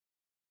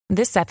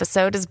This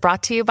episode is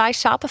brought to you by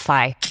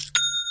Shopify.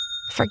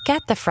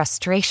 Forget the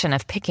frustration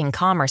of picking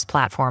commerce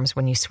platforms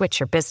when you switch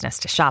your business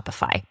to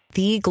Shopify,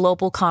 the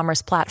global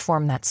commerce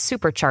platform that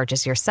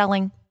supercharges your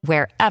selling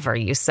wherever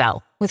you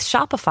sell. With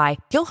Shopify,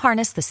 you'll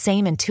harness the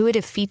same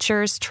intuitive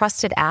features,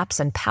 trusted apps,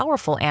 and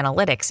powerful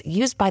analytics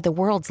used by the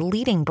world's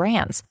leading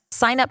brands.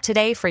 Sign up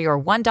today for your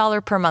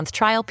 $1 per month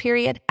trial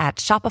period at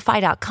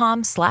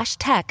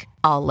shopify.com/tech,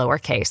 all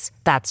lowercase.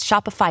 That's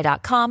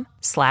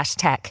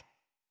shopify.com/tech.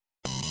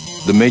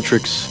 The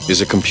Matrix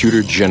is a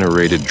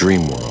computer-generated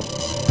dream world,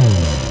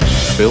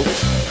 built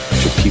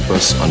to keep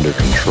us under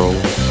control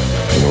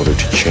in order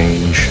to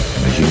change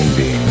a human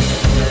being.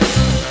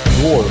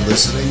 You're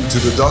listening to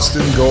the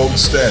Dustin Gold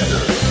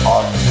Standard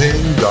on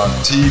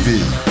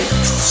Pain.tv.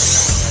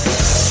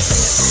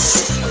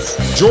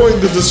 Join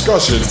the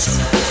discussion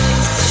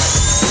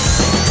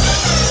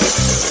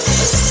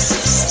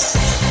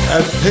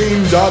at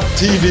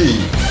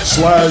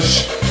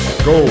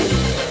Pain.tv/gold.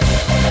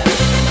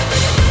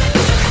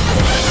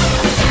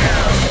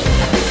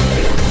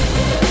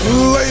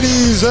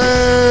 Ladies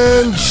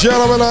and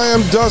gentlemen, I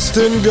am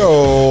Dustin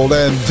Gold,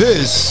 and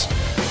this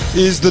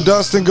is the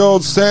Dustin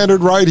Gold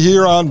Standard right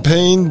here on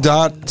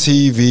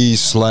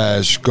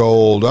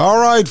Pain.tv/gold. All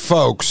right,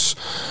 folks,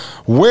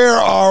 where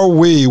are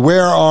we?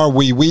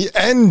 We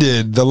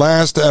ended the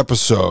last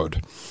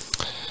episode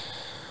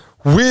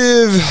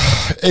with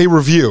a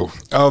review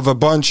of a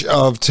bunch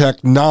of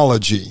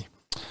technology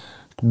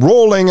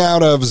rolling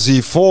out of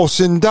the fourth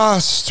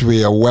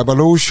industrial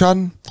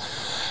revolution.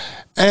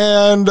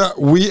 And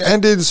we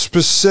ended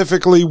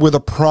specifically with a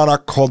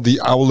product called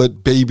the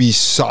Owlet Baby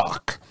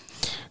Sock.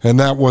 And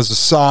that was a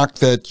sock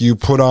that you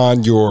put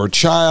on your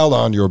child,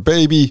 on your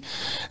baby,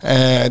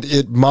 and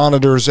it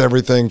monitors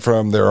everything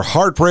from their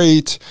heart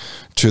rate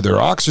to their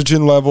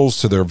oxygen levels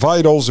to their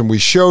vitals. And we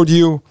showed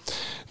you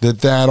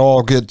that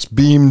all gets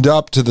beamed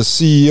up to the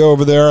CEO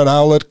over there at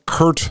Owlet,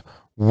 Kurt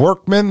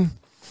Workman.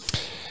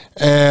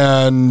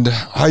 And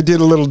I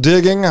did a little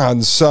digging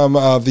on some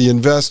of the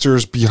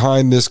investors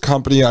behind this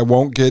company. I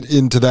won't get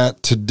into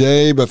that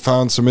today, but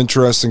found some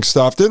interesting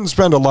stuff. Didn't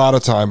spend a lot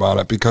of time on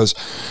it because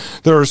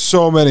there are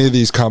so many of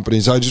these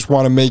companies. I just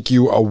want to make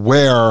you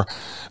aware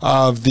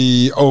of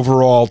the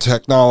overall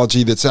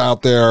technology that's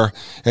out there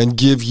and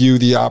give you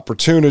the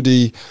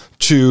opportunity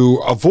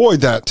to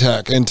avoid that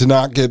tech and to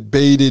not get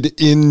baited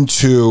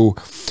into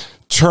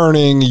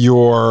turning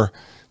your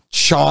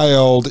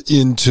child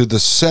into the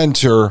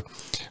center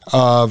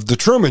of the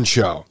Truman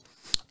Show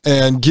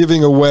and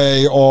giving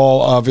away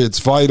all of its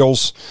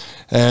vitals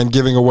and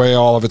giving away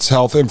all of its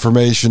health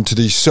information to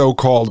these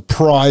so-called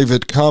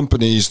private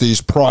companies, these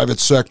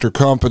private sector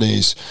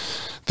companies,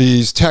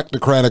 these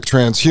technocratic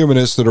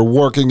transhumanists that are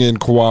working in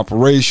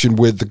cooperation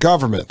with the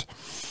government.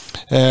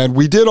 And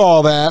we did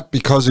all that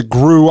because it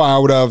grew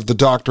out of the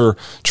Dr.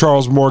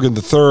 Charles Morgan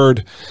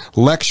III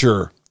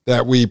lecture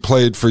that we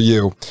played for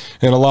you,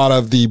 and a lot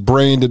of the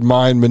brain and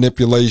mind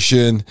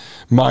manipulation,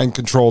 mind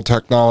control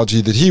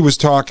technology that he was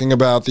talking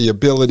about, the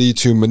ability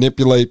to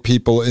manipulate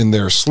people in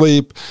their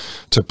sleep,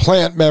 to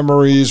plant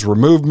memories,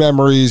 remove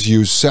memories,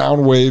 use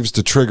sound waves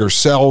to trigger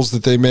cells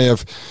that they may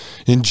have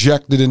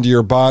injected into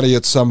your body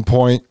at some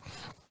point.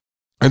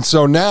 And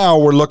so now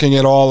we're looking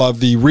at all of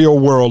the real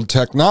world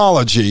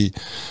technology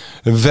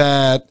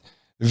that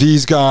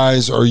these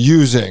guys are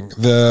using,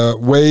 the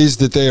ways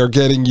that they are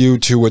getting you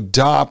to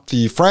adopt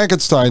the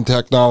Frankenstein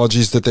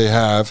technologies that they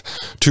have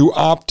to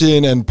opt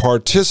in and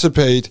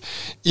participate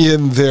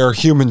in their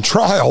human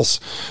trials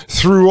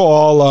through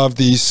all of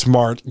these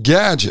smart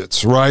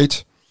gadgets,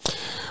 right?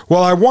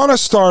 Well, I want to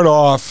start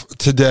off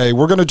today.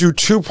 We're going to do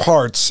two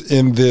parts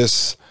in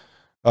this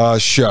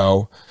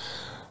show.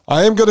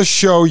 I am going to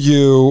show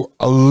you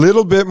a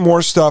little bit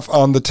more stuff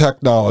on the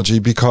technology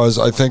because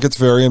I think it's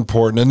very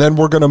important. And then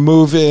we're going to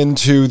move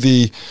into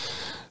the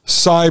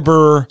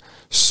Cyber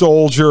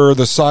Soldier,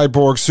 the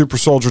Cyborgs Super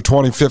Soldier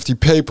 2050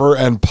 paper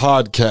and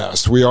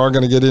podcast. We are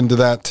going to get into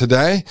that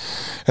today.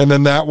 And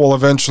then that will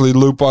eventually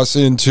loop us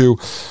into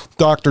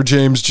Dr.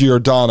 James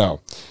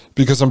Giordano,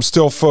 because I'm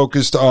still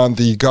focused on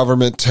the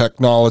government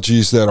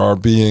technologies that are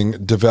being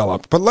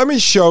developed. But let me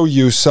show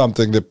you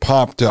something that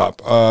popped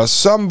up.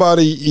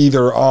 Somebody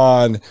either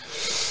on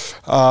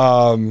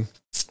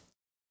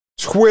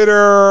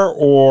Twitter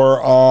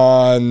or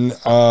on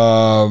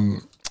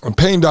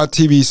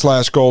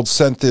Pain.tv/gold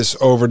sent this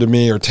over to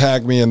me or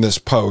tagged me in this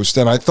post,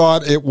 and I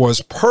thought it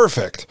was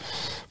perfect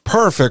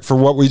for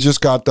what we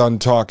just got done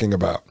talking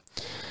about.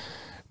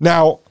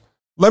 Now,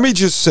 let me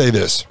just say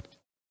this.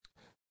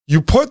 You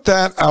put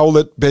that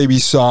Owlet Baby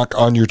Sock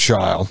on your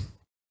child.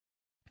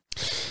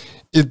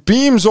 It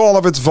beams all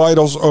of its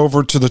vitals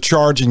over to the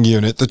charging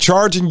unit. The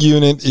charging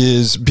unit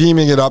is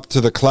beaming it up to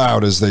the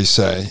cloud, as they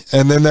say.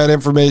 And then that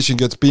information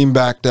gets beamed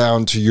back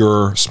down to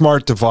your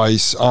smart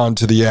device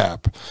onto the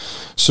app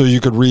so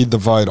you could read the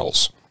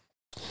vitals.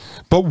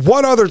 But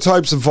what other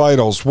types of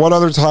vitals, what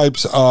other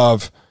types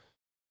of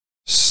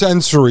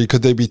sensory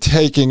could they be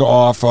taking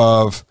off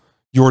of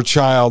your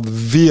child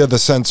via the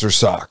sensor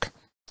sock?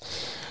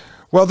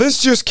 Well,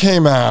 this just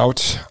came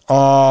out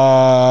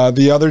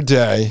the other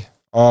day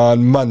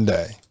on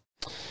Monday,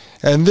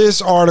 and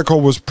this article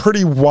was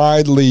pretty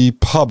widely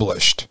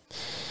published.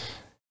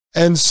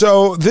 And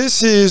so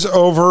this is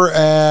over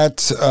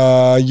at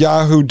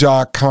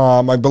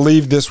yahoo.com. I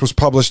believe this was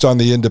published on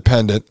The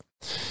Independent.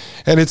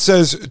 And it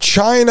says,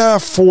 China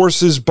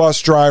forces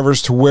bus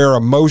drivers to wear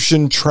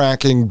emotion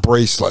tracking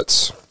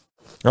bracelets.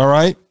 All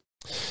right?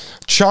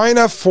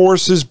 China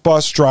forces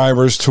bus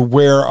drivers to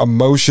wear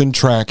emotion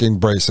tracking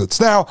bracelets.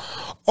 Now,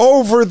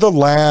 over the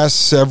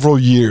last several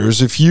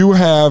years, if you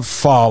have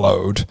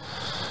followed,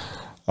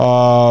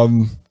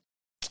 the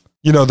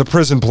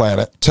Prison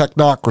Planet,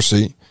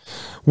 Technocracy,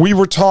 we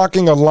were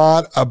talking a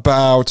lot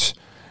about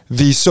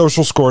the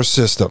social score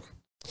system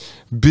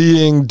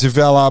being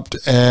developed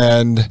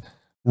and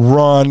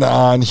run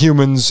on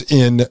humans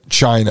in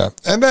China.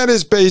 And that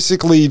is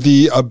basically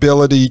the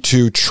ability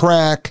to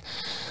track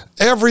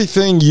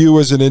everything you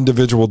as an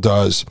individual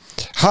does,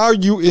 how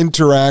you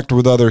interact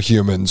with other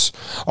humans.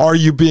 Are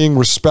you being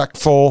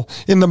respectful?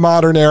 In the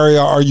modern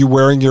area, are you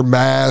wearing your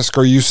mask?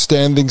 Are you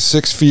standing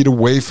 6 feet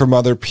away from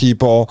other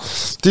people?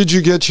 Did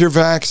you get your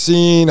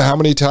vaccine? How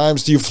many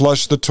times do you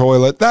flush the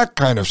toilet? That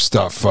kind of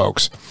stuff,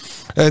 folks.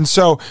 And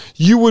so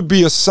you would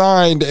be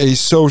assigned a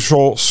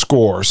social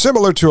score,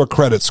 similar to a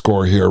credit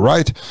score here,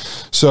 right?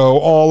 So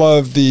all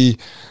of the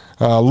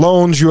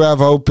loans you have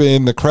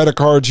open, the credit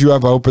cards you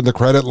have open, the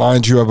credit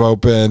lines you have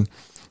open,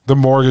 the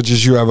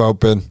mortgages you have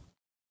open,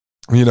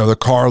 the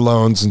car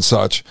loans and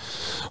such.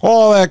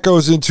 All that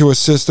goes into a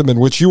system in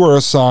which you are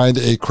assigned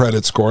a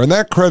credit score. And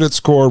that credit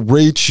score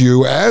rates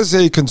you as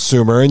a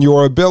consumer and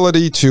your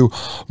ability to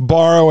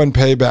borrow and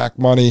pay back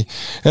money.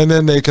 And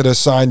then they could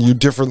assign you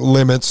different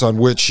limits on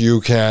which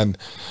you can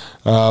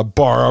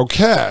borrow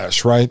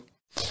cash, right?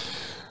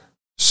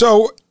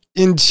 So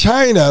in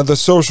China, the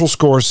social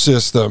score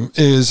system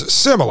is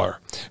similar,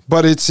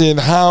 but it's in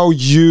how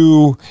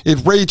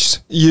it rates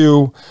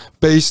you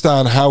based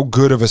on how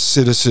good of a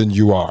citizen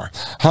you are,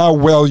 how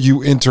well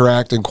you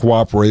interact and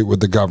cooperate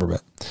with the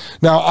government.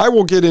 Now, I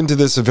will get into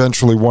this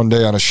eventually one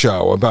day on a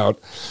show about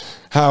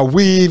how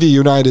we, the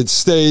United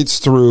States,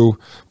 through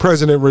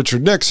President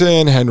Richard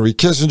Nixon, Henry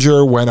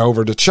Kissinger, went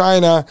over to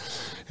China.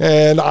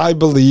 And I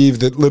believe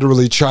that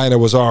literally China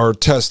was our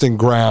testing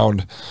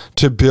ground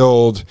to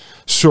build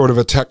sort of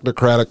a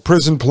technocratic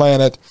prison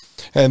planet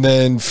and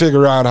then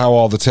figure out how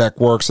all the tech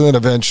works and then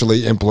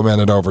eventually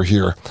implement it over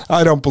here.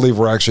 I don't believe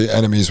we're actually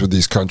enemies with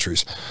these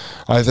countries.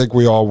 I think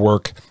we all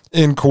work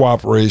in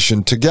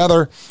cooperation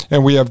together,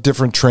 and we have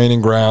different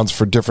training grounds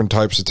for different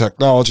types of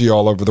technology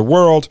all over the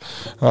world,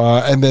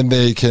 and then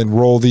they can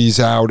roll these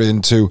out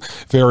into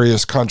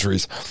various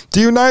countries.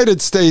 The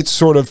United States,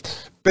 sort of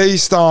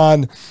based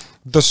on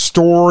the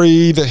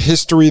story, the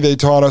history they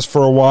taught us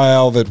for a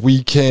while, that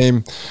we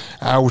came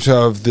out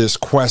of this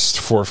quest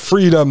for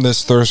freedom,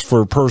 this thirst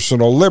for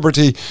personal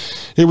liberty,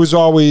 it was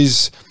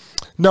always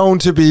known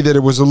to be that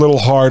it was a little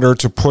harder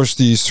to push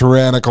these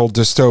tyrannical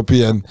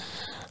dystopian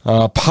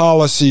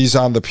policies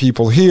on the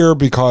people here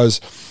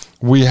because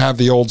we have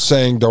the old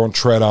saying, don't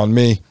tread on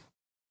me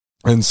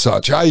and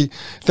such. I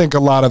think a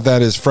lot of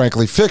that is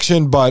frankly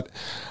fiction, but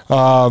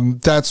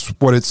that's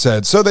what it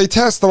said. So they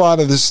test a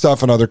lot of this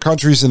stuff in other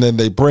countries and then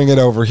they bring it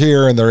over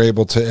here and they're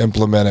able to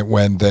implement it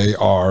when they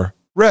are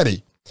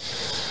ready.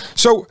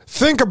 So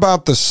think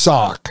about the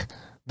sock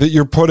that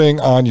you're putting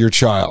on your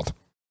child.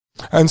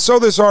 And so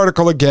this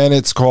article, again,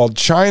 it's called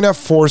China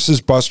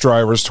Forces Bus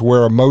Drivers to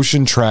Wear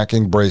Emotion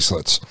Tracking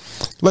Bracelets.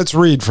 Let's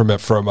read from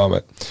it for a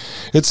moment.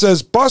 It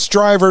says, bus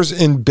drivers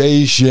in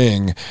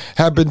Beijing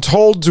have been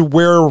told to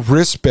wear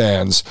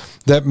wristbands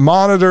that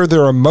monitor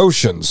their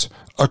emotions,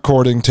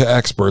 according to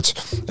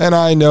experts. And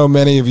I know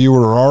many of you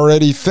are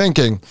already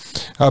thinking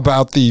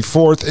about the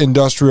Fourth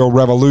Industrial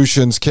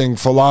Revolution's king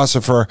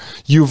philosopher,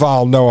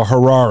 Yuval Noah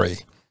Harari.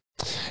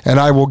 And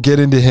I will get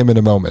into him in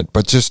a moment,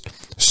 but just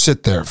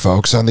sit there,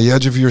 folks, on the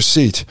edge of your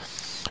seat.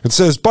 It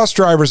says bus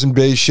drivers in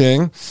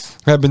Beijing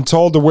have been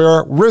told to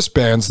wear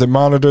wristbands that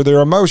monitor their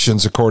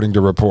emotions, according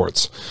to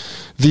reports.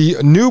 The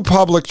new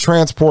public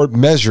transport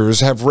measures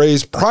have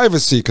raised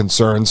privacy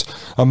concerns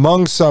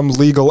among some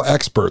legal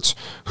experts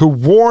who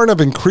warn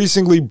of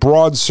increasingly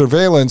broad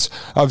surveillance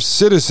of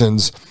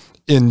citizens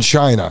in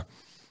China.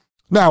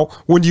 Now,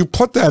 when you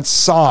put that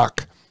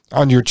sock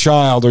on your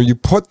child, or you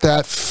put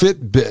that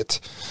Fitbit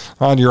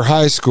on your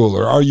high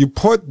schooler, or you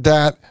put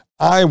that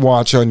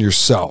iWatch on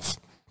yourself,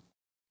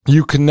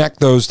 you connect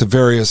those to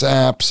various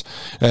apps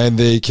and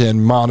they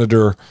can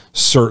monitor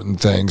certain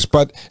things.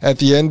 But at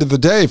the end of the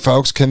day,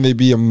 folks, can they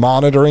be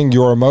monitoring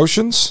your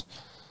emotions?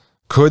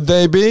 Could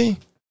they be?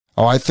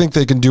 Oh, I think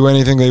they can do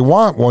anything they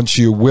want once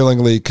you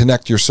willingly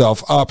connect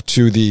yourself up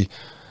to the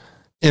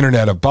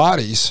Internet of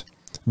Bodies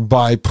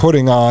by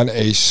putting on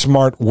a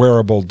smart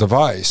wearable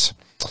device.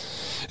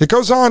 It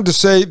goes on to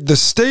say the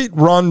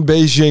state-run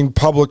Beijing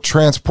Public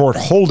Transport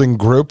Holding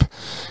Group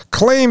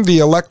claimed the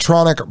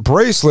electronic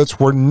bracelets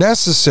were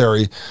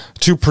necessary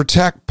to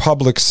protect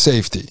public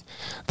safety,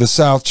 the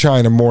South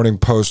China Morning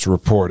Post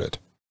reported.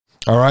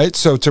 All right,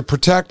 so to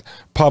protect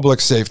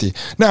public safety.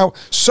 Now,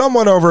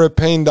 someone over at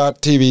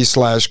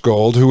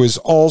pain.tv/gold, who is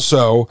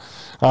also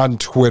on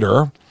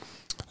Twitter,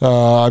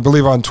 I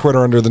believe on Twitter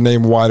under the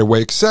name Wide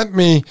Awake, sent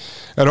me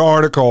an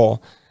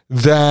article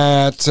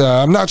that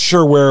I'm not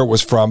sure where it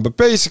was from, but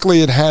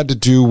basically it had to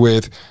do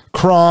with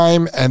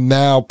crime and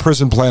now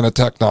prison planet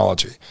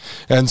technology.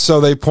 And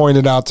so they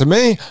pointed out to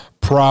me,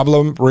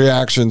 problem,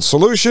 reaction,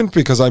 solution,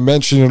 because I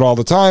mention it all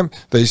the time.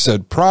 They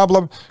said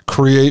problem,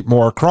 create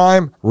more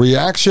crime,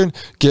 reaction,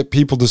 get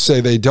people to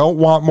say they don't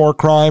want more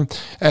crime,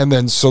 and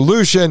then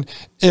solution,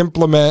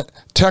 implement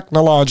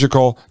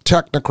technological,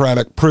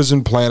 technocratic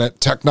prison planet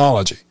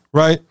technology,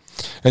 right?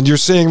 And you're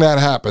seeing that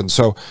happen.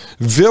 So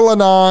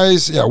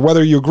villainize,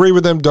 whether you agree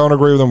with them, don't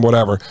agree with them,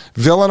 whatever.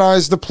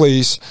 Villainize the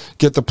police,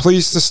 get the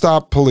police to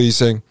stop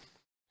policing,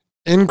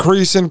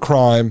 increase in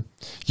crime.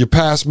 You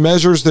pass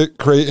measures that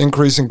create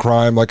increase in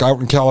crime, like out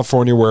in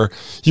California where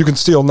you can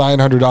steal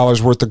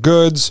 $900 worth of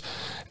goods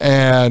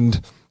and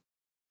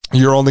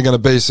you're only going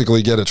to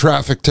basically get a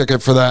traffic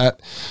ticket for that.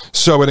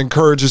 So it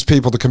encourages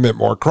people to commit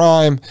more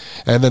crime.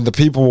 And then the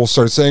people will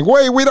start saying,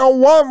 wait, we don't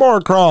want more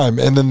crime.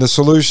 And then the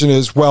solution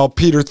is, well,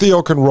 Peter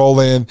Thiel can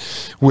roll in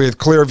with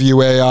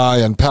Clearview AI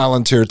and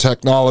Palantir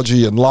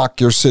technology and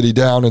lock your city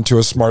down into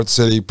a smart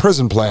city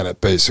prison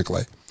planet,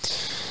 basically.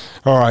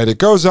 All right, it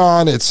goes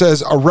on. It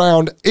says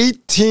around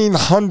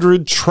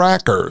 1,800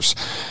 trackers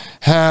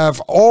have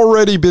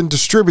already been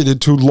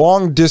distributed to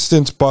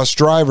long-distance bus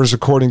drivers,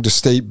 according to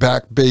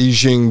state-backed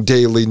Beijing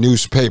daily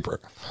newspaper.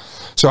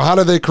 So how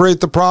do they create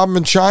the problem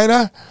in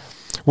China,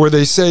 where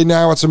they say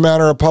now it's a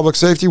matter of public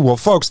safety? Well,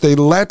 folks, they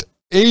let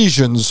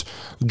Asians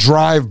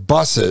drive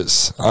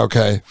buses.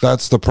 Okay,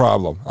 that's the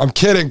problem. I'm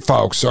kidding,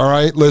 folks, all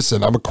right?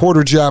 Listen, I'm a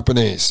quarter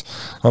Japanese.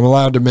 I'm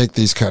allowed to make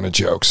these kind of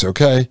jokes,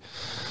 okay?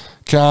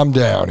 Calm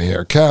down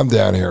here,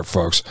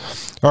 folks.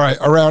 All right,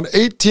 around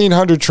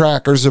 1,800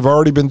 trackers have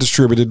already been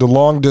distributed to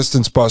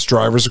long-distance bus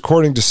drivers,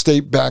 according to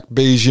state-backed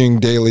Beijing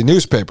daily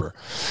newspaper.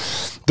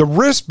 The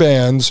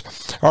wristbands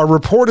are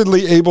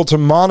reportedly able to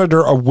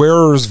monitor a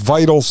wearer's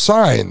vital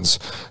signs,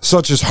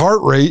 such as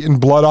heart rate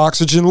and blood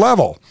oxygen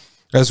level,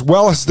 as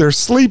well as their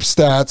sleep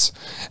stats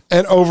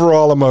and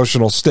overall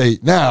emotional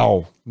state.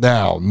 Now,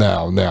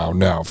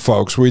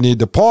 folks, we need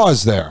to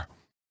pause there.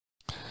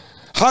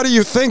 How do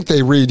you think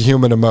they read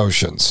human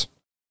emotions?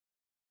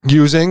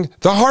 Using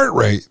the heart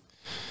rate,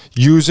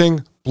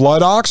 using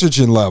blood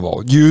oxygen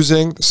level,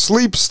 using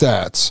sleep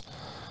stats,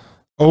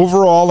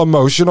 overall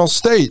emotional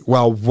state.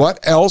 Well, what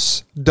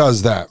else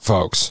does that,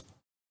 folks?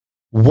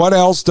 What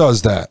else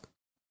does that?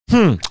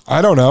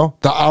 I don't know.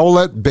 The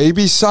Owlet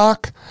baby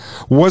sock?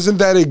 Wasn't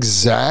that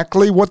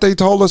exactly what they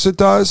told us it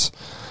does?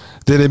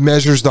 That it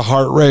measures the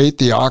heart rate,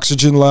 the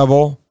oxygen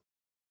level,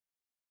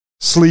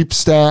 sleep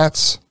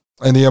stats,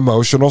 and the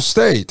emotional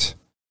state.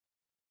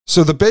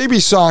 So the baby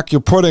sock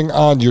you're putting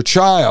on your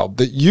child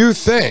that you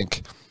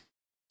think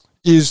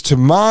is to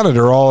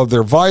monitor all of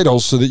their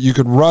vitals so that you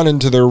can run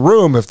into their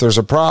room if there's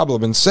a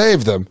problem and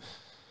save them,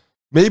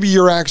 maybe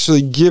you're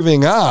actually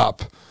giving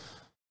up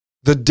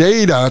the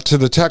data to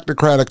the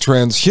technocratic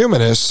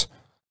transhumanists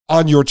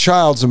on your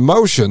child's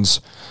emotions,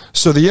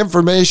 so the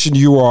information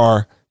you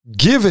are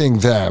giving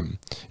them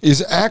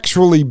is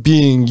actually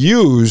being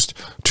used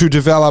to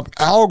develop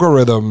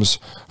algorithms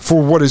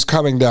for what is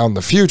coming down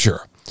the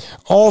future.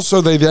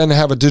 Also, they then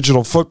have a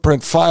digital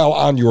footprint file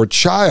on your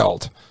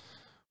child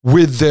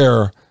with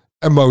their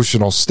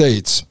emotional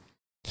states.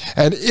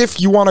 And if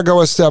you want to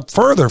go a step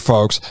further,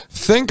 folks,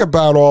 think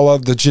about all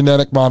of the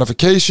genetic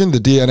modification, the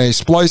DNA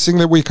splicing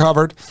that we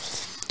covered,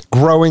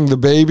 growing the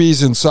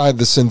babies inside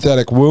the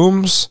synthetic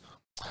wombs.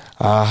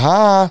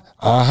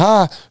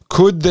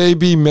 Could they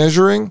be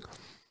measuring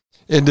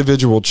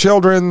individual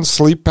children,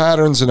 sleep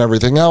patterns, and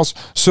everything else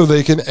so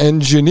they can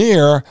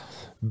engineer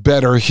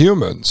better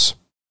humans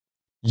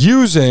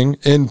using,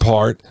 in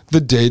part,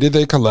 the data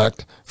they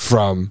collect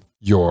from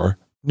your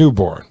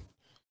newborn?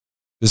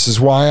 This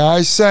is why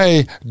I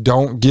say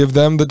don't give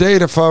them the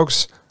data,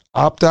 folks.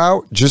 Opt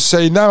out. Just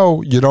say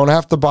no. You don't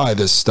have to buy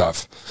this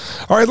stuff.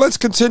 All right, let's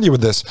continue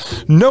with this.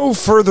 No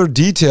further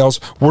details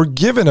were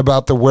given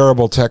about the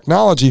wearable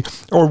technology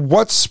or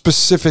what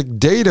specific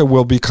data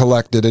will be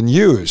collected and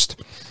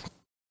used.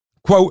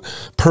 Quote,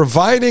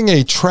 providing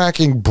a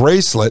tracking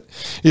bracelet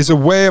is a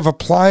way of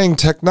applying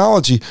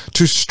technology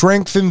to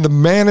strengthen the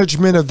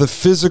management of the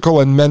physical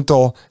and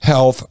mental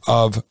health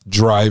of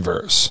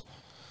drivers.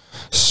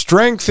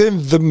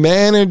 Strengthen the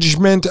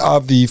management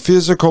of the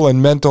physical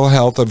and mental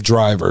health of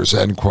drivers,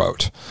 end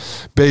quote.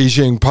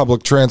 Beijing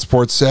Public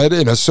Transport said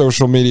in a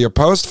social media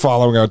post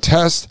following a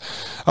test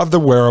of the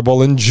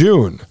wearable in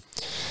June.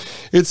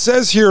 It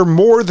says here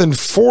more than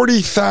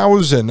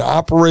 40,000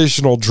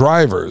 operational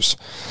drivers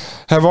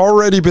have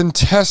already been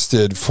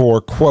tested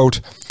for,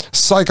 quote,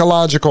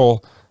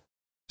 psychological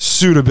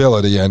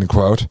suitability, end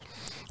quote,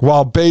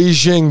 while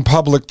Beijing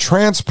Public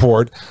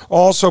Transport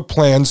also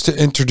plans to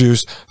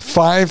introduce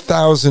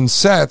 5,000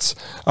 sets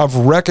of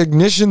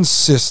recognition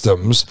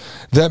systems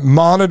that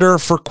monitor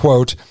for,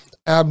 quote,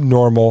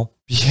 abnormal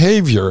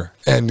behavior,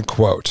 end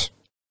quote.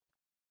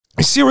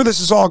 You see where this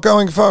is all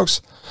going,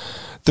 folks?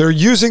 They're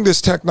using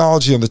this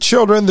technology on the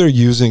children. They're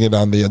using it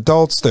on the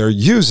adults. They're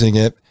using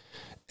it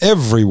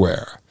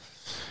everywhere.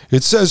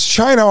 It says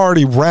China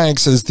already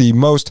ranks as the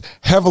most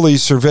heavily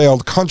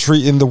surveilled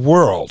country in the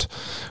world,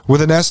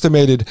 with an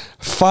estimated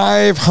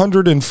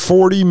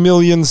 540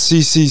 million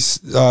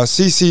CCTV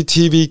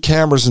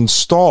cameras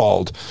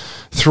installed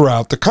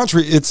throughout the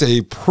country. It's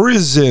a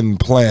prison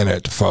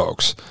planet,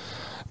 folks.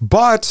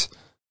 But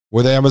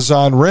with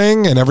Amazon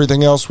Ring and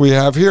everything else we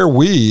have here,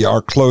 we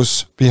are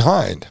close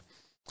behind.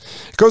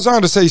 It goes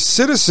on to say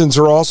citizens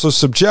are also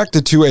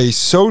subjected to a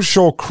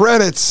social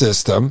credit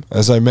system,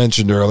 as I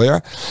mentioned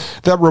earlier,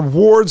 that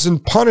rewards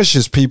and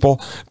punishes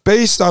people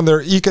based on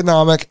their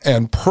economic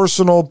and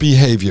personal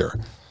behavior.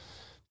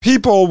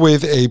 People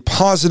with a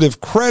positive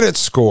credit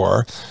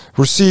score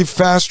receive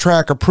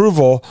fast-track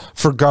approval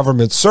for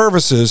government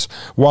services,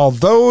 while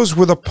those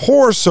with a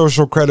poor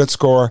social credit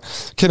score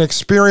can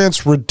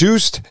experience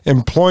reduced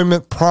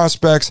employment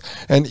prospects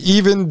and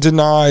even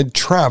denied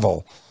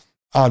travel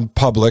on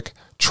public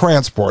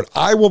transport.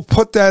 I will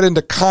put that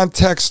into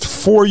context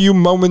for you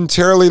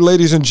momentarily,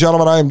 ladies and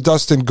gentlemen. I am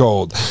Dustin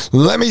Gold.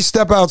 Let me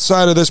step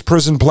outside of this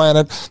prison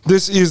planet.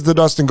 This is the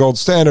Dustin Gold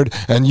Standard,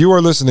 and you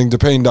are listening to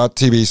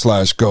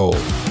Pain.tv/gold.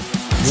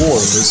 You're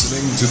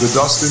listening to the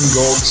Dustin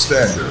Gold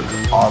Standard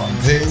on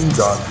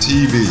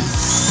Pain.tv.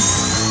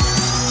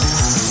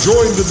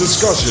 Join the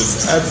discussion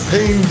at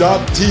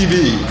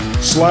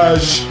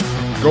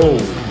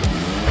Pain.tv/gold.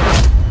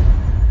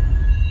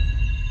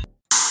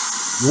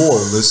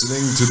 You're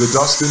listening to the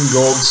Dustin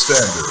Gold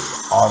Standard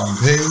on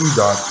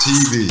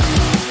Pain.tv.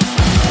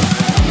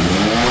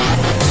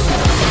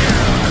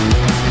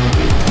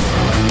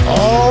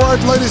 All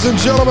right, ladies and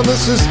gentlemen,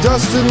 this is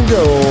Dustin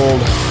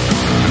Gold.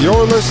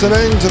 You're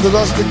listening to the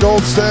Dustin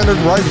Gold Standard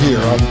right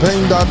here on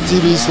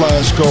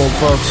Pain.tv/gold,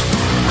 folks.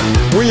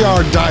 We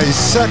are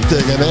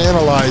dissecting and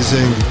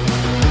analyzing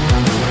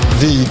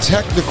the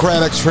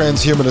technocratic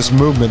transhumanist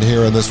movement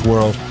here in this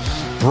world,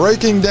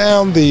 breaking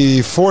down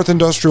the Fourth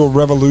Industrial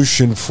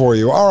Revolution for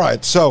you. All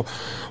right, so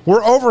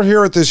we're over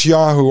here at this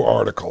Yahoo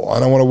article. I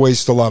don't want to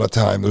waste a lot of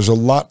time. There's a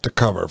lot to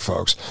cover,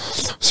 folks.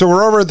 So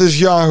we're over at this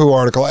Yahoo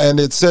article, and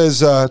it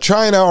says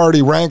China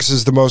already ranks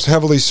as the most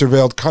heavily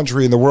surveilled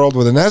country in the world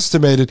with an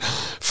estimated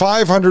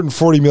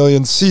 540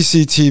 million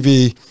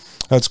CCTV,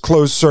 that's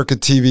closed-circuit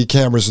TV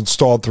cameras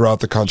installed throughout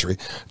the country.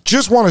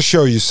 Just want to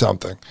show you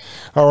something.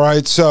 All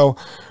right, so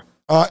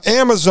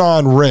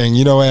Amazon Ring,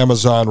 you know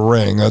Amazon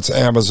Ring, that's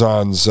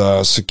Amazon's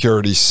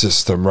security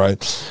system, right?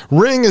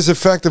 Ring is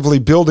effectively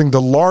building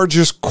the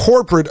largest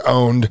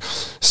corporate-owned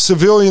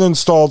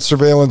civilian-installed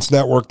surveillance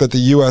network that the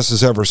U.S.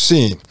 has ever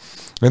seen.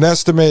 An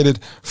estimated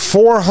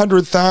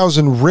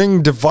 400,000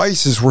 Ring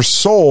devices were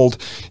sold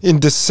in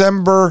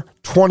December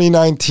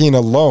 2019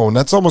 alone.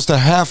 That's almost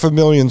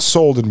 500,000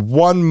 sold in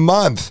 1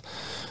 month.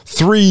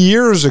 3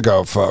 years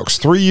ago, folks,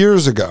 3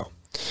 years ago.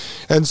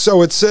 And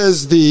so it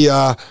says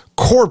the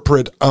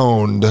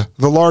corporate-owned,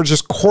 the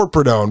largest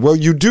corporate-owned. Well,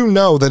 you do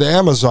know that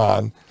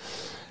Amazon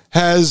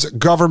has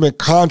government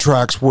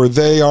contracts where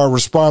they are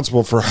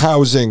responsible for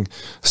housing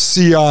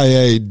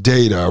CIA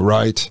data,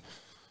 right?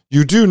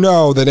 You do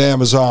know that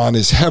Amazon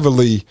is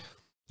heavily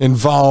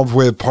involved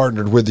with,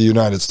 partnered with the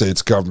United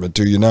States government,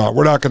 do you not?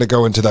 We're not going to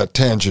go into that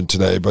tangent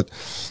today, but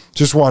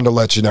just wanted to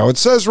let you know. It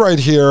says right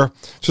here,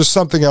 just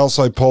something else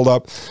I pulled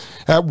up.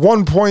 At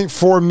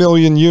 1.4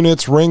 million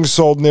units, Ring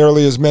sold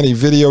nearly as many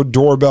video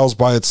doorbells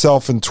by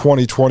itself in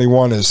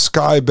 2021 as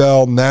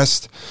Skybell,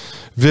 Nest,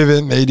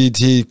 Vivint, and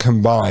ADT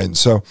combined.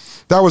 So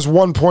that was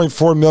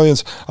 1.4 million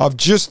of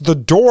just the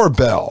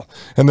doorbell.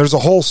 And there's a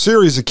whole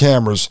series of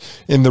cameras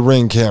in the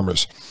Ring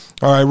cameras.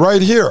 All right,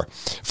 right here,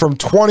 from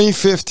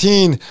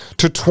 2015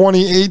 to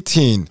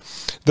 2018,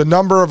 the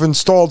number of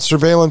installed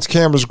surveillance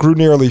cameras grew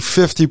nearly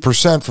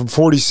 50%, from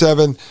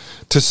 47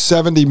 to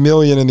 70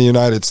 million in the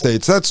United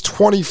States. That's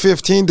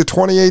 2015 to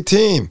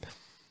 2018.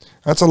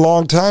 That's a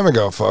long time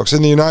ago, folks.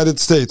 In the United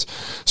States,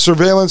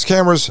 surveillance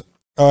cameras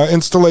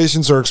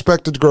installations are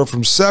expected to grow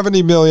from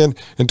 70 million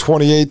in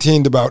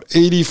 2018 to about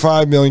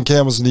 85 million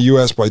cameras in the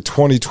U.S. by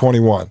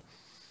 2021.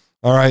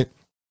 All right.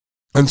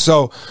 And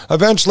so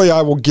eventually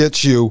I will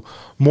get you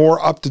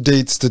more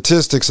up-to-date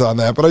statistics on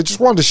that. But I just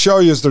wanted to show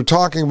you, as they're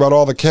talking about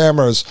all the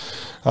cameras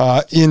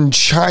in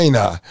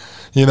China,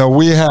 you know,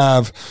 we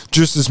have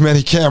just as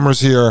many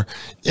cameras here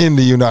in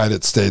the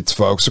United States,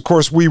 folks. Of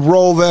course, we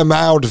roll them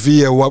out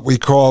via what we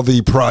call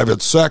the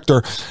private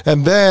sector,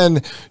 and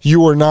then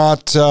you are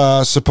not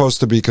supposed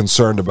to be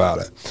concerned about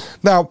it.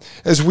 Now,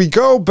 as we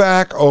go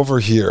back over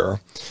here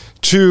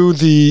to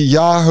the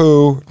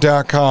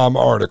Yahoo.com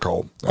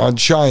article on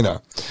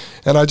China,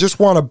 and I just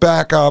want to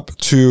back up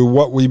to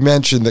what we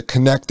mentioned that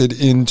connected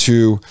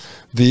into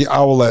the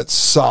Owlet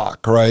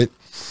sock, right?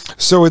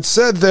 So it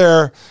said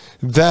there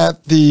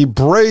that the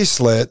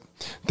bracelet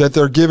that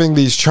they're giving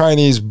these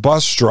Chinese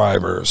bus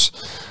drivers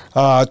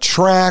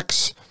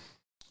tracks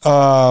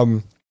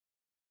their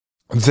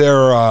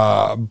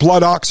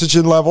blood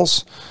oxygen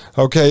levels.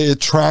 Okay, it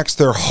tracks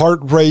their heart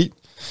rate.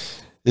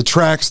 It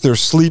tracks their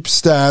sleep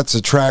stats.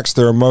 It tracks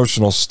their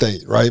emotional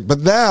state, right?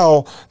 But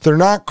now they're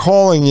not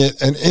calling it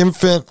an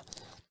infant,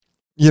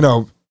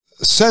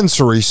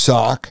 sensory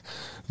sock.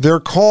 They're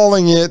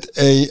calling it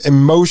a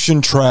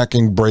emotion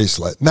tracking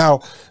bracelet.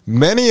 Now,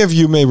 many of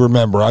you may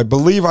remember, I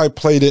believe I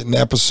played it in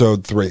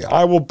episode 3.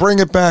 I will bring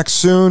it back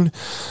soon.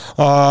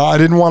 I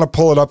didn't want to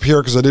pull it up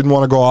here because I didn't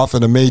want to go off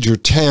in a major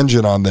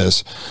tangent on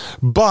this.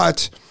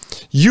 But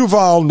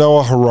Yuval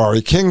Noah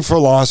Harari, king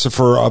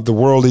philosopher of the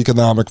World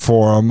Economic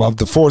Forum of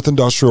the Fourth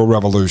Industrial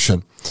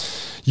Revolution,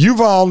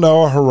 Yuval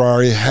Noah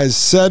Harari has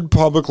said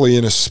publicly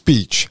in a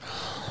speech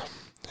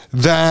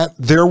that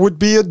there would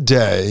be a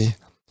day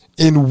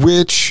in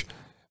which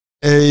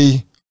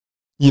a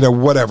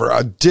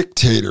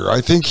dictator,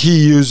 I think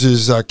he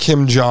uses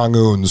Kim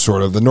Jong-un,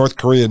 sort of, the North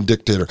Korean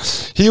dictator,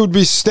 he would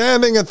be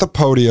standing at the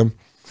podium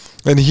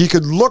and he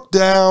could look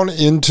down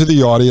into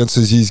the audience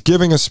as he's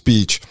giving a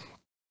speech.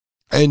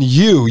 And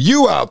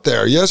you out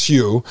there, yes,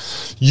 you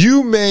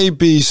may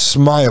be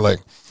smiling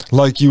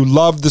like you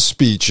love the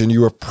speech and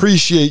you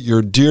appreciate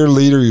your dear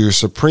leader, your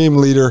supreme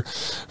leader,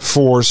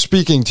 for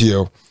speaking to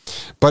you.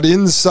 But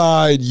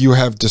inside you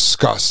have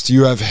disgust,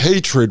 you have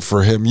hatred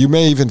for him, you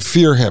may even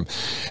fear him.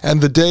 And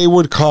the day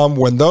would come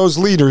when those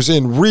leaders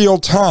in real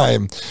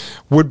time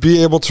would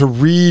be able to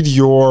read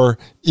your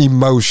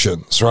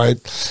emotions, right?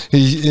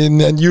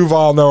 And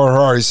Yuval Noah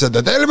Harari said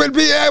that they will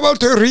be able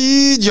to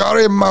read your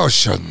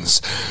emotions.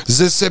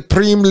 The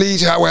supreme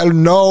leader will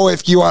know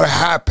if you are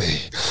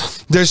happy.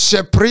 The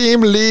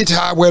supreme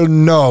leader will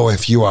know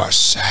if you are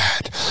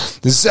sad.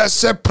 The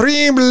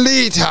supreme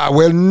leader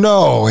will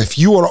know if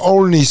you are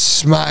only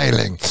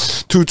smiling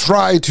to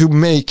try to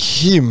make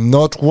him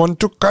not want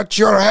to cut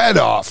your head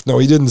off. No,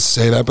 he didn't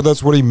say that, but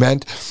that's what he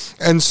meant.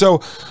 And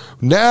so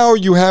now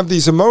you have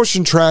these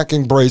emotion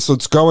tracking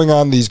bracelets going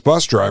on these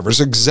bus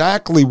drivers,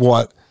 exactly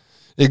what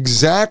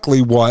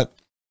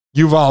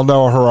Yuval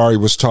Noah Harari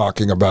was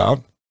talking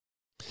about.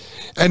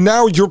 And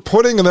now you're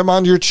putting them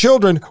on your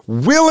children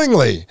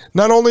willingly.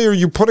 Not only are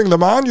you putting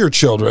them on your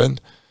children,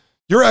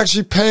 you're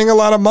actually paying a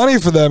lot of money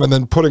for them and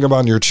then putting them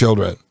on your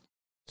children.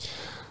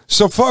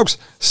 So folks,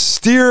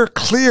 steer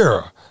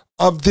clear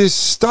of this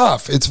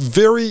stuff. It's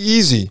very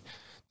easy.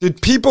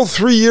 Did people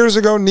 3 years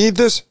ago need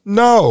this?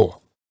 No.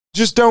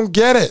 Just don't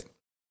get it.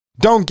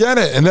 Don't get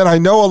it. And then I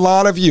know a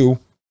lot of you,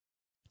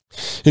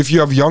 if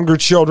you have younger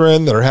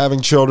children that are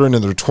having children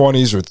in their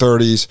 20s or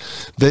 30s,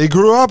 they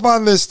grew up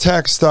on this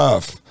tech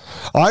stuff.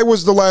 I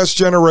was the last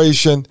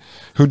generation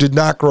who did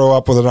not grow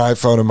up with an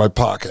iPhone in my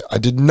pocket. I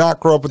did not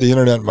grow up with the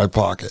internet in my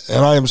pocket.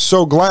 And I am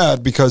so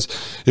glad because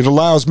it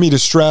allows me to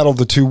straddle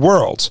the two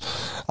worlds.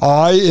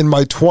 I, in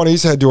my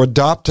 20s, had to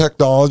adopt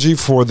technology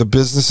for the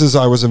businesses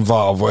I was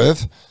involved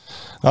with.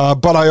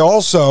 But I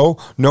also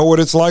know what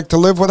it's like to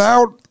live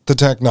without the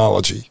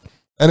technology.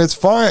 And it's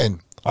fine.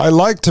 I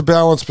like to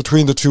balance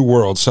between the two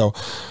worlds. So,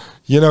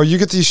 you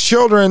get these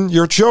children,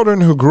 your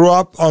children who grew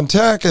up on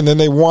tech, and then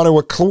they want to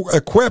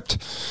equip,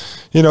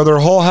 their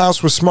whole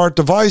house with smart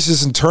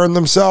devices and turn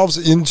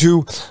themselves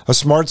into a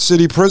smart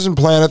city prison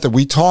planet that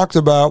we talked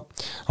about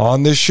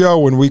on this show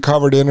when we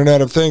covered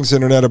Internet of Things,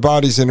 Internet of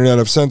Bodies, Internet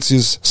of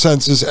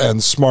Senses,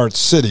 and smart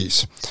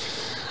cities.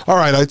 All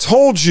right, I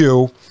told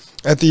you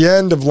at the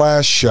end of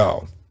last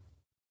show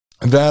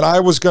that I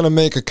was going to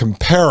make a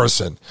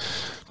comparison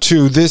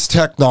to this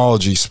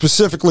technology.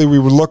 Specifically, we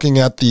were looking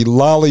at the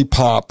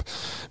Lollipop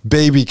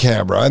baby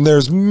camera, and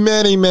there's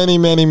many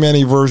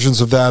versions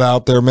of that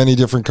out there, many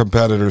different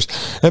competitors.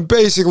 And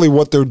basically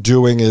what they're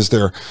doing is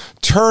they're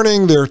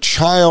turning their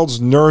child's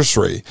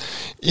nursery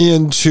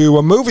into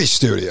a movie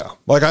studio.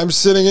 Like I'm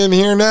sitting in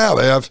here now.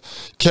 They have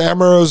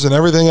cameras and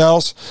everything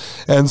else.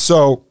 And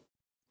so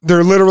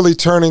they're literally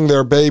turning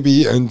their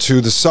baby into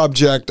the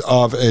subject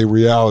of a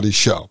reality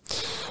show.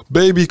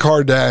 Baby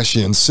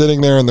Kardashian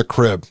sitting there in the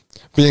crib,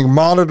 being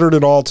monitored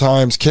at all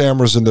times,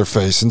 cameras in their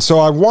face. And so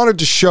I wanted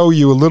to show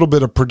you a little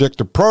bit of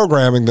predictive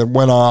programming that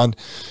went on,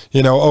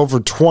 over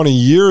 20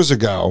 years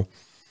ago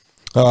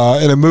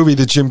in a movie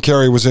that Jim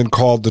Carrey was in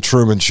called The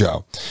Truman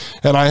Show.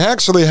 And I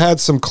actually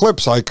had some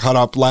clips I cut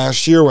up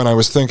last year when I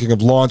was thinking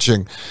of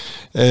launching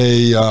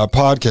a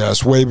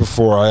podcast way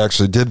before I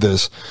actually did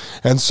this.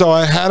 And so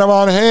I had them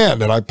on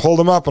hand and I pulled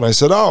them up and I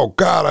said, oh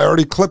God, I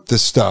already clipped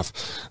this stuff.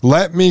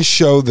 Let me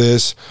show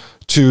this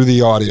to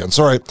the audience.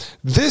 All right,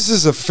 this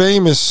is a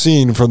famous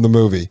scene from the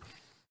movie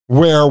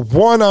where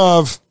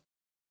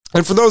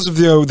and for those of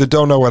you that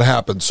don't know what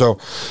happened, so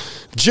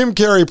Jim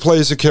Carrey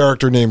plays a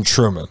character named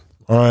Truman.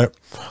 All right,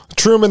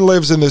 Truman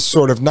lives in this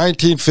sort of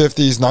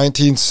 1950s,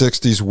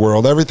 1960s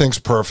world. Everything's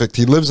perfect.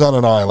 He lives on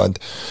an island.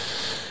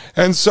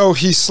 And so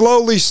he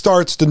slowly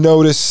starts to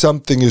notice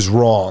something is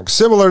wrong.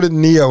 Similar to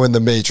Neo in The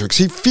Matrix.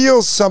 He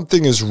feels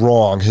something is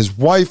wrong. His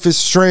wife is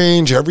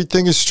strange.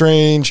 Everything is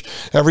strange.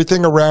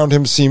 Everything around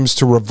him seems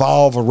to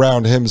revolve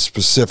around him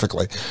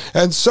specifically.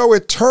 And so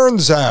it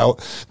turns out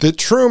that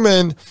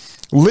Truman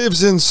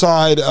lives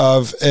inside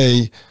of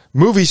a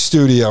movie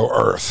studio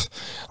Earth.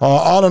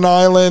 On an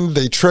island,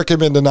 they trick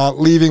him into not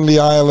leaving the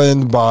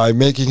island by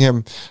making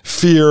him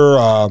fear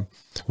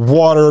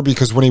water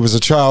because when he was a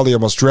child, he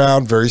almost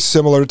drowned, very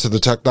similar to the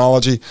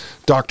technology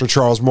Dr.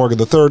 Charles Morgan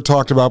III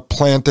talked about,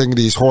 planting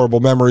these horrible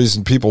memories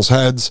in people's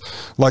heads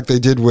like they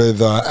did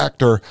with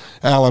actor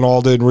Alan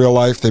Alda in real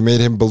life. They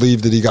made him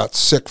believe that he got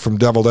sick from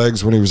deviled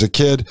eggs when he was a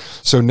kid,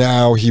 so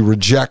now he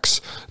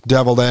rejects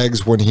deviled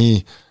eggs when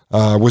he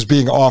was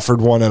being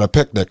offered one at a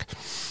picnic.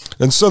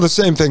 And so the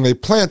same thing, they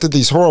planted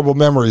these horrible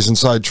memories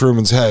inside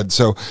Truman's head,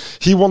 so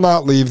he will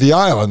not leave the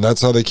island.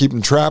 That's how they keep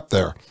him trapped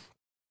there.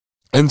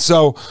 And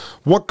so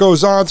what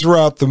goes on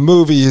throughout the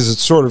movie is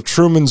it's sort of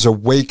Truman's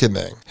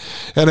awakening.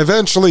 And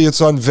eventually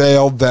it's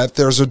unveiled that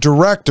there's a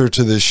director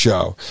to this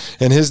show,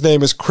 and his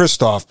name is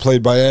Christoph,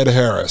 played by Ed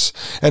Harris.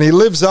 And he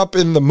lives up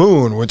in the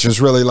moon, which is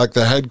really like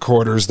the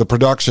headquarters, the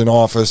production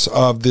office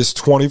of this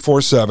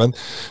 24/7,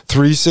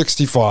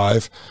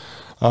 365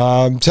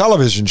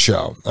 television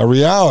show, a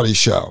reality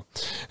show.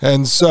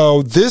 And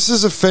so this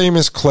is a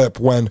famous clip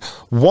when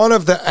one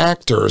of the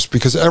actors,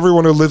 because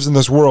everyone who lives in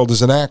this world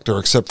is an actor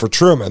except for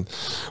Truman,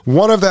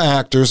 one of the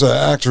actors,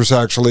 actress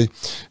actually,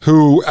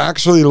 who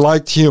actually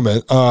liked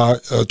Truman,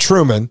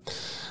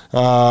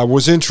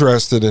 was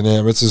interested in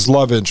him. It's his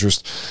love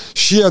interest.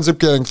 She ends up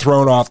getting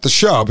thrown off the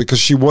show because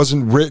she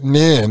wasn't written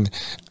in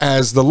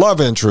as the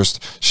love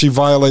interest. She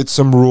violates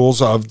some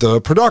rules of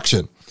the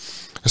production.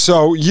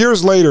 So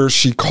years later,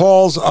 she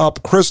calls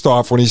up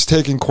Christoph when he's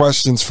taking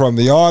questions from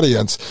the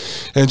audience,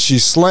 and she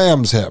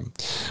slams him.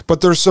 But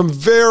there's some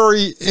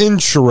very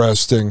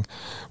interesting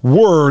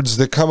words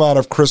that come out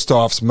of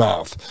Christoph's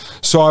mouth.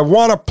 So I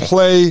want to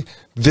play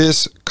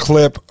this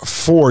clip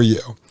for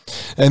you.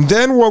 And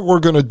then what we're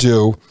going to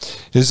do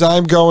is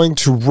I'm going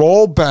to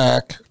roll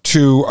back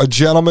to a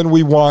gentleman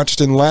we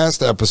watched in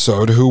last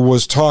episode who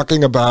was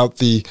talking about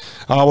the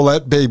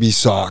Owlette baby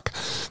sock.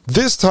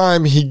 This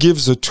time he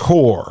gives a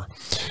tour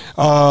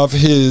of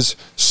his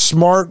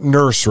smart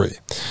nursery.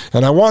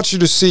 And I want you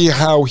to see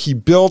how he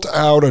built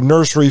out a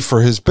nursery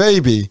for his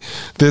baby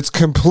that's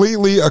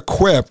completely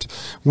equipped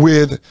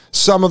with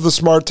some of the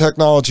smart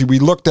technology we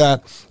looked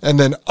at and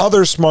then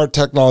other smart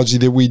technology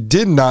that we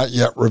did not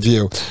yet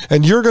review.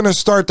 And you're going to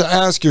start to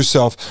ask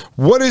yourself,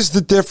 what is the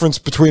difference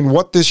between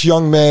what this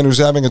young man who's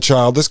having a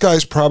child, this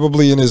guy's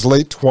probably in his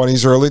late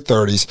 20s, early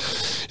 30s,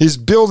 is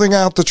building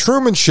out the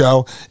Truman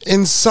Show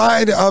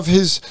inside of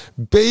his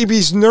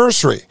baby's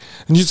nursery?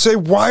 And you'd say,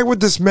 why would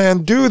this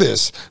man do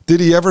this? Did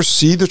he ever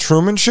see the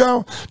Truman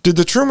Show? Did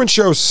the Truman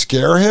Show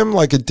scare him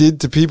like it did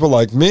to people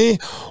like me?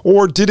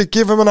 Or did it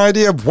give him an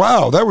idea of,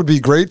 wow, that would be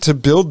great to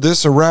build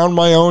this around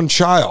my own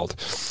child?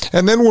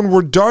 And then when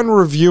we're done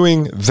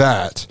reviewing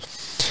that,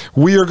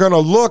 we are going to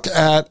look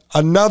at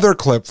another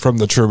clip from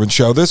the Truman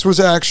Show. This was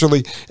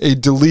actually a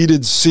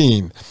deleted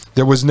scene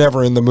that was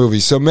never in the movie.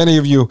 So many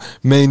of you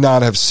may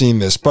not have seen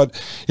this, but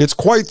it's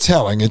quite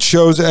telling. It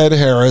shows Ed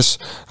Harris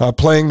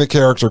playing the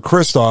character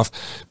Christoph,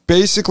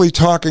 basically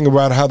talking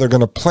about how they're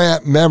going to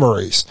plant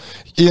memories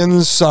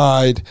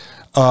inside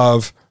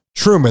of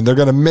Truman. They're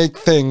going to make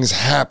things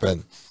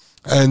happen.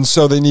 And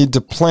so they need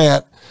to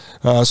plant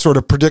sort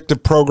of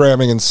predictive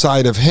programming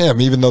inside of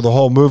him, even though the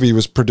whole movie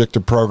was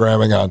predictive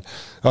programming on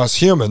us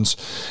humans.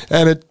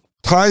 And it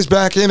ties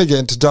back in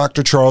again to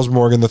Dr. Charles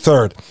Morgan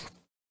III.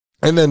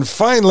 And then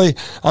finally,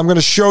 I'm going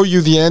to show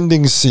you the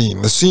ending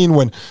scene, the scene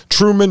when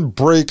Truman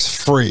breaks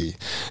free.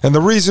 And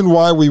the reason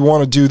why we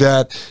want to do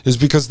that is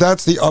because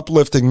that's the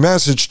uplifting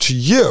message to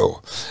you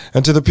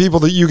and to the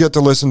people that you get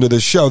to listen to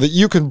this show, that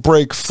you can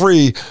break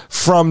free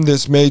from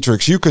this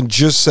matrix. You can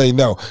just say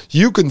no.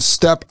 You can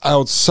step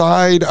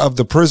outside of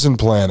the prison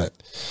planet.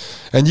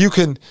 And you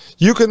can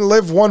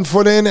live 1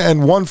 foot in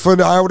and 1 foot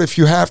out if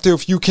you have to.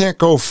 If you can't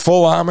go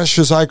full Amish,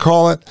 as I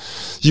call it,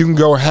 you can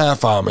go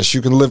half Amish.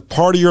 You can live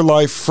part of your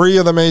life free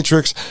of the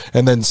matrix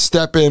and then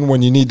step in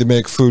when you need to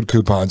make food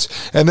coupons.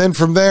 And then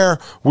from there,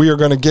 we are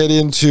going to get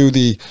into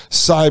the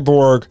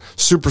Cyborg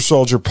Super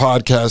Soldier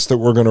podcast that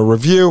we're going to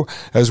review,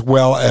 as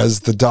well as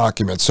the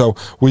document. So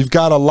we've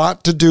got a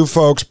lot to do,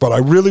 folks, but I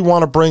really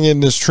want to bring in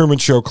this Truman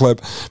Show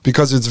clip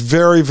because it's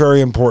very, very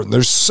important.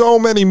 There's so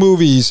many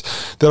movies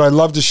that I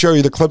love to show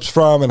you the clips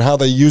from and how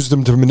they use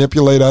them to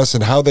manipulate us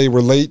and how they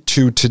relate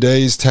to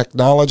today's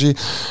technology.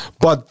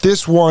 But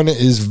this one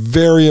is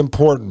very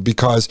important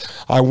because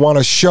I want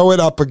to show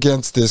it up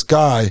against this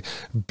guy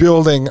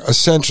building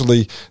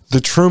essentially the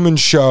Truman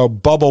Show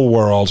bubble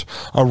world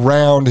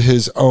around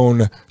his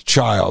own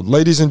child.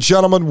 Ladies and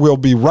gentlemen, we'll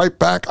be right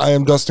back. I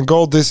am Dustin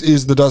Gold. This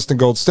is the Dustin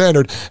Gold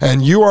Standard,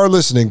 and you are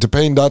listening to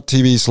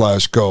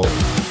Pain.tv/gold.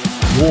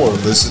 You're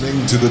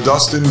listening to the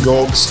Dustin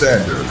Gold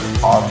Standard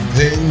on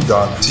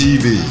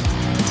Pain.tv.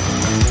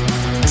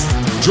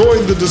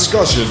 Join the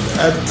discussion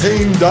at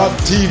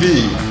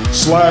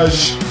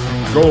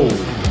Pain.tv/gold.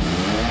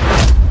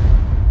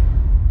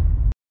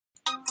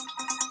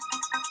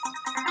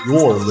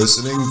 You're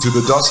listening to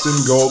the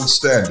Dustin Gold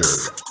Standard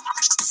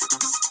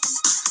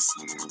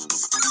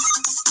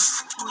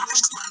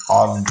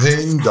on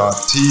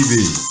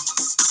Pain.tv.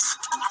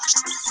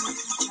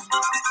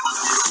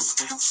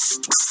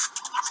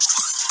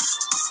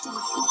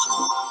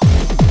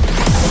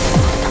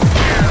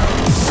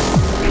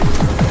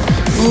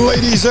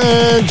 Ladies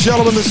and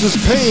gentlemen, this is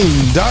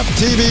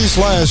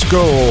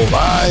Pain.tv/gold.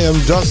 I am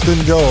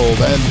Dustin Gold,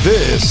 and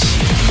this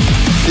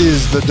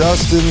is the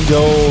Dustin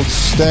Gold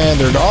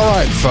Standard. All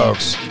right,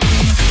 folks,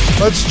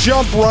 let's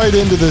jump right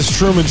into this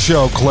Truman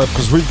Show clip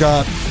because we've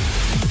got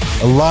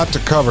a lot to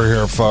cover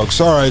here, folks.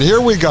 All right, here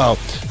we go.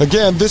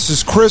 Again, this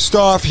is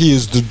Christoph. He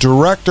is the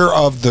director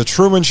of The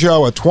Truman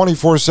Show, a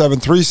 24/7,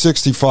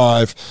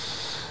 365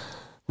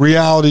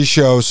 reality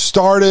show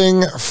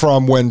starting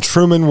from when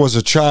Truman was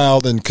a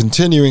child and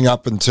continuing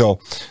up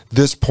until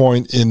this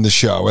point in the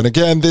show. And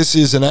again, this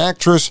is an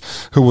actress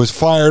who was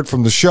fired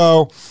from the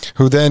show,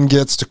 who then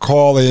gets to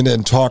call in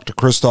and talk to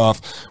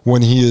Christoph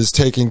when he is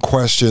taking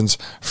questions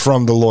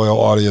from the loyal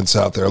audience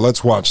out there.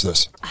 Let's watch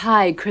this.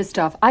 Hi,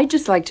 Christoph. I'd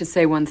just like to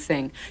say one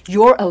thing.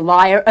 You're a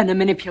liar and a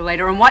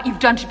manipulator, and what you've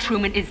done to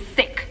Truman is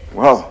sick.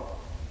 Well,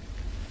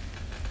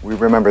 we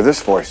remember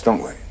this voice,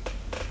 don't we?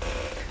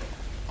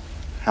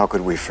 How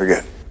could we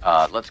forget?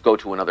 Let's go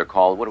to another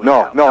call. What do we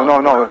No, have?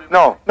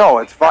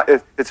 no.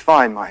 It's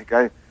fine, Mike.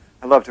 I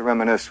love to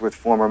reminisce with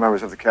former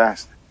members of the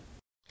cast.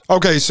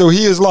 Okay, so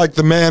he is like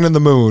the man in the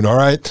moon, all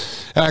right?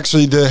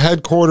 Actually, the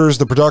headquarters,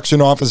 the production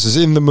office is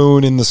in the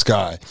moon, in the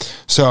sky.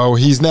 So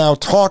he's now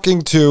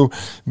talking to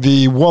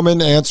the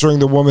woman, answering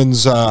the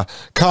woman's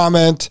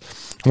comment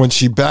when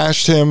she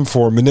bashed him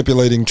for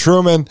manipulating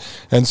Truman,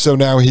 and so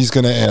now he's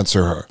going to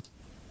answer her.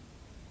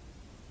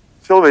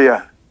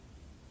 Sylvia,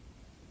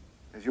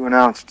 as you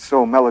announced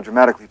so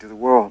melodramatically to the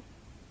world,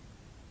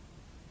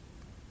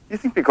 you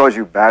think because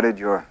you batted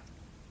your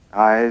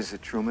eyes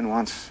at Truman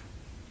once,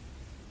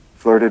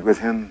 flirted with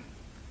him,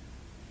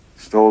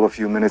 stole a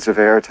few minutes of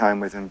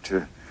airtime with him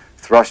to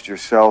thrust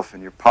yourself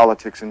and your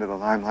politics into the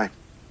limelight,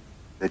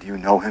 that you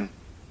know him?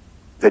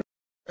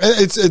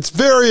 It's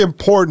very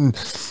important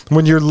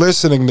when you're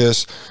listening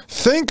this.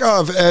 Think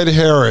of Ed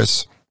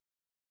Harris,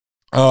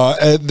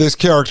 this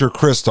character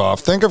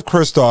Christoph. Think of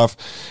Christoph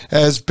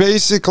as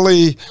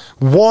basically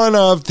one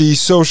of the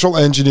social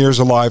engineers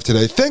alive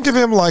today. Think of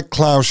him like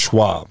Klaus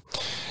Schwab.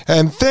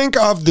 And think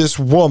of this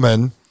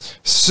woman,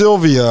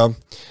 Sylvia,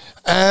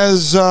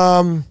 as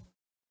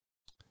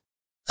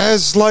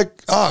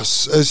like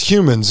us, as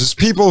humans, as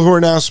people who are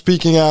now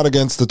speaking out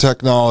against the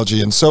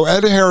technology. And so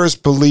Ed Harris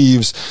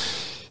believes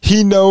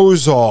he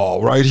knows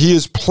all, right? He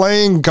is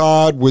playing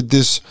God with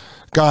this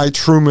guy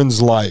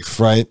Truman's life,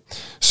 right?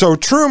 So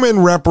Truman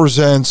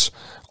represents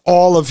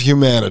all of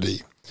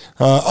humanity,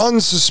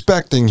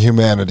 unsuspecting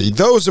humanity,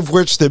 those of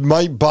which that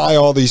might buy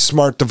all these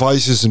smart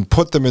devices and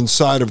put them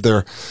inside of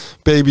their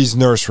baby's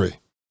nursery.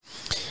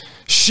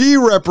 She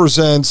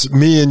represents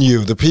me and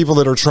you, the people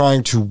that are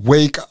trying to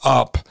wake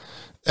up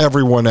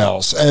everyone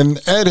else.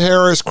 And Ed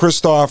Harris,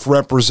 Christoph,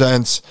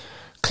 represents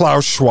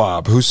Klaus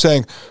Schwab, who's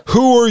saying,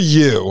 who are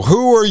you?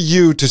 Who are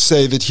you to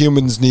say that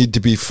humans need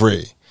to be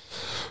free?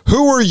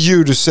 Who are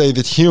you to say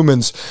that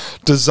humans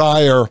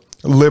desire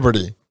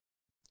liberty?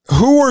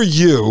 Who are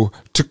you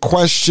to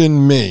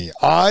question me?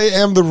 I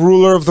am the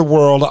ruler of the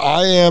world.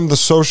 I am the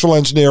social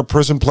engineer,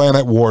 prison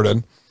planet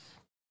warden.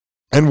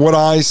 And what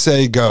I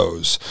say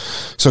goes.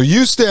 So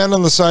you stand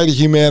on the side of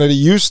humanity.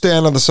 You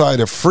stand on the side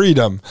of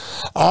freedom.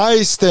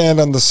 I stand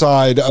on the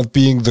side of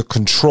being the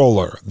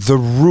controller, the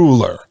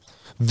ruler,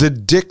 the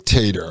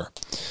dictator.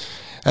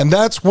 And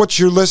that's what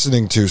you're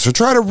listening to. So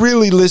try to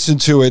really listen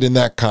to it in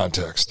that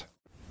context.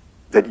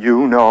 That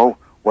you know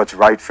what's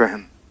right for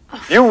him?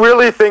 You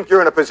really think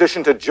you're in a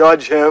position to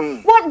judge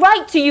him? What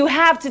right do you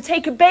have to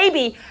take a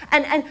baby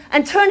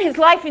and turn his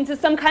life into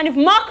some kind of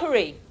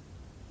mockery?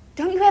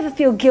 Don't you ever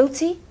feel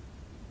guilty?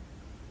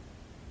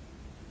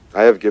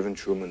 I have given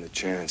Truman the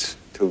chance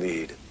to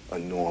lead a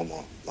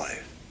normal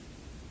life.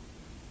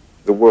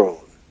 The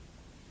world,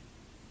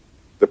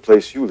 the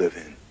place you live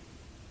in,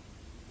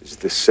 is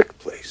the sick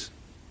place.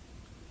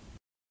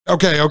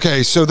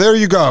 Okay, so there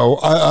you go.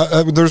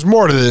 There's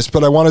more to this,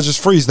 but I want to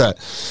just freeze that.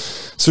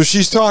 So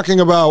she's talking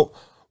about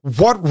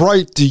what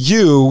right do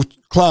you,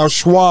 Klaus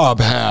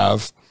Schwab,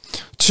 have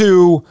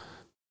to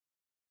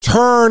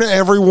turn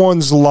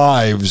everyone's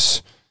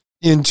lives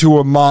into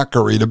a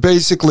mockery, to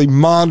basically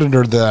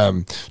monitor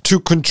them, to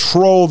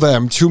control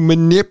them, to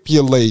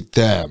manipulate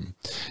them.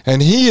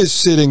 And he is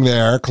sitting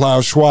there,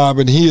 Klaus Schwab,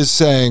 and he is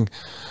saying,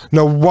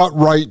 no, what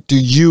right do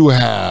you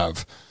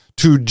have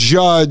to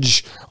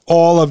judge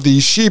all of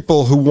these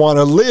sheeple who want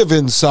to live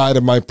inside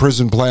of my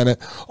prison planet,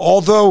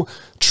 although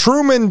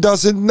Truman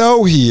doesn't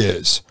know he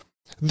is.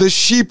 The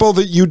sheeple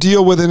that you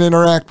deal with and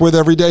interact with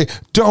every day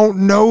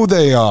don't know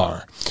they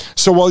are.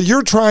 So while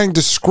you're trying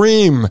to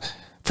scream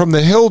from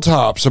the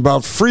hilltops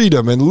about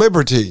freedom and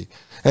liberty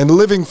and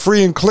living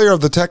free and clear of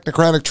the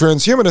technocratic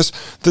transhumanist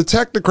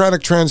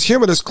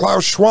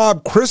Klaus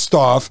Schwab,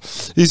 Christoph,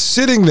 is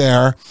sitting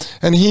there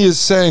and he is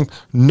saying,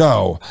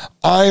 no,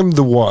 I'm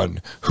the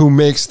one who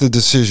makes the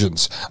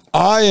decisions.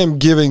 I am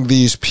giving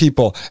these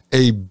people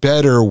a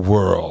better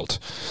world.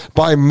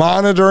 By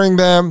monitoring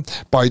them,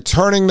 by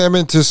turning them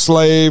into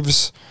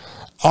slaves,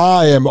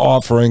 I am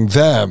offering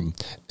them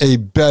a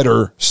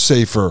better,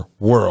 safer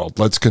world.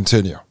 Let's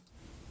continue.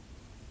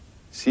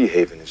 Sea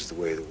Haven is the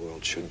way the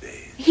world should be.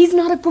 He's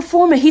not a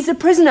performer. He's a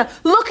prisoner.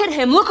 Look at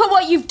him. Look at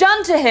what you've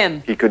done to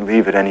him. He could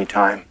leave at any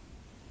time.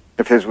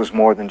 If his was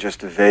more than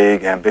just a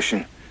vague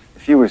ambition,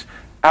 if he was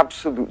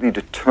absolutely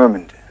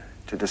determined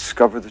to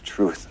discover the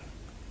truth,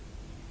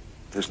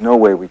 there's no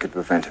way we could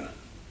prevent him.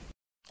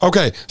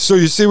 Okay, so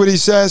you see what he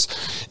says?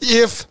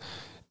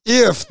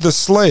 If the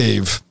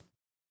slave,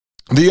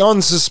 the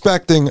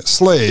unsuspecting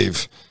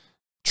slave,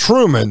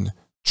 Truman,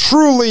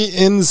 truly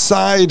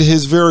inside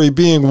his very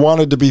being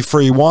wanted to be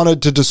free,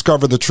 wanted to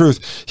discover the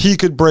truth, he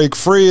could break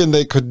free and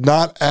they could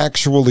not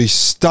actually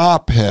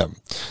stop him.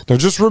 Now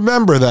just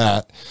remember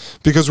that,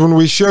 because when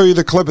we show you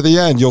the clip at the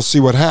end, you'll see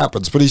what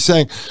happens. But he's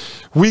saying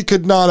we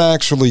could not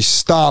actually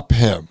stop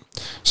him.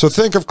 So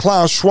think of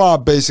Klaus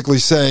Schwab basically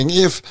saying,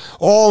 if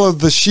all of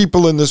the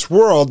sheeple in this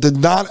world did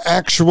not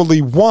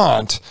actually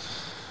want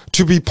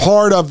to be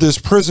part of this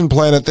prison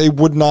planet, they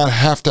would not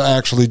have to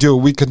actually do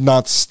it. We could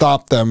not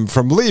stop them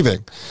from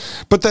leaving.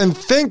 But then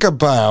think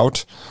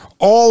about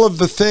all of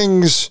the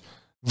things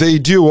they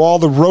do, all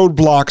the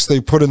roadblocks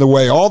they put in the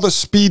way, all the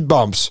speed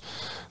bumps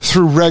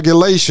through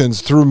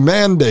regulations, through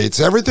mandates,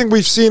 everything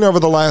we've seen over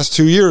the last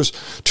 2 years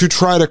to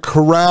try to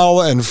corral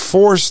and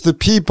force the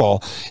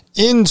people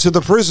into the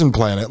prison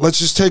planet. Let's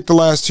just take the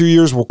last 2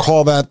 years. We'll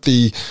call that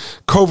the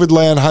COVID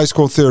land high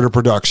school theater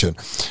production.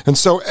 And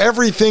so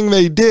everything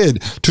they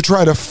did to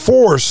try to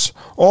force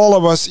all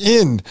of us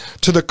in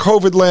to the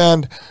COVID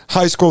land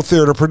high school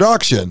theater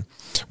production,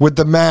 with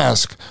the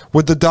mask,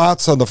 with the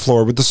dots on the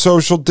floor, with the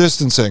social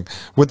distancing,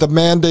 with the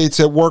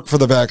mandates at work for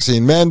the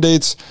vaccine,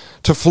 mandates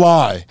to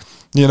fly,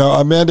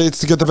 mandates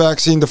to get the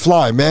vaccine to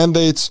fly,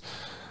 mandates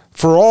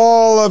for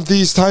all of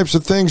these types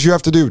of things you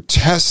have to do,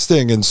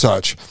 testing and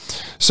such.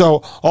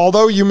 So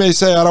although you may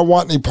say, I don't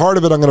want any part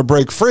of it, I'm going to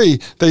break free,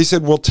 they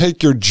said, we'll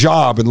take your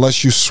job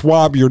unless you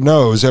swab your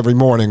nose every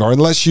morning, or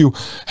unless you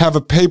have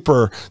a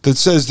paper that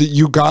says that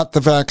you got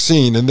the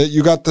vaccine and that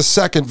you got the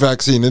second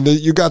vaccine and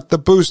that you got the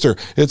booster,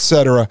 et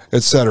cetera,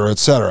 et cetera, et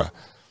cetera.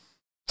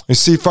 You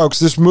see, folks,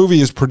 this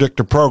movie is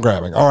predictive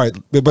programming. All right,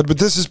 but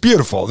this is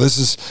beautiful. This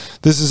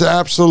is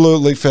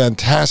absolutely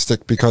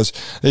fantastic, because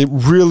it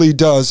really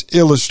does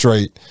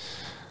illustrate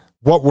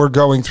what we're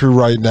going through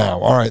right now.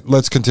 All right,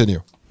 let's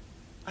continue.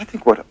 I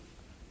think what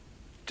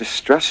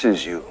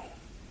distresses you,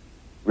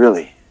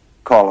 really,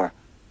 caller,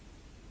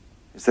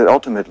 is that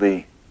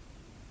ultimately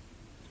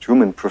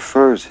Truman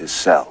prefers his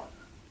cell,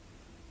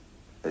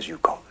 as you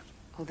call it.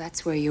 Oh,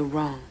 that's where you're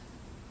wrong.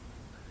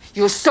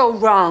 You're so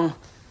wrong.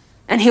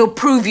 And he'll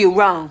prove you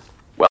wrong.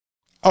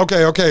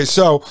 Okay,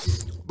 so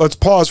let's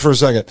pause for a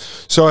second.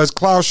 So as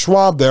Klaus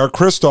Schwab there,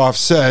 Christoph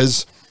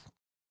says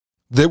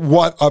that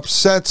what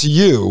upsets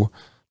you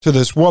to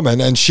this woman,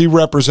 and she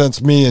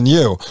represents me and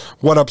you,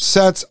 what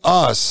upsets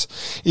us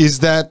is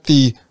that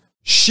the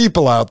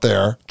sheeple out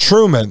there,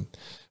 Truman,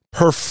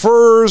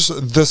 prefers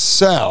the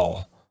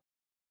cell,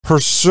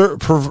 that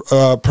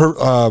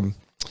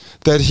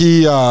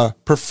he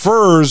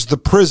prefers the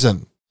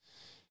prison.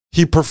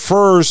 He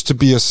prefers to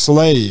be a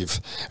slave,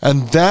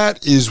 and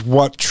that is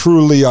what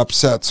truly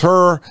upsets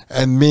her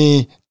and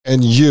me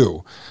and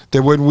you.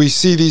 That when we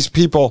see these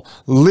people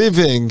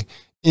living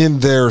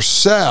in their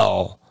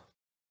cell,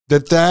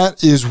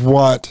 that is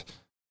what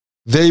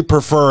they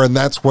prefer, and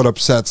that's what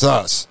upsets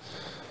us.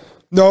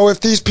 No, if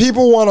these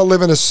people want to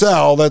live in a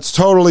cell, that's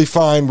totally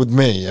fine with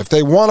me. If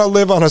they want to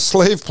live on a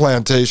slave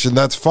plantation,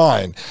 that's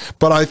fine.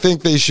 But I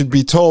think they should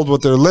be told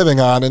what they're living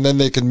on, and then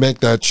they can make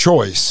that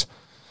choice.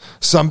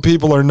 Some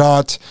people are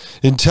not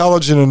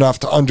intelligent enough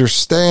to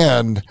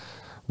understand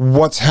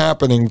what's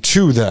happening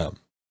to them.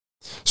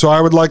 So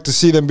I would like to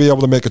see them be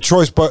able to make a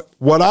choice. But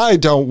what I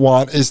don't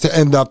want is to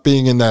end up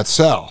being in that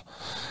cell.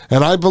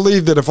 And I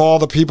believe that if all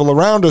the people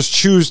around us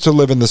choose to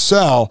live in the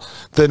cell,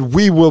 then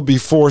we will be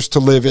forced to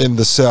live in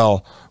the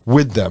cell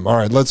with them. All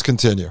right, let's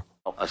continue.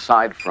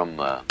 Aside from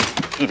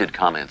heated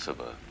comments of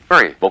a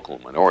very vocal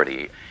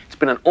minority, it's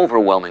been an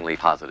overwhelmingly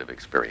positive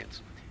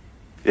experience.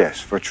 Yes,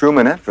 for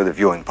Truman and for the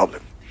viewing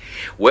public.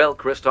 Well,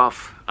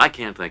 Christoph, I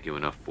can't thank you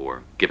enough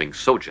for giving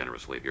so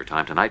generously of your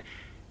time tonight.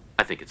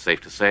 I think it's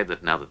safe to say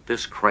that now that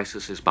this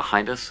crisis is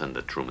behind us and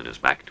that Truman is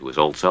back to his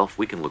old self,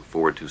 we can look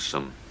forward to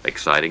some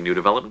exciting new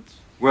developments.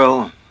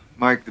 Well,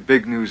 Mike, the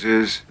big news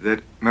is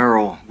that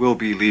Merrill will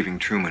be leaving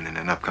Truman in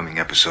an upcoming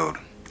episode,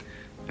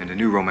 and a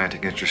new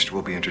romantic interest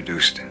will be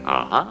introduced.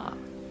 Uh-huh.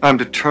 I'm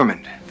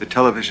determined that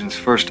television's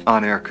first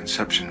on-air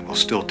conception will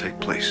still take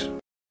place.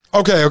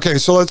 Okay,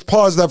 so let's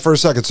pause that for a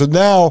second. So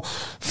now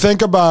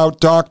think about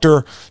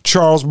Dr.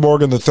 Charles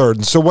Morgan III.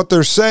 And so what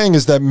they're saying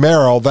is that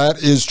Meryl,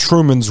 that is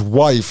Truman's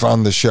wife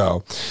on the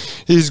show,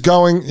 he's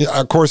going,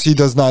 of course he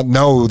does not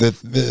know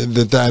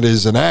that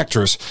is an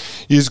actress,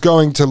 he's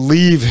going to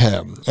leave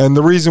him. And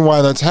the reason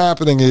why that's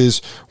happening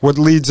is what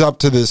leads up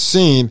to this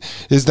scene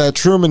is that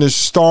Truman is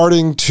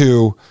starting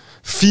to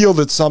feel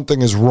that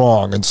something is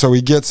wrong. And so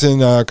he gets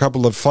in a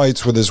couple of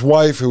fights with his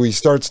wife, who he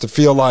starts to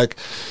feel like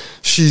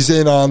she's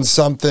in on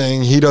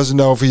something. He doesn't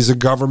know if he's a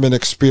government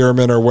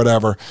experiment or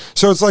whatever.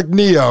 So it's like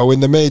Neo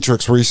in the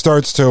Matrix, where he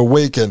starts to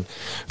awaken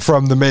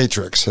from the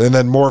Matrix, and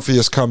then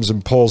Morpheus comes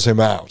and pulls him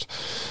out.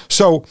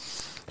 So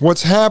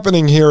what's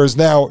happening here is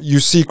now you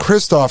see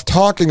Christoph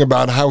talking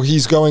about how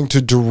he's going to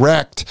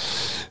direct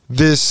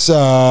this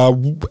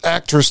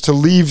actress to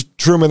leave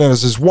Truman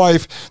as his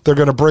wife. They're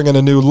going to bring in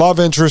a new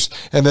love interest,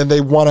 and then they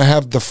want to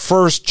have the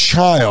first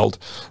child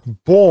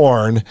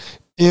born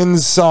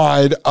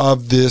inside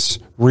of this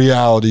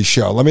reality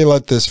show.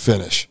 Let this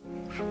finish.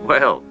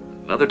 Well,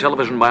 another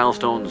television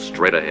milestone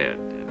straight ahead.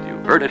 And you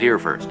heard it here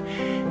first.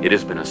 It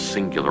has been a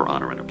singular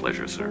honor and a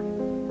pleasure, sir.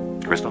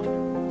 Christoph,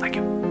 thank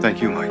you.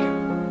 Thank you,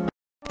 Mike.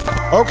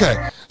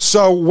 Okay,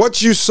 so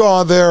what you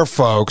saw there,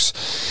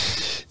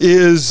 folks,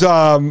 is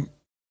I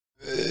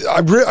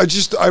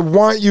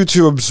want you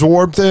to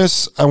absorb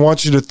this. I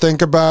want you to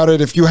think about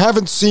it. If you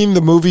haven't seen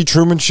the movie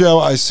Truman Show,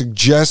 I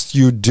suggest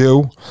you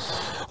do.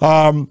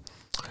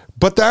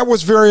 But that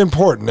was very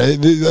important.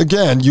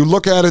 Again, you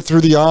look at it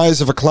through the eyes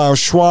of a Klaus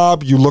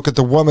Schwab. You look at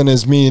the woman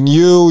as me and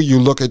you. You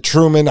look at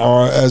Truman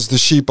as the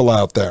sheeple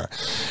out there.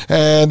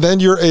 And then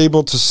you're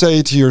able to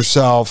say to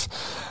yourself,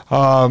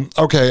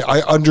 okay,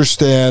 I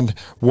understand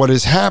what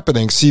is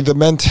happening. See, the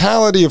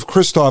mentality of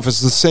Christoph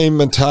is the same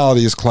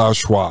mentality as Klaus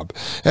Schwab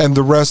and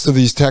the rest of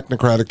these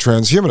technocratic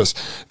transhumanists.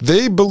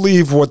 They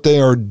believe what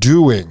they are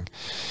doing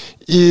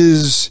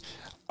is,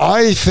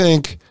 I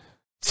think,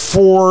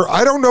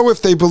 I don't know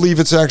if they believe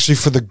it's actually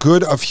for the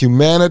good of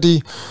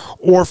humanity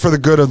or for the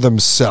good of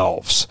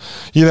themselves.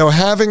 You know,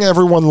 having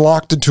everyone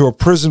locked into a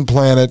prison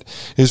planet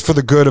is for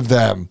the good of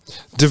them.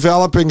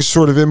 Developing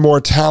sort of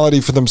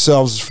immortality for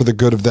themselves is for the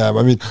good of them.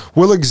 I mean,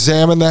 we'll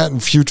examine that in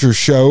future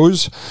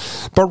shows.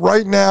 But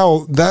right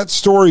now, that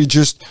story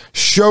just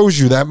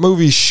shows you, that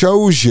movie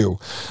shows you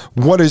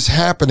what is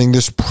happening,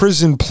 this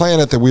prison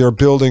planet that we are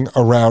building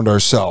around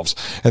ourselves.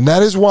 And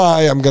that is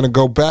why I'm going to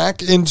go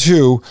back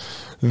into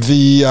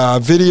the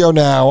video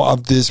now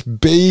of this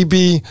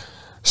baby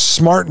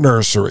smart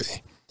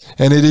nursery.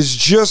 And it is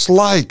just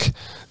like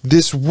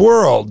this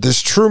world,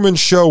 this Truman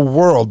Show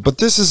world. But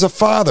this is a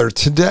father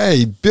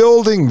today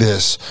building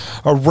this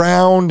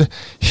around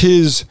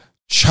his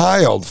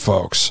child,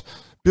 folks.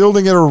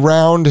 Building it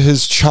around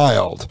his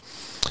child.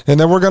 And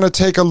then we're going to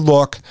take a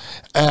look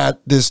at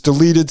this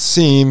deleted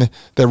scene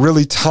that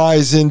really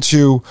ties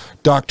into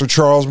Dr.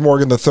 Charles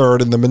Morgan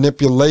III and the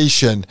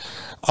manipulation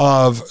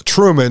of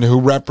Truman, who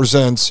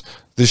represents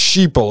the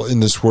sheeple in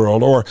this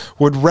world, or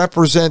would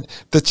represent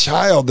the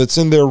child that's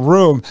in their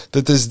room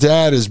that this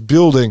dad is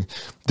building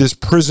this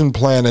prison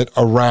planet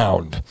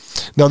around.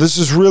 Now, this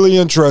is really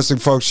interesting,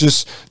 folks.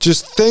 Just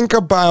think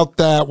about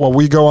that while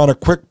we go on a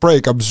quick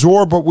break.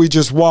 Absorb what we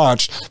just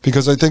watched,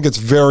 because I think it's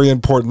very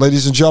important.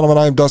 Ladies and gentlemen,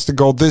 I am Dustin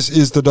Gold. This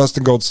is the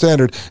Dustin Gold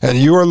Standard, and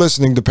you are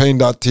listening to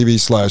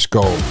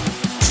Pain.tv/gold.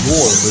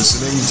 You're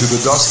listening to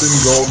the Dustin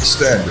Gold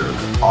Standard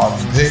on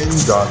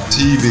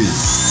Pain.tv.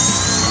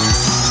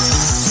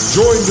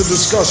 Join the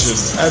discussion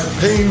at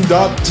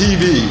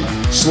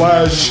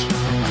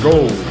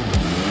Pain.tv/gold.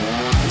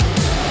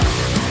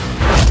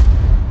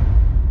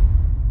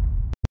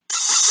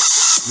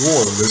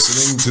 You're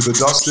listening to the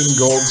Dustin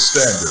Gold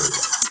Standard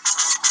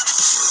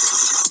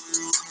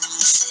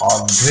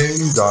on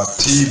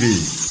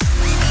Pain.tv.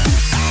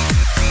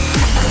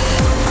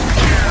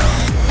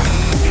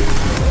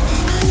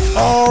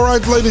 All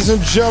right, ladies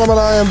and gentlemen,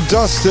 I am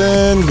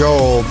Dustin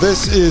Gold.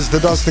 This is the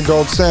Dustin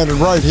Gold Standard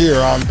right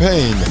here on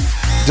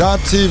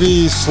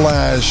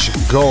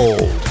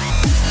Pain.tv/gold.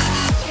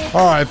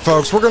 All right,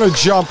 folks, we're going to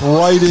jump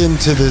right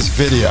into this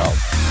video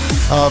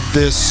of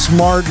this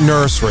smart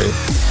nursery.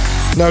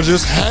 Now,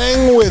 just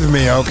hang with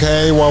me,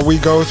 okay, while we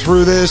go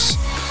through this.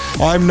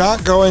 I'm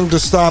not going to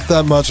stop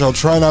that much. I'll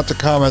try not to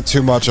comment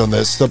too much on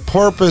this. The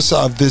purpose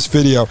of this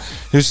video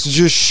is to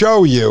just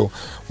show you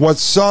what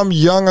some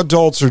young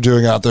adults are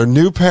doing out there,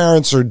 new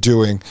parents are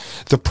doing,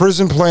 the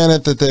prison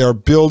planet that they are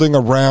building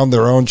around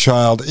their own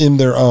child in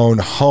their own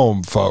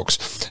home, folks.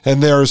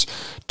 And there's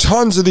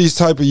tons of these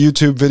type of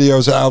YouTube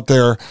videos out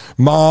there,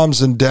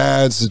 moms and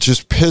dads that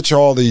just pitch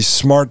all these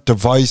smart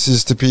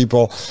devices to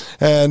people,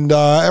 and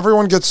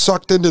everyone gets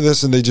sucked into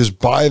this, and they just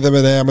buy them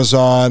at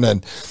Amazon,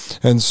 and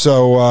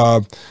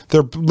so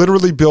they're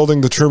literally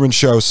building the Truman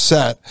Show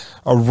set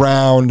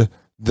around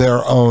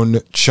their own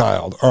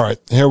child. All right,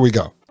 here we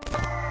go.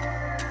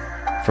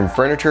 From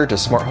furniture to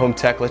smart home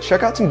tech, let's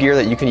check out some gear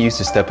that you can use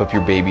to step up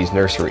your baby's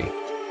nursery.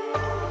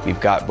 We've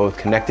got both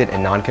connected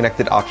and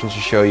non-connected options to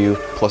show you,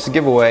 plus a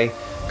giveaway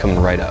coming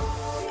right up.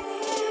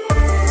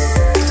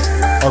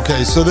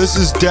 Okay, so this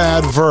is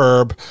Dad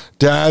Verb,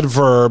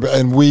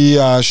 and we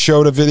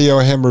showed a video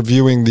of him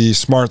reviewing the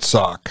Smart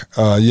Sock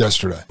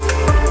yesterday.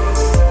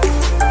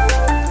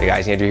 Hey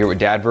guys, Andrew here with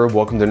Dad Verb.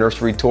 Welcome to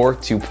Nursery Tour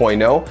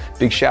 2.0.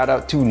 Big shout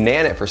out to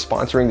Nanit for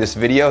sponsoring this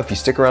video. If you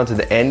stick around to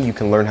the end, you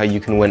can learn how you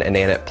can win a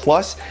Nanit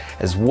Plus,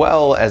 as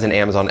well as an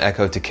Amazon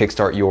Echo to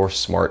kickstart your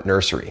smart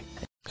nursery.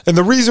 And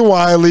the reason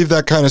why I leave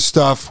that kind of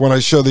stuff when I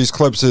show these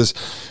clips is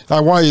I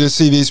want you to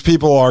see these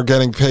people are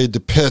getting paid to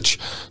pitch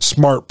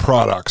smart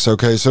products,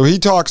 okay? So he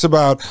talks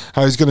about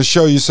how he's going to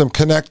show you some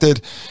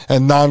connected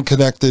and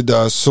non-connected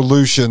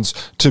solutions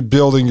to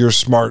building your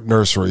smart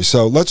nursery.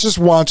 So let's just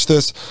watch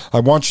this. I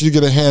want you to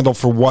get a handle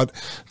for what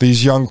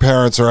these young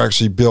parents are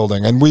actually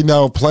building. And we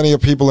know plenty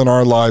of people in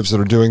our lives that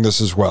are doing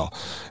this as well.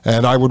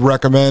 And I would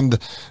recommend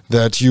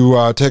that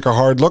you take a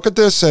hard look at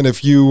this. And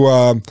if you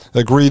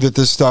agree that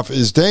this stuff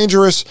is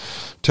dangerous,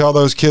 tell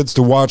those kids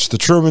to watch The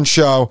Truman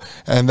Show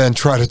and then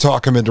try to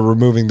talk them into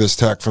removing this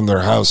tech from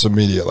their house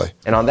immediately.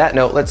 And on that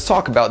note, let's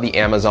talk about the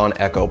Amazon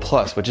Echo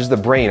Plus, which is the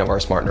brain of our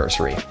smart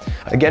nursery.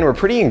 Again, we're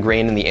pretty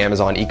ingrained in the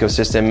Amazon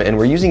ecosystem, and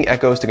we're using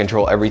Echoes to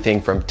control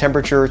everything from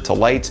temperature to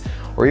lights,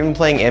 or even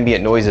playing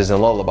ambient noises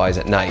and lullabies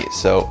at night.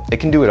 So it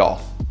can do it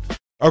all.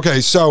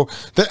 Okay, so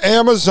the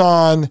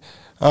Amazon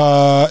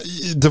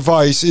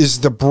device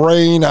is the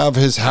brain of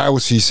his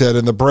house, he said,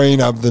 and the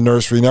brain of the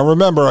nursery. Now,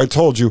 remember, I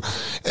told you,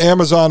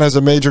 Amazon has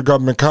a major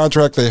government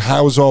contract. They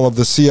house all of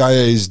the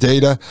CIA's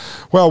data.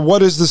 Well,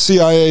 what is the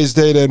CIA's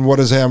data and what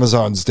is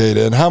Amazon's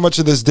data? And how much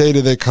of this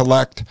data they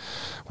collect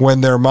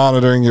when they're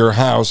monitoring your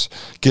house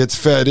gets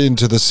fed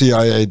into the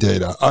CIA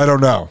data? I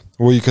don't know.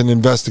 We can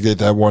investigate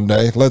that one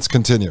day. Let's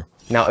continue.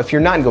 Now, if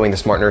you're not going the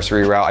smart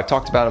nursery route, I've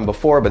talked about them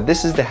before, but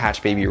this is the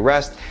Hatch Baby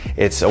Rest.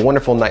 It's a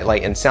wonderful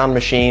nightlight and sound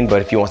machine,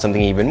 but if you want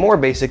something even more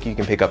basic, you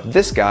can pick up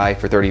this guy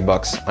for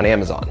 $30 on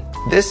Amazon.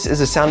 This is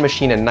a sound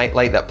machine and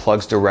nightlight that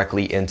plugs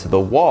directly into the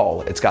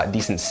wall. It's got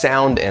decent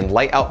sound and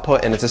light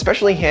output, and it's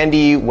especially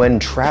handy when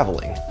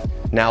traveling.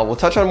 Now, we'll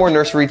touch on more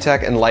nursery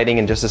tech and lighting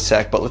in just a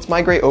sec, but let's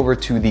migrate over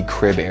to the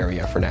crib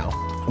area for now.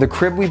 The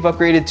crib we've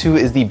upgraded to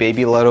is the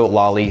Baby Leto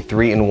Lolly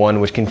 3-in-1,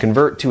 which can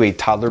convert to a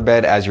toddler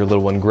bed as your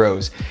little one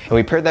grows. And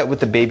we paired that with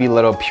the Baby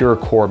Leto Pure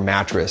Core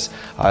mattress.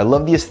 I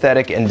love the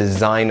aesthetic and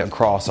design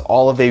across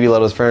all of Baby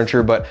Leto's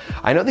furniture, but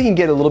I know they can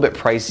get a little bit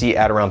pricey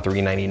at around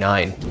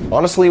 $399.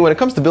 Honestly, when it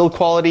comes to build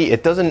quality,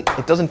 it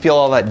doesn't feel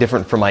all that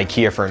different from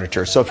IKEA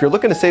furniture. So if you're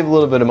looking to save a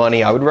little bit of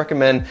money, I would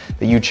recommend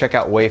that you check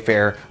out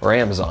Wayfair or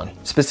Amazon.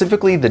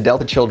 Specifically, the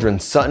Delta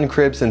Children's Sutton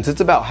crib, since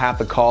it's about half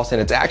the cost, and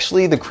it's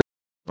actually the crib.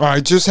 All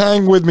right, just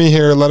hang with me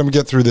here. Let him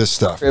get through this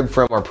stuff.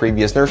 From our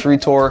previous nursery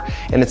tour,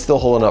 and it's still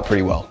holding up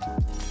pretty well.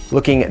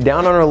 Looking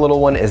down on our little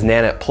one is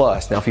Nanette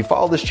Plus. Now, if you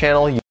follow this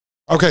channel,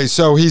 Okay,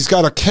 so he's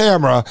got a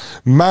camera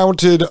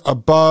mounted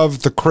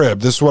above the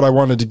crib. This is what I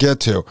wanted to get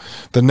to.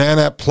 The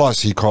Nanette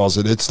Plus, he calls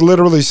it. It's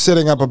literally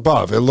sitting up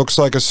above. It looks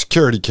like a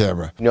security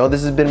camera. You know,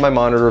 this has been my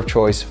monitor of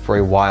choice for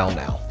a while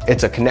now.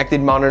 It's a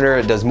connected monitor.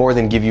 It does more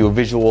than give you a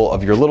visual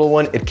of your little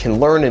one. It can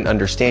learn and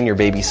understand your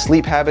baby's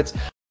sleep habits.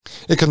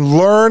 It can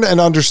learn and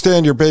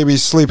understand your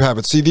baby's sleep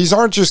habits. See, these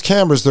aren't just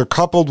cameras. They're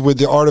coupled with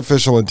the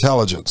artificial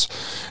intelligence.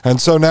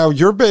 And so now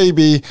your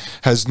baby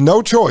has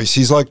no choice.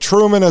 He's like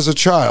Truman as a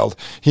child.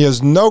 He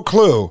has no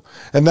clue.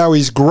 And now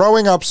he's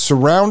growing up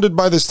surrounded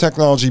by this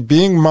technology,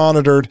 being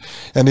monitored,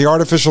 and the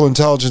artificial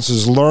intelligence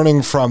is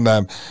learning from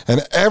them.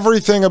 And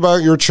everything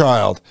about your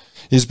child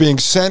is being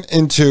sent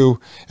into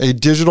a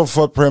digital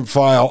footprint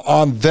file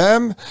on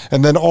them,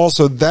 and then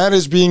also that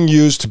is being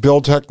used to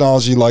build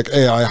technology like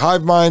AI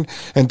HiveMind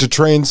and to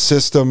train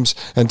systems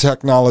and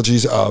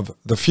technologies of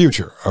the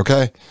future,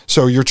 okay?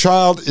 So your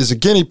child is a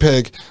guinea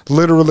pig,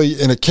 literally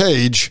in a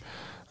cage,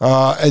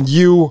 and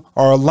you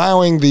are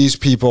allowing these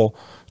people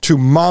to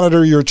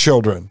monitor your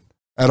children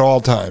at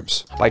all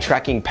times. By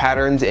tracking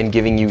patterns and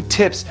giving you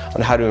tips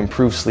on how to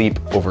improve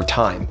sleep over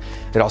time.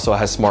 It also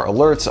has smart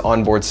alerts,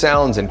 onboard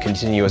sounds, and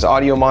continuous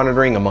audio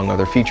monitoring, among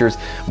other features.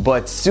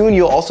 But soon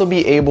you'll also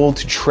be able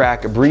to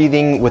track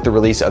breathing with the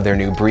release of their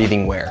new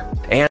breathing wear.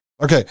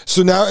 Okay,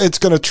 so now it's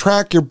going to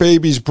track your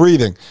baby's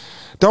breathing.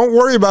 Don't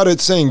worry about it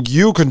saying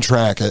you can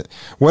track it.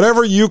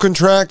 Whatever you can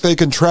track, they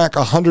can track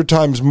 100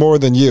 times more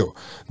than you.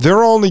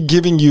 They're only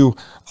giving you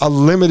a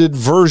limited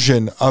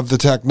version of the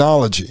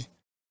technology.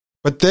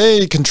 But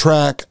they can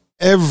track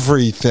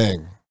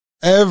everything.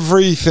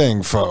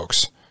 Everything,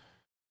 folks.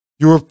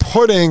 You are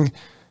putting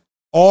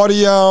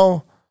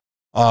audio,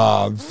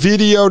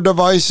 video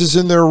devices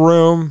in their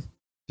room,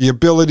 the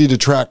ability to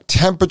track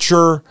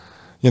temperature,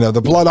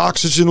 the blood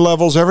oxygen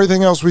levels,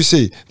 everything else we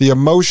see. The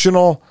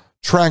emotional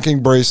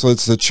tracking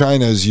bracelets that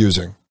China is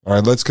using. All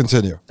right, let's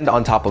continue. And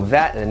on top of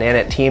that, the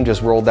Nanette team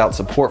just rolled out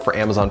support for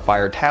Amazon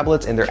Fire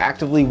tablets, and they're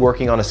actively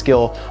working on a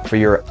skill for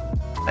your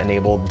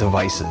enabled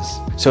devices.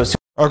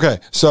 Okay,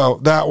 so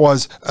that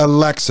was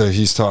Alexa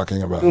he's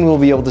talking about. Soon we'll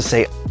be able to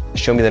say,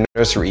 show me the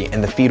nursery,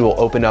 and the feed will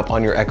open up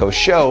on your Echo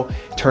Show,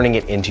 turning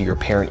it into your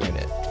parent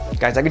unit.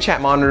 Guys, I could chat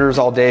monitors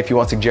all day. If you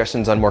want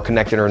suggestions on more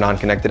connected or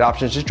non-connected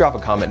options, just drop a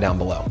comment down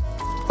below.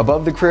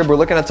 Above the crib, we're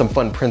looking at some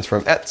fun prints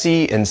from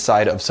Etsy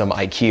inside of some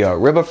IKEA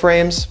Riba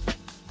frames.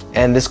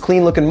 And this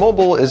clean looking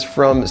mobile is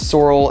from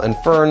Sorrel and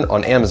Fern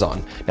on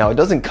Amazon. Now it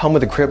doesn't come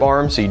with a crib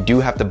arm, so you do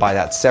have to buy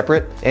that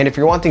separate. And if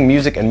you're wanting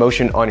music and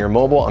motion on your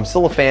mobile, I'm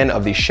still a fan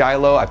of the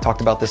Shiloh. I've talked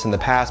about this in the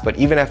past, but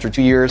even after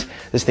 2 years,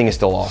 this thing is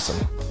still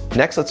awesome.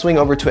 Next, let's swing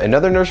over to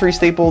another nursery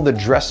staple, the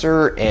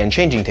dresser and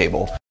changing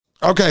table.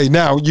 Okay,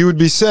 now you would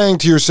be saying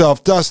to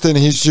yourself, Dustin,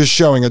 he's just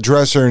showing a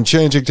dresser and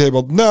changing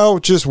table. No,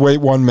 just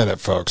wait 1 minute,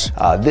 folks.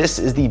 This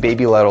is the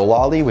Baby Lotto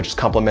Lolly, which is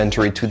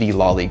complementary to the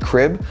Lolly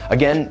Crib.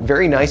 Again,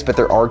 very nice, but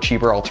there are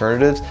cheaper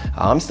alternatives.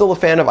 I'm still a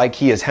fan of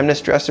IKEA's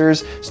Hemnes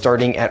dressers,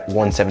 starting at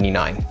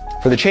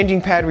 $179. For the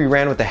changing pad, we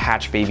ran with the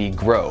Hatch Baby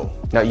Grow.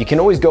 Now, you can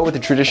always go with the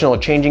traditional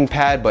changing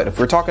pad, but if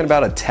we're talking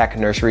about a tech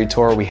nursery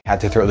tour, we had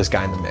to throw this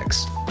guy in the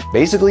mix.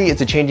 Basically,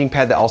 it's a changing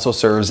pad that also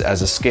serves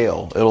as a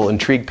scale. It'll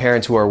intrigue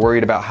parents who are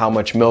worried about how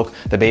much milk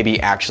the baby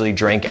actually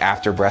drank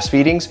after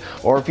breastfeedings,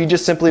 or if you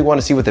just simply want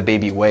to see what the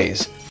baby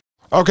weighs.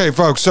 Okay,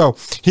 folks, so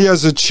he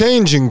has a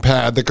changing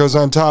pad that goes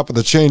on top of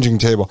the changing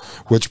table,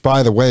 which,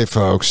 by the way,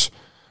 folks,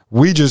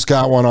 we just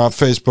got one off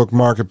Facebook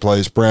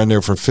Marketplace, brand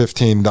new for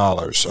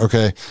 $15,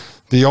 okay?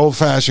 The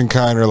old-fashioned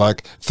kind are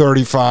like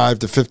 $35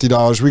 to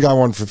 $50. We got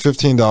one for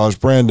 $15,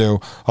 brand new,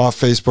 off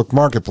Facebook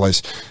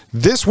Marketplace.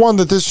 This one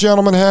that this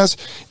gentleman has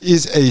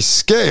is a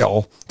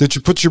scale that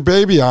you put your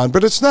baby on,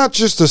 but it's not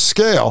just a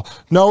scale.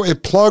 No,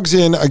 it plugs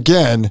in,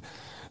 again,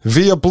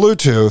 via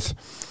Bluetooth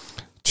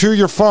to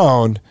your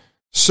phone,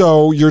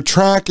 so you're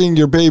tracking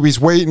your baby's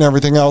weight and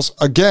everything else.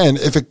 Again,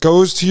 if it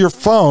goes to your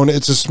phone,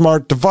 it's a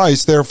smart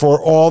device. Therefore,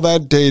 all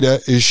that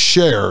data is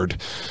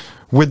shared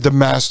with the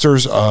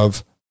masters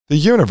of the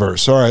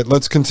universe. All right,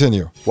 let's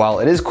continue. While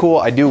it is cool,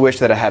 I do wish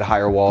that it had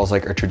higher walls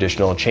like a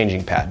traditional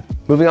changing pad.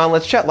 Moving on,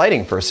 let's chat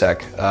lighting for a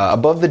sec.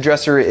 Above the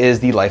dresser is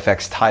the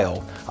LifeX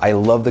tile. I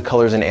love the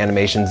colors and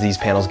animations these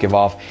panels give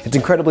off. It's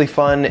incredibly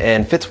fun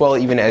and fits well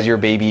even as your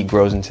baby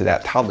grows into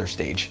that toddler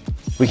stage.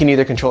 We can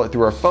either control it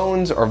through our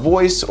phones, our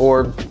voice,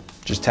 or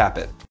just tap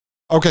it.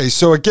 Okay,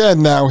 so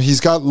again, now he's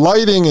got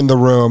lighting in the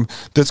room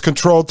that's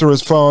controlled through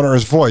his phone or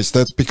his voice.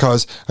 That's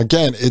because,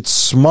 again, it's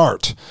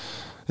smart.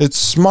 It's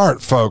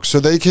smart, folks. So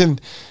they can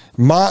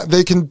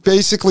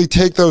basically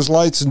take those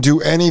lights and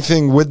do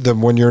anything with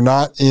them when you're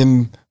not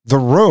in the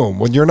room.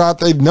 When you're not,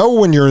 they know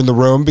when you're in the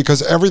room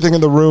because everything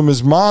in the room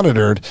is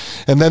monitored.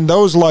 And then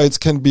those lights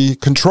can be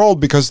controlled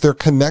because they're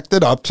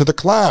connected up to the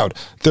cloud.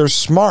 They're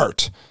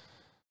smart.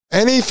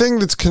 Anything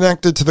that's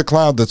connected to the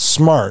cloud that's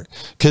smart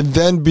can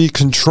then be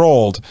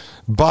controlled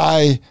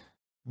by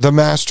the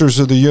masters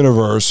of the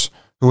universe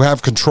who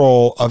have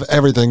control of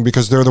everything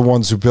because they're the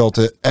ones who built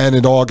it, and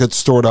it all gets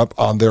stored up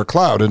on their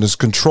cloud and is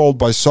controlled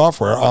by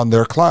software on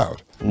their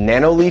cloud.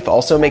 Nanoleaf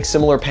also makes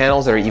similar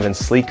panels that are even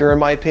sleeker in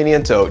my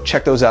opinion, so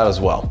check those out as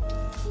well.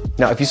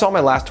 Now, if you saw my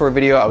last tour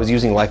video, I was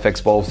using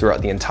LifeX bulbs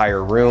throughout the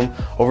entire room.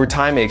 Over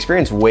time, I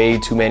experienced way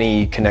too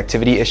many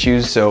connectivity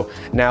issues, so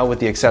now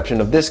with the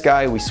exception of this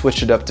guy, we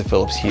switched it up to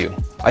Philips Hue.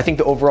 I think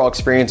the overall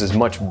experience is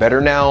much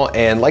better now,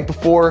 and like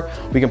before,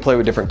 we can play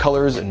with different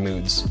colors and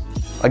moods.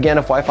 Again,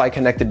 if Wi-Fi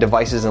connected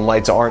devices and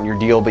lights aren't your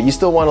deal, but you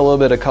still want a little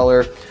bit of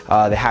color,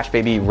 the Hatch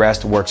Baby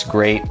Rest works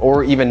great,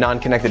 or even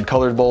non-connected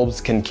colored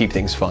bulbs can keep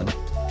things fun.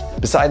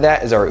 Beside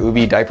that is our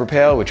Ubi diaper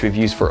pail, which we've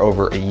used for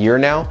over a year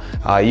now.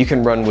 You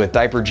can run with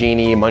Diaper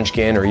Genie,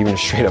 Munchkin, or even a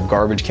straight up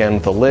garbage can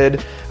with a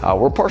lid.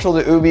 We're partial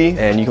to Ubi,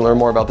 and you can learn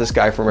more about this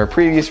guy from a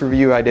previous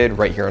review I did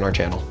right here on our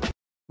channel.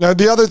 Now,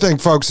 the other thing,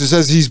 folks, is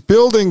as he's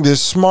building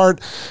this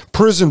smart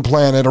prison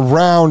planet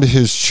around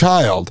his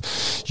child,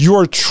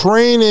 you're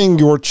training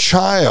your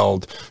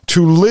child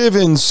to live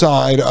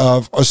inside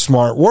of a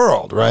smart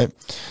world, right?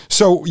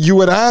 So you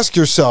would ask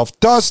yourself,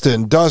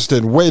 Dustin,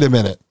 wait a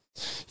minute.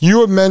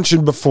 You have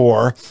mentioned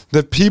before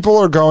that people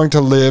are going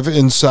to live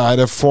inside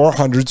of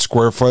 400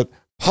 square foot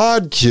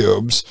pod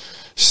cubes,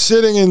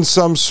 sitting in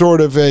some sort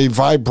of a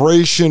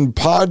vibration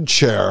pod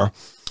chair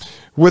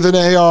with an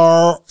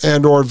AR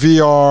and or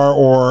VR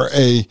or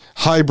a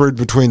hybrid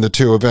between the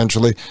two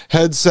eventually,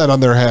 headset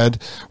on their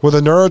head with a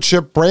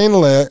Neuralink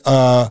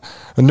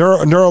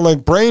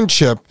brain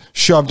chip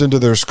shoved into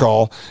their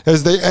skull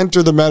as they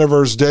enter the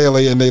metaverse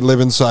daily and they live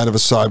inside of a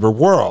cyber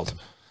world.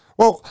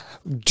 Well,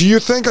 do you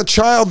think a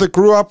child that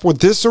grew up with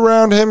this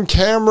around him,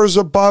 cameras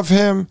above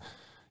him,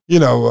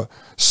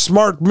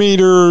 smart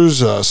meters,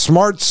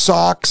 smart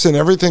socks, and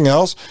everything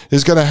else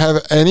is going to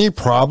have any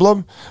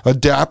problem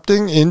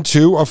adapting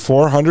into a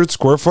 400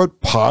 square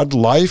foot pod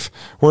life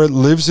where it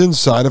lives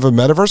inside of a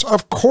metaverse?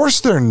 Of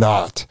course they're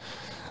not.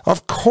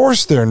 Of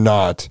course they're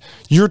not.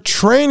 You're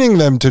training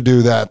them to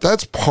do that.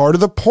 That's part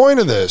of the point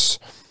of this.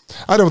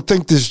 I don't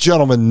think this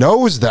gentleman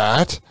knows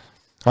that.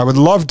 I would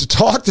love to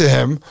talk to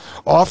him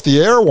off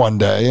the air one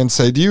day and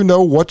say, do you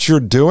know what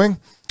you're doing?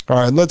 All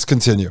right, let's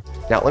continue.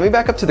 Now, let me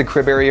back up to the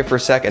crib area for a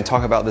sec and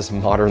talk about this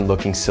modern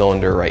looking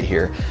cylinder right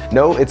here.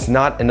 No, it's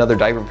not another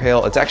diaper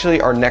pail. It's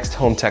actually our next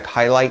home tech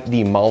highlight,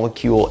 the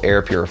Molecule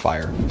Air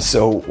Purifier.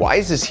 So why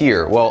is this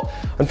here? Well,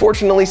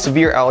 unfortunately,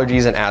 severe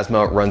allergies and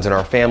asthma runs in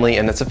our family,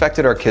 and it's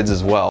affected our kids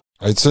as well.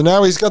 All right, so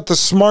now he's got the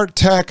Smart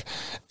Tech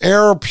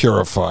Air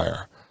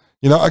Purifier.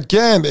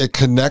 Again, it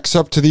connects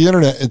up to the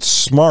internet. It's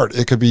smart.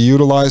 It could be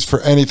utilized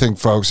for anything,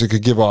 folks. It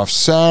could give off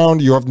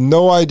sound. You have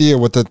no idea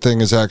what that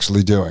thing is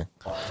actually doing.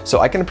 So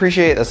I can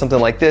appreciate that something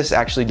like this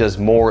actually does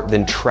more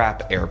than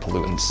trap air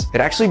pollutants.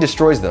 It actually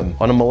destroys them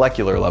on a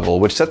molecular level,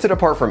 which sets it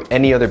apart from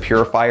any other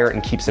purifier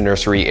and keeps the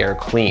nursery air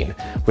clean.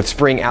 With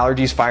spring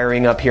allergies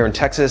firing up here in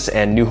Texas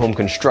and new home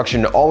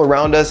construction all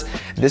around us,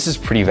 this is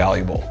pretty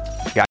valuable.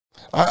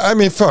 I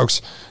mean,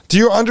 folks, do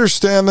you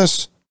understand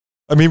this?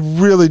 I mean,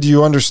 really, do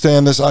you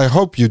understand this? I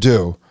hope you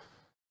do.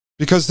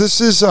 Because this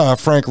is,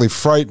 frankly,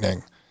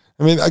 frightening.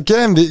 I mean,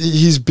 again,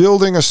 he's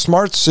building a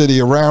smart city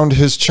around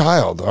his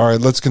child. All right,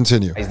 let's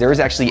continue. There is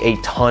actually a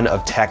ton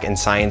of tech and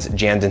science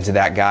jammed into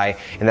that guy,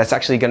 and that's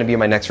actually going to be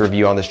my next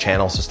review on this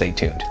channel, so stay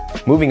tuned.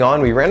 Moving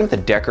on, we ran with the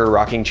Decker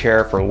rocking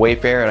chair from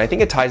Wayfair, and I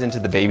think it ties into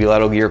the baby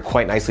ladle gear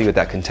quite nicely with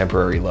that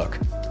contemporary look.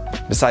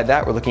 Beside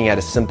that, we're looking at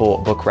a simple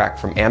book rack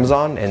from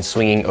Amazon, and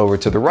swinging over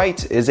to the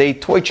right is a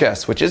toy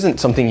chest, which isn't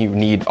something you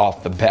need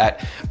off the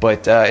bat,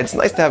 but it's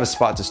nice to have a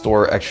spot to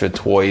store extra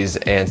toys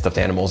and stuffed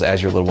animals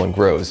as your little one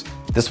grows.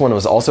 This one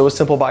was also a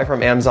simple buy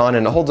from Amazon,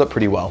 and it holds up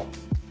pretty well.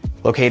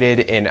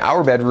 Located in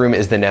our bedroom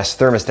is the Nest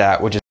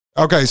thermostat, which is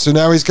okay, so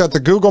now he's got the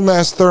Google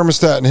Nest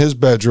thermostat in his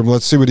bedroom.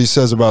 Let's see what he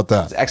says about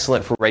that. It's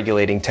excellent for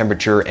regulating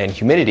temperature and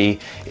humidity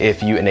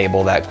if you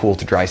enable that cool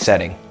to dry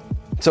setting.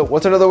 So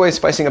what's another way of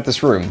spicing up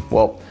this room?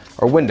 Well,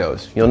 our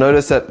windows. You'll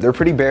notice that they're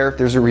pretty bare.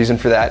 There's a reason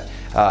for that.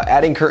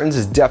 Adding curtains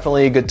is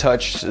definitely a good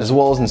touch, as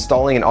well as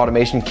installing an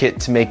automation kit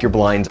to make your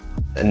blinds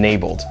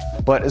enabled.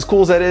 But as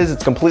cool as that is,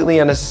 it's completely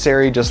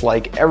unnecessary, just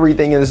like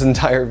everything in this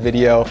entire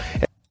video.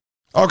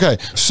 Okay,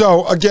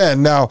 so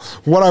again, now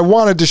what I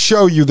wanted to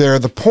show you there,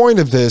 the point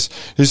of this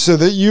is so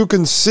that you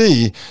can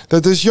see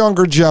that this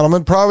younger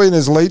gentleman, probably in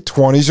his late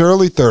 20s,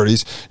 early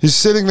 30s, he's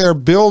sitting there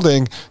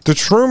building the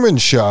Truman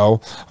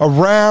Show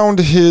around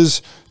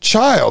his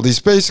child.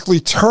 He's basically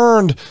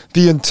turned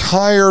the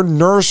entire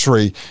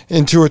nursery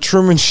into a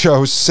Truman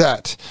Show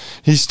set.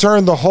 He's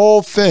turned the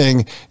whole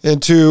thing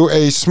into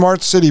a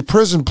smart city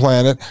prison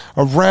planet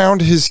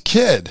around his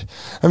kid.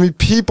 I mean,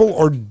 people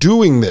are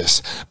doing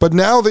this. But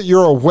now that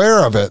you're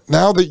aware of it,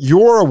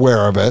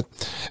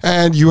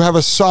 and you have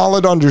a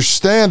solid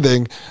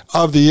understanding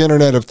of the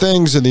Internet of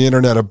Things and the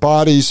Internet of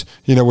Bodies,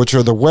 which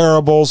are the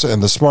wearables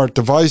and the smart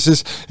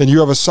devices, and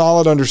you have a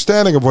solid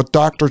understanding of what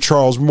Dr.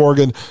 Charles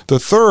Morgan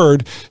III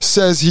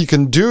says he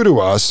can do to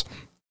us,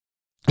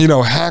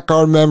 hack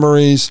our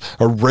memories,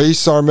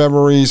 erase our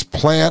memories,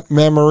 plant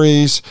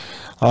memories,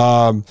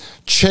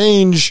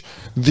 change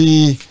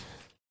the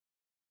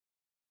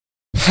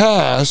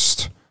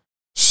past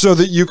so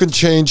that you can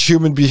change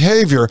human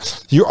behavior.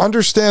 You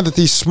understand that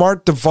these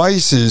smart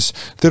devices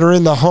that are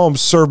in the home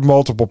serve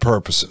multiple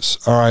purposes,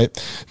 all right?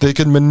 They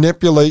can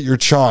manipulate your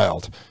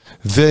child.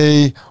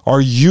 They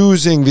are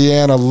using the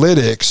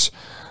analytics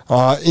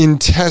in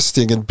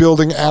testing and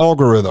building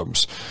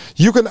algorithms.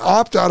 You can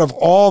opt out of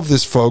all of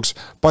this, folks,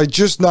 by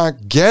just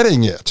not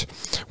getting it.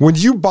 When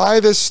you buy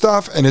this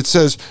stuff and it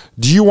says,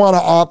 do you want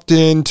to opt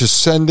in to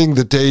sending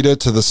the data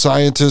to the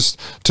scientists,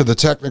 to the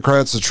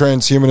technocrats, the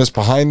transhumanists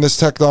behind this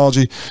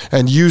technology,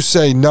 and you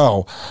say,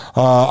 no,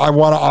 I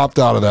want to opt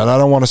out of that. I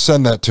don't want to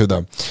send that to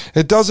them.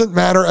 It doesn't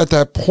matter at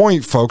that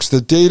point, folks.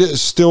 The data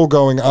is still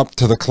going up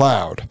to the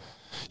cloud.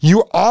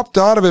 You opt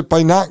out of it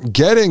by not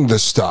getting the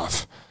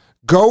stuff.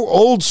 Go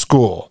old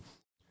school.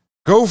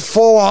 Go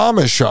full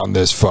Amish on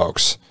this,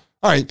 folks.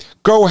 All right,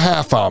 go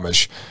half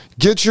Amish.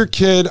 Get your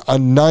kid a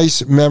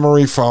nice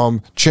memory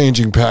foam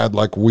changing pad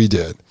like we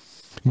did.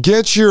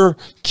 Get your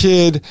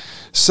kid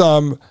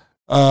a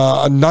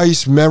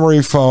nice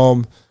memory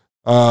foam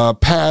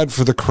pad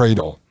for the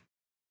cradle.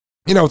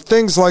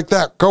 Things like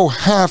that. Go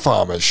half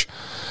Amish.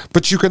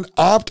 But you can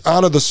opt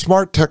out of the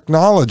smart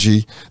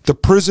technology, the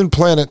prison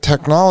planet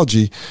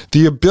technology,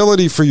 the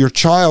ability for your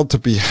child to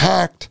be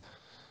hacked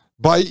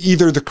by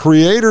either the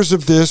creators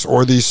of this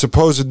or these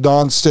supposed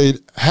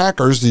non-state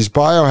hackers, these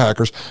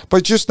biohackers,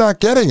 by just not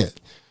getting it.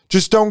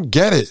 Just don't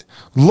get it.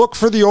 Look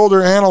for the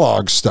older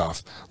analog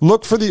stuff.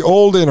 Look for the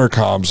old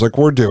intercoms like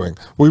we're doing.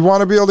 We want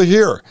to be able to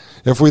hear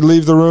if we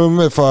leave the room,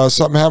 if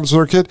something happens to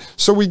our kid.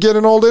 So we get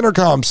an old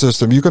intercom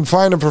system. You can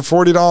find them for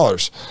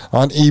 $40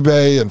 on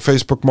eBay and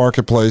Facebook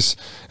Marketplace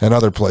and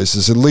other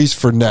places, at least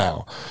for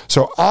now.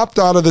 So opt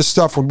out of this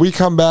stuff. When we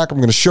come back, I'm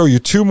going to show you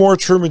 2 more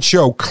Truman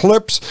Show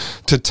clips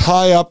to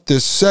tie up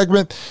this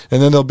segment,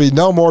 and then there'll be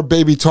no more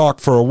baby talk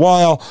for a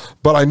while.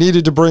 But I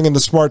needed to bring in the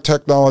smart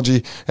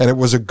technology, and it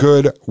was a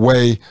good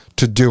way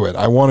to do it.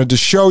 I wanted to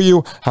show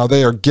you how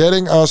they are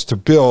getting us to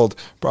build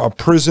a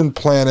prison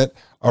planet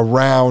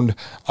around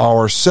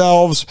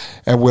ourselves,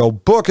 and we'll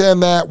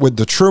bookend that with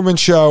the Truman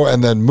Show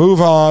and then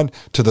move on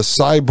to the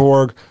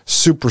cyborg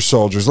super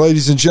soldiers.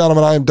 Ladies and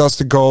gentlemen, I am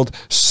Dustin Gold.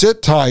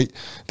 Sit tight.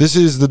 This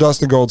is the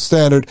Dustin Gold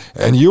Standard,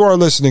 and you are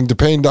listening to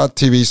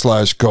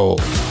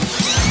Pain.tv/gold.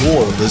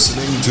 You're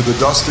listening to the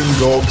Dustin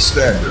Gold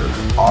Standard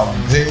on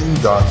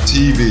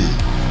Pain.tv.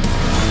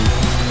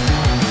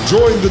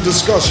 Join the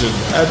discussion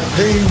at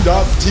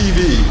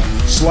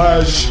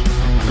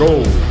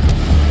Pain.tv/gold.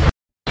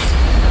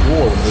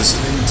 You're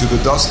listening to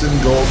the Dustin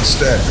Gold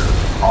Standard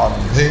on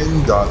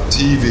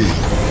Pain.tv.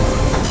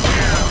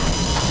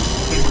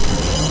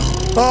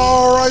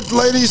 All right,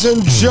 ladies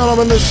and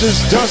gentlemen, this is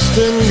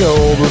Dustin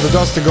Gold with the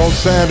Dustin Gold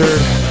Standard,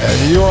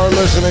 and you are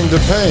listening to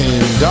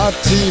Pain.tv/gold.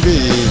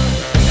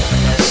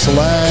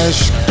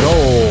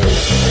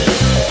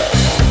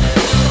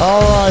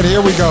 All right,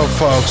 here we go,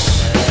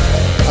 folks.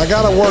 I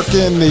got to work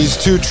in these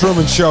two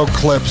Truman Show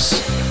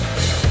clips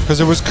because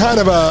it was kind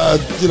of a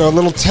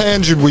little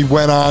tangent we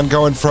went on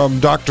going from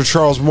Dr.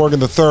 Charles Morgan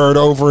III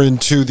over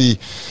into the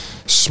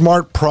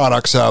smart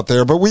products out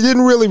there, but we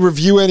didn't really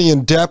review any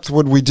in depth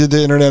when we did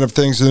the Internet of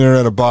Things and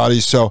Internet of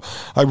Bodies, so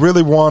I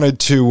really wanted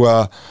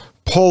to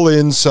pull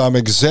in some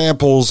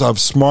examples of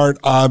smart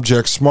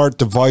objects, smart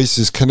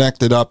devices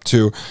connected up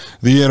to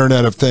the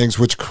Internet of Things,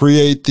 which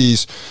create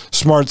these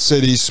smart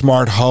cities,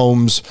 smart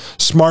homes,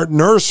 smart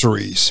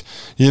nurseries,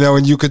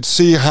 and you could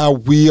see how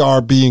we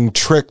are being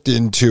tricked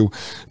into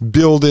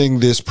building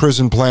this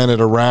prison planet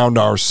around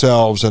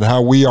ourselves and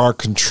how we are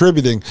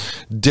contributing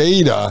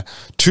data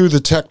to the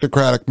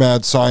technocratic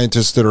mad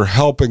scientists that are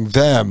helping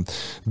them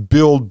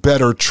build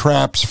better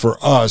traps for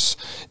us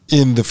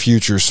in the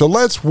future. So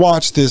let's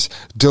watch this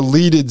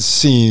deleted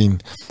scene,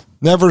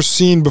 never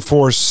seen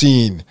before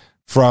scene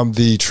from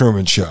the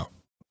Truman Show.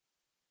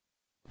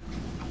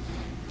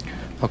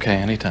 Okay,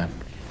 anytime.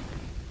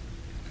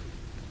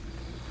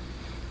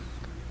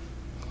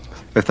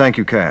 Thank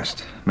you,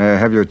 cast. May I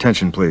have your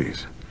attention,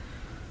 please?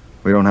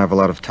 We don't have a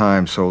lot of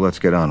time, so let's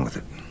get on with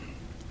it.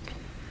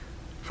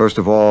 First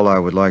of all, I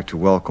would like to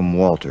welcome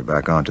Walter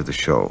back onto the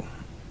show.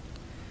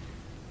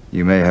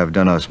 You may have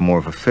done us more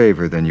of a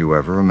favor than you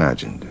ever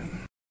imagined.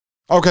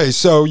 Okay,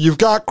 so you've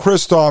got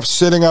Christoph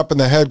sitting up in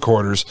the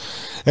headquarters,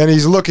 and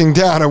he's looking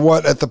down at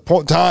what at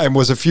the time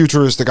was a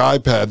futuristic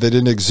iPad that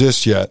didn't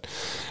exist yet.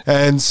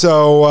 And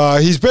so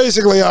he's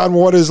basically on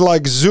what is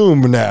like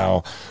Zoom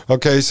now.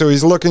 Okay, so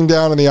he's looking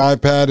down on the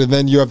iPad, and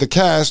then you have the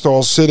cast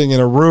all sitting in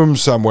a room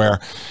somewhere.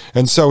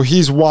 And so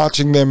he's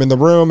watching them in the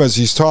room as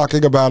he's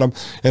talking about them.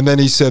 And then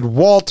he said,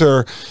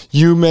 Walter,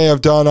 you may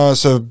have done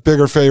us a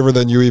bigger favor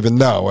than you even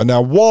know. And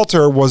now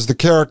Walter was the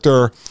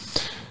character...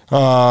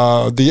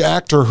 the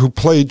actor who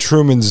played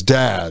Truman's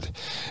dad.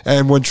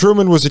 And when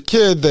Truman was a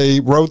kid,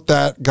 they wrote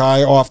that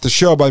guy off the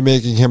show by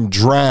making him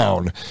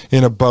drown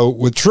in a boat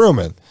with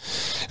Truman.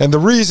 And the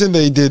reason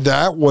they did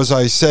that was,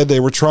 I said, they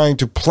were trying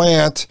to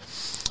plant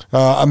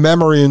a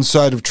memory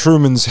inside of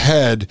Truman's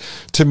head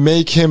to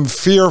make him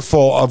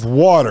fearful of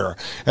water.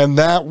 And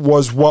that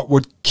was what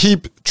would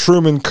keep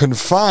Truman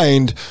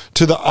confined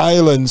to the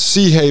island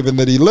Sea Haven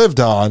that he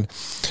lived on,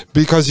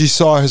 because he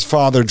saw his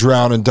father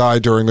drown and die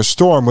during a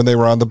storm when they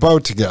were on the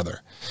boat together.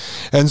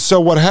 And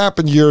so what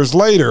happened years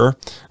later,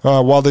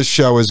 while this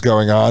show is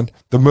going on,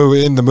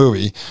 in the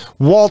movie,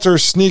 Walter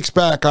sneaks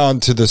back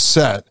onto the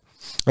set.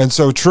 And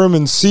so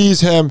Truman sees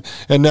him,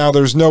 and now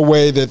there's no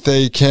way that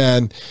they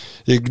can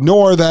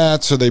ignore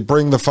that, so they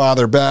bring the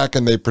father back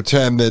and they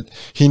pretend that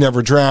he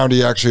never drowned.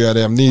 He actually had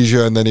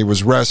amnesia, and then he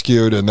was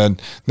rescued, and then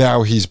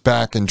now he's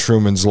back in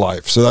Truman's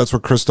life. So that's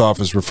what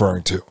Christoph is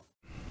referring to.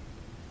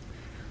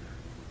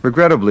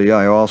 Regrettably,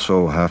 I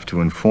also have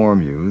to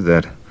inform you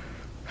that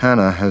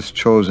Hannah has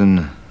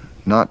chosen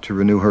not to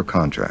renew her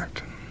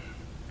contract.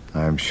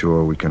 I'm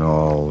sure we can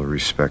all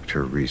respect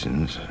her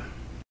reasons.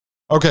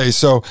 Okay,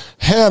 so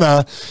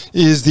Hannah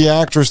is the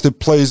actress that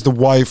plays the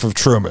wife of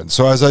Truman.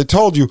 So as I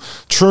told you,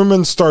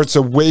 Truman starts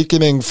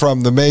awakening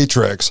from the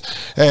Matrix,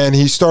 and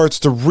he starts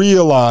to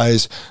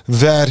realize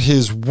that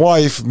his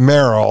wife,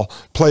 Meryl,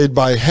 played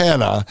by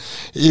Hannah,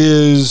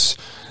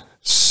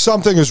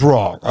 something is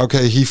wrong.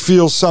 Okay, he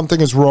feels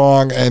something is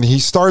wrong, and he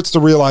starts to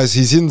realize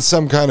he's in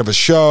some kind of a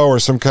show or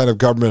some kind of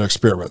government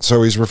experiment.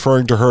 So he's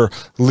referring to her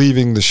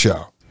leaving the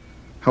show.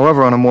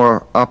 However, on a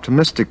more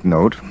optimistic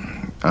note,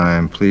 I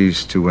am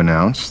pleased to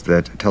announce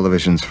that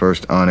television's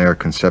first on-air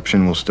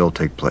conception will still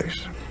take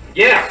place.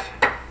 Yes!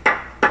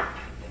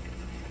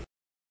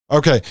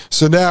 Okay,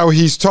 so now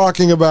he's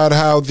talking about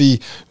how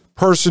the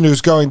person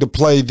who's going to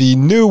play the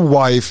new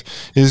wife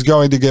is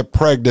going to get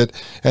pregnant,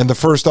 and the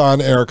first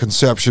on-air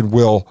conception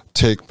will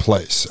take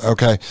place.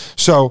 Okay,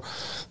 so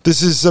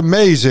this is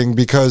amazing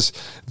because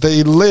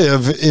they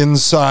live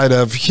inside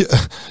of...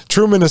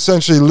 Truman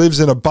essentially lives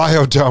in a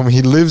biodome.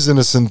 He lives in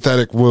a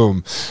synthetic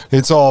womb.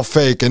 It's all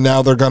fake, and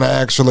now they're going to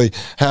actually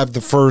have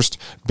the first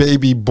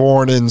baby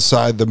born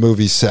inside the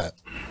movie set.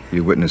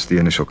 You witnessed the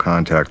initial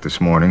contact this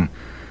morning.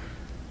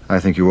 I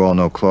think you all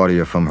know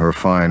Claudia from her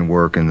fine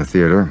work in the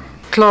theater.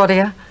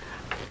 Claudia,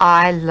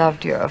 I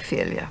loved your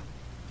Ophelia.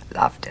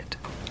 Loved it.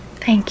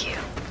 Thank you.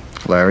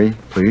 Larry,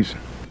 please.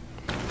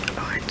 Oh,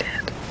 I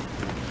did.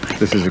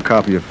 This is a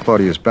copy of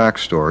Claudia's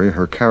backstory.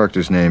 Her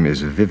character's name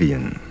is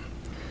Vivian.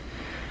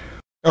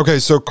 Okay,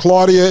 so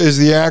Claudia is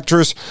the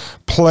actress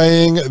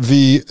playing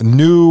the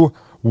new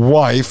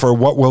wife, or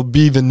what will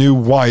be the new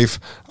wife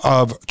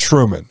of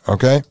Truman,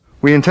 okay?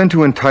 We intend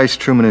to entice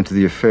Truman into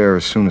the affair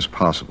as soon as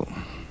possible.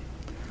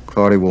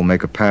 Claudia will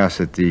make a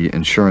pass at the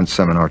insurance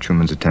seminar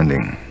Truman's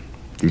attending.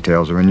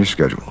 Details are in your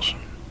schedules.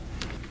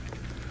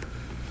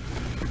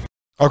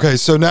 Okay,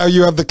 so now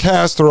you have the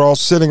cast. They're all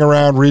sitting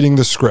around reading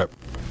the script.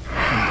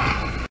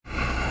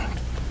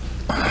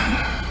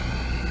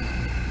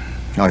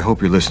 I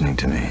hope you're listening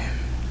to me.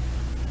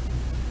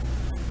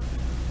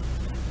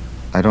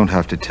 I don't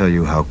have to tell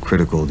you how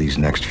critical these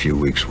next few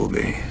weeks will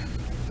be.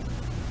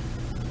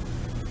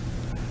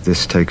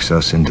 This takes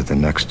us into the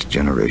next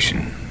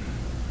generation.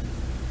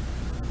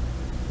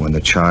 When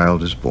the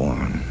child is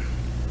born,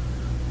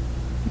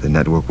 the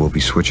network will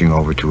be switching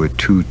over to a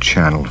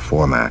 2-channel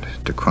format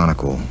to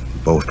chronicle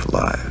both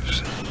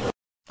lives.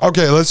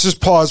 Okay, let's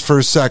just pause for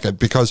a second,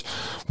 because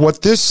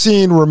what this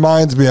scene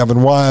reminds me of,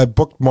 and why I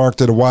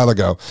bookmarked it a while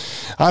ago,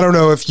 I don't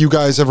know if you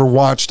guys ever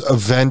watched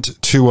Event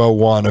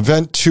 201.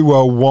 Event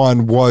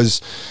 201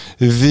 was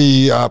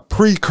the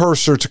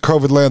precursor to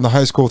COVID Land, the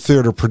high school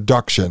theater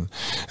production.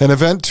 And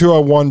Event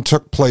 201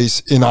 took place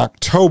in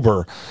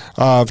October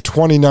of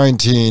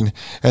 2019,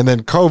 and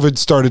then COVID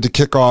started to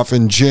kick off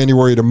in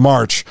January to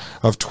March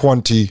of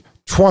 2020.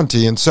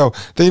 And so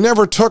they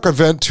never took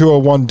Event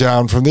 201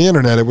 down from the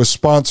internet. It was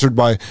sponsored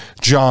by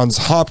Johns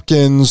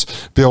Hopkins,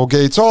 Bill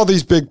Gates, all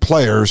these big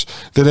players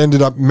that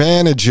ended up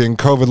managing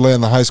COVID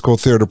Land, the high school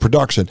theater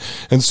production.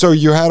 And so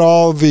you had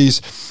all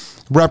these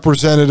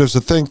representatives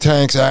of think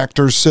tanks,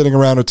 actors sitting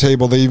around a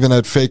table. They even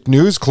had fake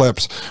news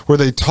clips where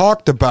they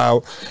talked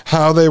about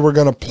how they were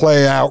going to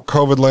play out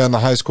COVID Land, the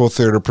high school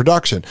theater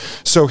production.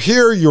 So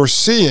here you're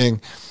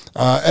seeing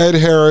Ed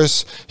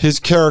Harris, his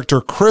character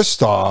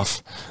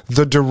Christoph,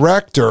 the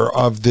director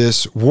of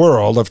this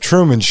world of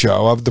Truman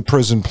Show, of the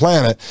prison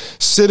planet,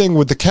 sitting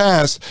with the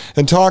cast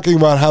and talking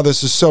about how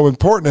this is so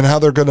important and how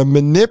they're going to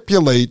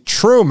manipulate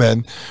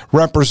Truman,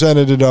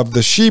 representative of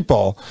the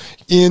sheeple,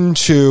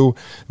 into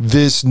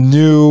this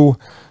new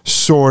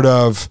sort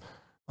of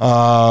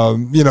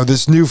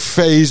this new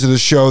phase of the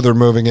show they're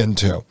moving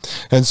into.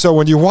 And so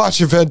when you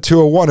watch Event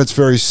 201, it's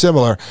very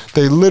similar.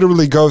 They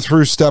literally go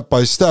through step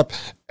by step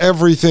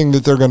everything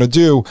that they're going to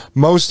do,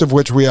 most of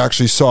which we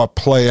actually saw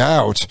play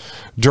out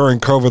during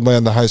COVID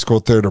Land, the high school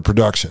theater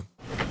production.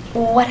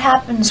 What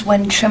happens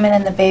when Truman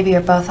and the baby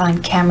are both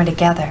on camera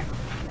together?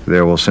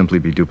 There will simply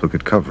be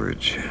duplicate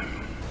coverage.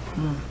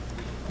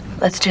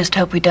 Let's just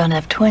hope we don't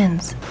have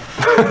twins.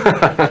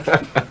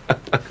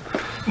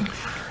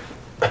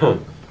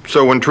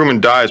 So when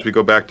Truman dies, we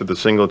go back to the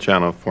single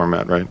channel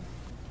format, right?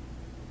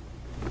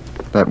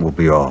 That will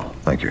be all.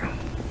 Thank you.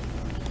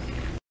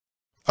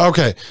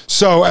 Okay,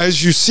 so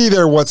as you see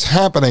there, what's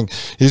happening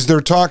is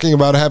they're talking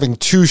about having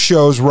 2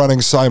 shows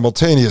running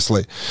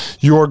simultaneously.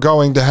 You're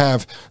going to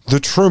have the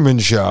Truman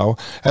Show,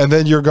 and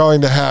then you're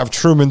going to have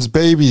Truman's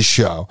Baby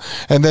Show.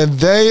 And then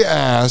they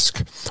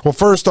ask, well,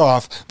 first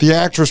off, the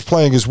actress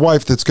playing his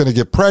wife that's going to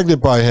get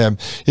pregnant by him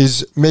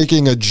is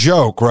making a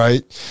joke,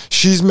 right?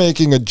 She's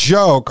making a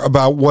joke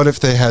about what if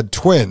they had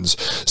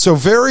twins. So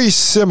very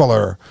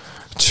similar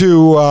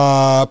to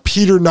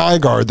Peter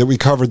Nygaard that we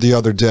covered the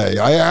other day.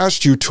 I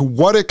asked you, to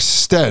what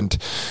extent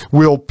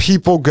will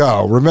people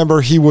go?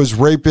 Remember, he was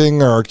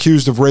raping or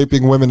accused of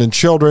raping women and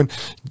children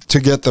to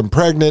get them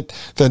pregnant,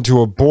 then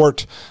to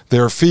abort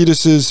their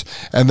fetuses,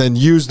 and then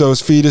use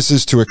those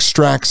fetuses to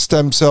extract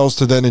stem cells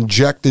to then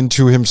inject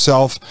into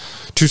himself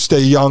to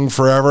stay young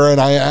forever. And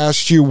I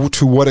asked you,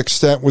 to what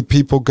extent would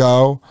people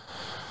go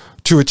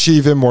to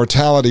achieve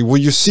immortality? Well,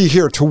 you see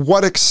here, to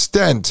what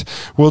extent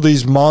will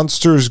these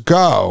monsters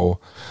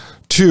go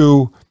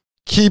to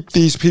keep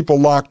these people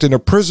locked in a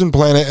prison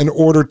planet in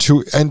order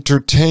to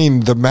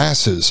entertain the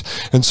masses?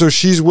 And so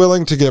she's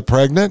willing to get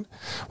pregnant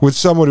with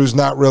someone who's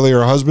not really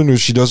her husband, who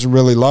she doesn't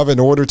really love, in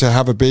order to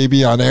have a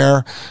baby on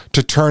air,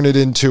 to turn it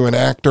into an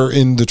actor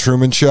in the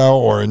Truman Show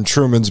or in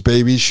Truman's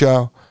Baby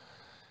Show.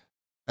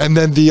 And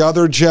then the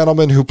other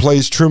gentleman who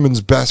plays Truman's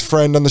best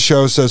friend on the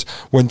show says,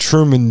 when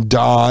Truman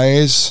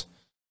dies,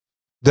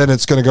 then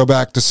it's going to go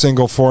back to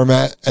single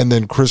format. And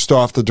then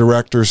Christoph, the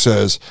director,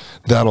 says,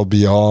 that'll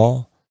be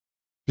all.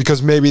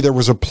 Because maybe there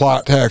was a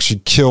plot to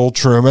actually kill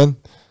Truman.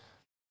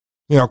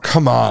 You know,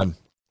 come on.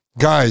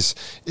 Guys,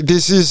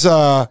 this is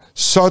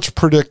such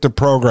predictive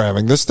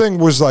programming. This thing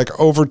was like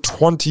over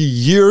 20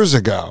 years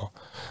ago.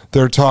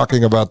 They're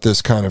talking about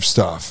this kind of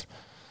stuff.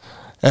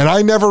 And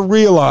I never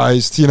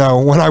realized,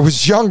 when I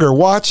was younger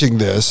watching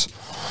this,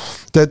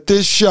 that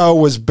this show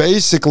was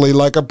basically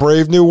like a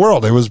Brave New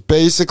World. It was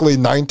basically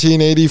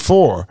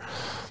 1984.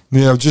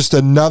 Just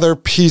another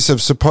piece of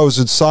supposed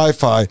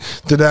sci-fi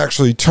that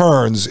actually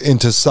turns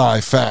into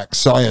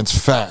science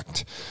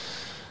fact.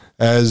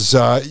 As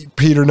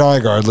Peter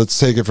Nygaard, let's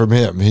take it from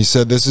him. He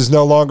said, this is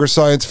no longer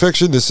science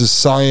fiction. This is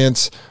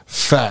science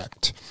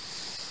fact.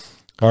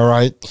 All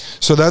right.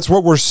 So that's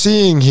what we're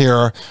seeing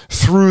here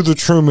through the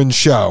Truman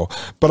Show.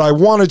 But I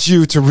wanted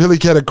you to really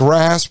get a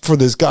grasp for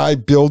this guy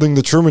building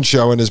the Truman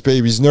Show in his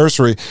baby's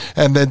nursery,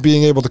 and then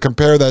being able to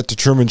compare that to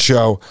Truman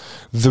Show,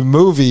 the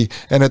movie,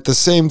 and at the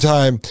same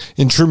time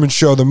in Truman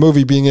Show, the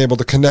movie, being able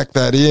to connect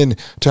that in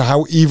to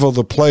how evil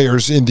the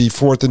players in the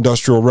Fourth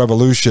Industrial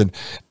Revolution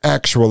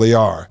actually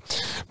are.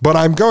 But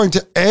I'm going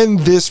to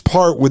end this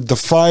part with the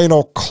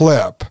final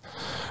clip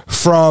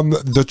from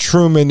the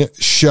Truman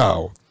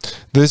Show.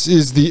 This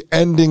is the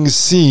ending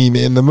scene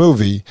in the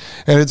movie,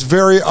 and it's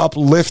very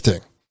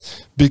uplifting.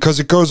 because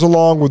it goes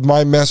along with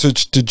my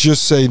message to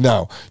just say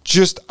no.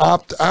 Just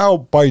opt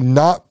out by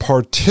not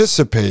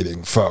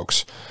participating,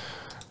 folks.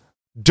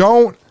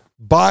 Don't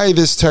buy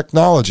this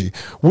technology.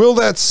 Will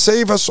that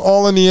save us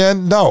all in the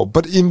end? No,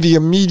 but in the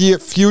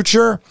immediate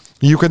future,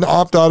 you can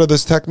opt out of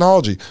this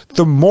technology.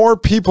 The more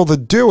people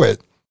that do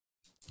it,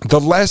 the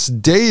less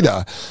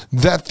data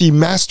that the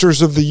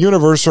masters of the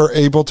universe are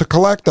able to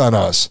collect on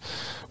us,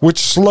 which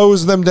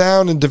slows them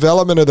down in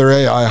development of their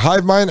AI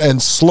hive mind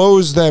and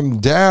slows them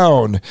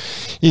down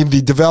in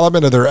the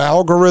development of their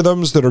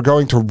algorithms that are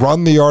going to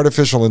run the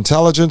artificial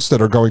intelligence,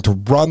 that are going to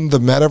run the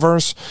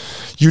metaverse.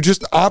 You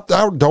just opt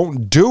out.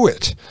 Don't do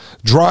it.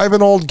 Drive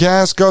an old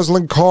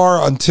gas-guzzling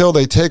car until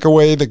they take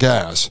away the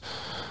gas.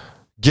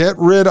 Get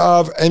rid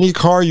of any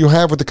car you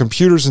have with the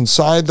computers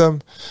inside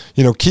them.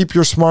 Keep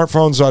your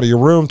smartphones out of your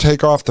room.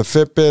 Take off the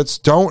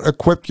Fitbits. Don't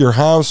equip your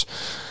house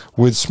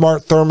with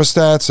smart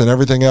thermostats and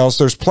everything else.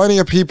 There's plenty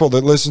of people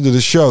that listen to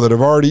the show that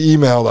have already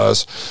emailed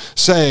us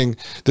saying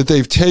that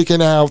they've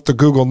taken out the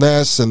Google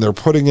Nest and they're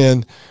putting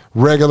in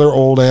regular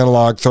old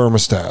analog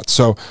thermostats.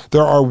 So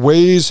there are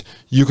ways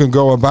you can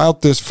go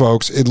about this,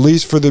 folks, at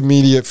least for the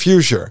immediate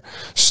future.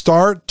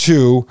 Start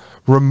to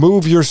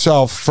remove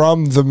yourself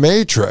from the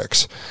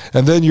matrix,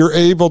 and then you're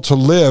able to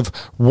live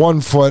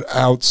 1 foot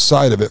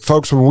outside of it.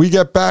 Folks, when we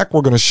get back, we're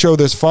going to show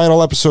this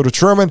final episode of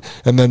Truman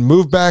and then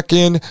move back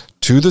in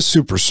to the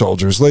super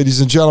soldiers.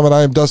 Ladies and gentlemen,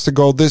 I am Dustin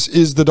Gold. This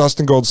is the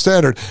Dustin Gold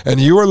Standard, and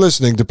you are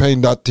listening to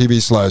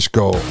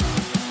Pain.tv/gold.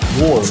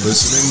 You're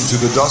listening to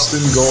the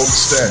Dustin Gold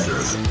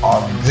Standard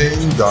on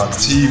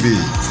Pain.tv.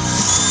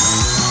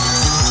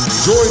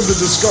 Join the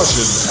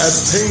discussion at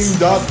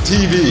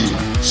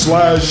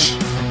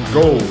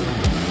Pain.tv/gold.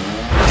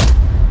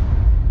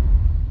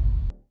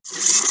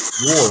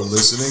 You're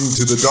listening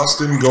to the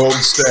Dustin Gold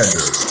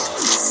Standard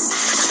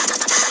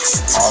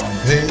on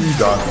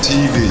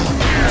Pain.tv.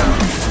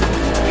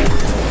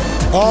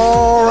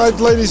 All right,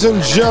 ladies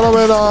and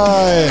gentlemen,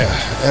 I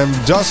am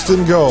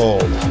Dustin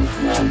Gold,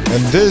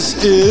 and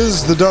this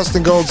is the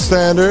Dustin Gold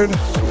Standard.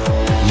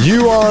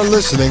 You are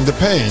listening to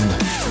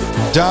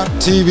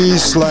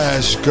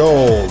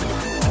Pain.tv/gold.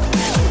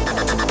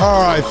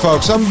 All right,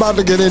 folks, I'm about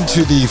to get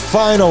into the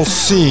final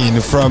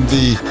scene from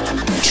the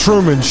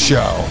Truman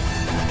Show.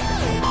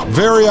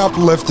 Very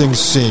uplifting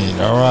scene,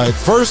 all right?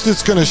 First,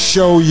 it's going to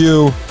show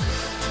you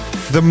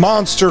the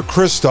monster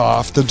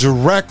Christof, the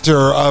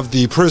director of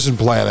the prison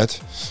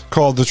planet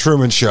called The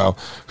Truman Show,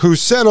 who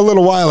said a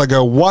little while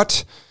ago,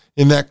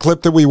 in that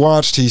clip that we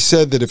watched, he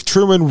said that if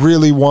Truman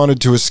really wanted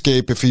to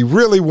escape, if he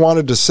really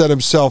wanted to set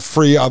himself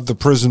free of the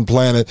prison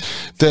planet,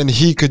 then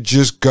he could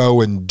just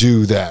go and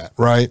do that,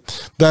 right?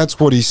 That's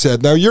what he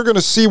said. Now, you're going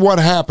to see what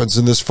happens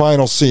in this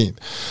final scene.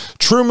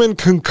 Truman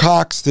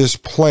concocts this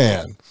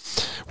plan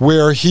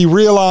where he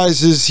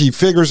realizes, he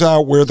figures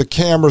out where the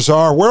cameras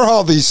are, where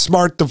all these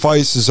smart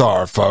devices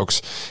are,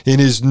 folks, in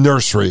his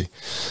nursery,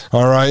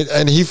 all right?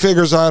 And he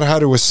figures out how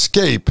to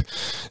escape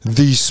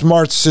the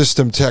smart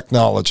system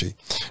technology.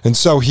 And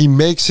so he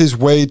makes his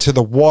way to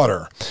the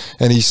water,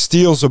 and he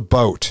steals a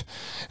boat.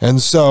 And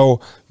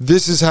so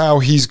this is how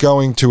he's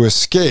going to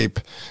escape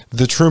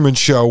the Truman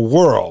Show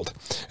world.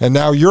 And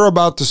now you're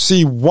about to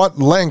see what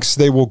lengths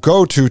they will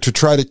go to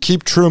try to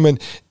keep Truman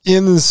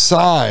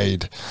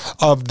inside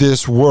of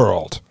this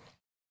world.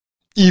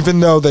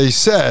 Even though they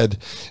said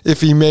if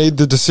he made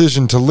the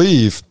decision to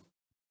leave,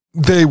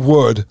 they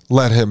would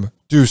let him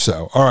do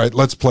so. All right,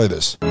 let's play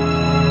this.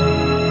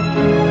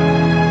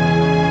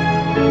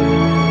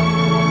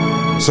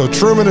 So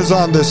Truman is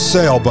on this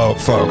sailboat,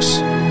 folks.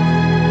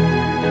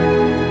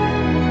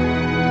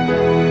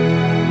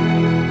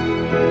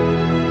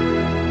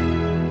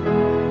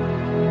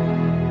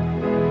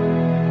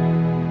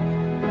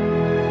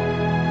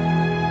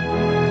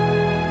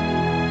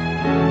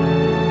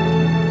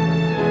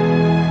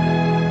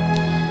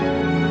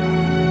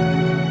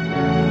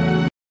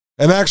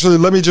 And actually,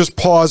 let me just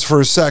pause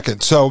for a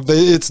second. So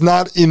it's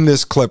not in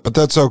this clip, but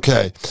that's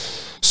okay.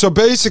 So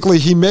basically,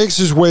 he makes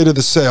his way to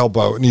the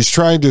sailboat, and he's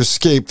trying to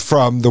escape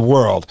from the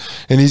world.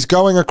 And he's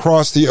going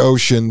across the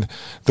ocean,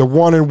 the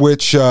one in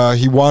which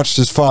he watched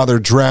his father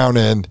drown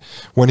in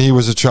when he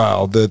was a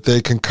child, that they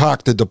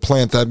concocted to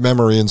plant that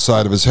memory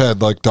inside of his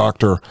head, like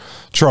Dr.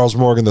 Charles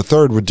Morgan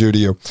III would do to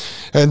you.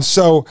 And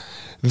so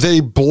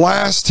they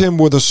blast him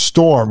with a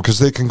storm because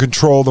they can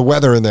control the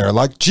weather in there,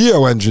 like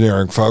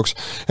geoengineering, folks.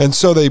 And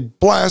so they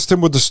blast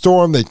him with the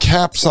storm. They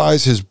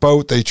capsize his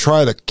boat. They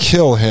try to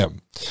kill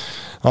him.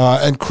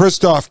 And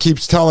Christof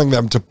keeps telling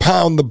them to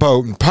pound the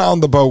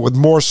boat with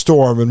more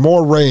storm and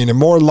more rain and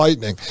more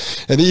lightning.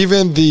 And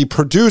even the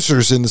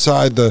producers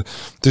inside the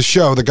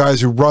show, the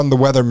guys who run the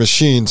weather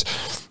machines,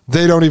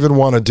 they don't even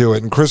want to do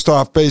it. And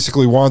Christof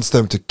basically wants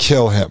them to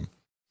kill him.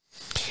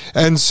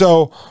 And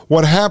so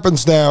what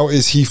happens now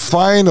is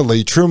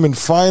Truman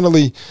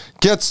finally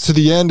gets to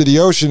the end of the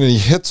ocean and he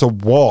hits a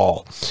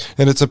wall.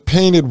 And it's a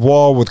painted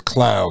wall with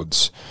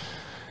clouds.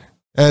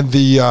 And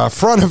the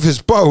front of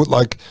his boat,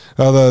 like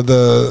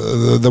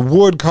the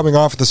wood coming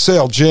off the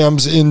sail,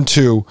 jams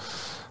into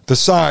the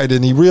side,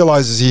 and he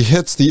realizes he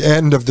hits the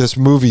end of this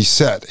movie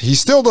set. He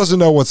still doesn't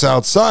know what's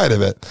outside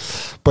of it,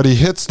 but he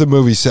hits the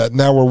movie set.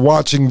 Now we're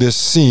watching this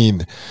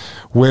scene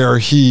where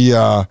he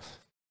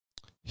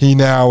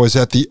now is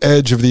at the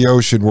edge of the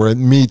ocean where it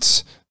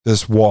meets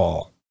this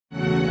wall.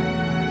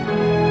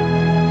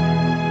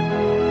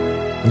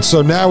 And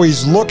so now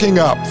he's looking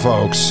up,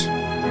 folks.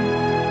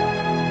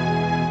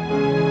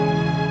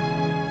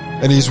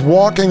 And he's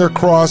walking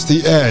across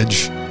the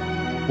edge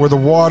where the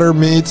water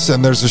meets,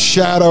 and there's a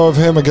shadow of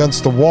him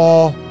against the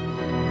wall.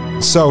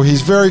 So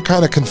he's very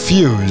kind of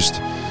confused.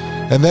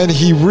 And then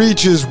he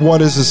reaches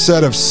what is a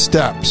set of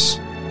steps,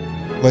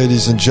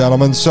 ladies and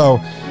gentlemen. So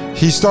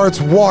he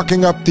starts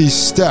walking up these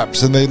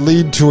steps, and they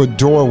lead to a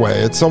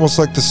doorway. It's almost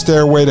like the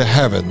stairway to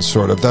heaven,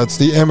 sort of. That's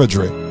the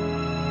imagery.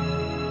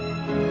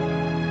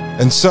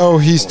 And so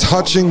he's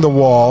touching the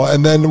wall,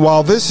 and then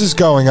while this is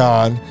going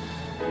on,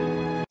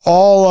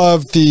 all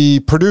of the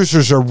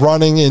producers are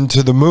running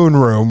into the moon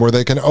room where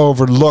they can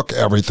overlook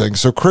everything.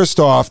 So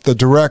Christoph, the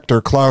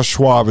director, Klaus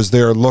Schwab, is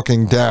there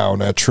looking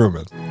down at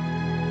Truman.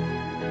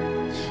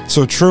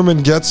 So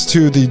Truman gets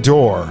to the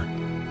door,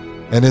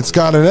 and it's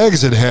got an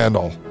exit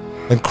handle.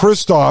 And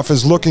Christoph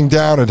is looking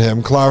down at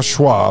him, Klaus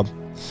Schwab,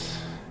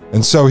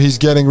 and so he's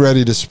getting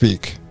ready to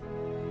speak.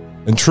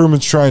 And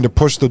Truman's trying to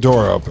push the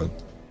door open.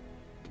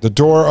 The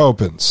door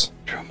opens.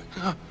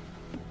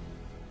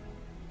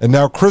 And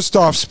now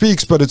Christoph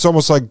speaks, but it's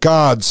almost like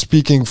God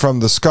speaking from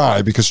the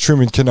sky because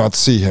Truman cannot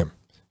see him.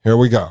 Here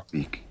we go.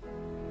 Speak.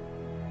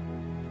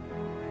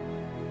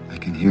 I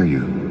can hear you.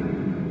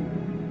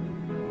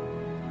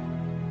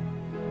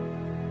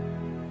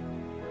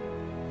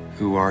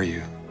 Who are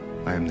you?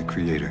 I am the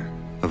creator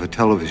of a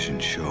television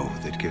show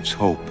that gives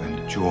hope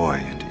and joy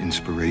and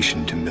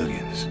inspiration to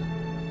millions.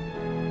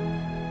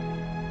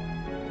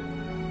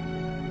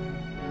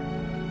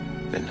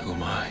 Then who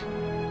am I?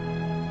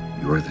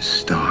 You're the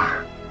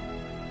star.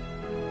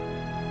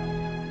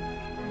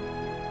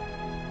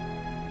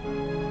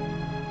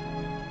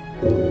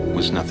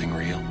 Was nothing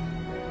real?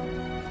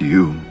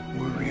 You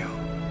were real.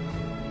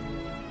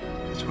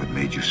 That's what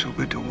made you so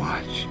good to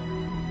watch.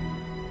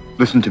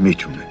 Listen to me,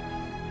 Truman.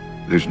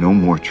 There's no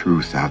more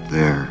truth out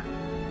there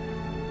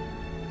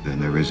than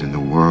there is in the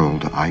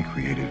world I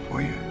created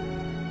for you.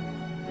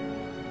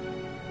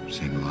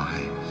 Same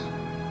lies.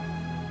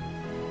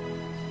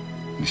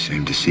 The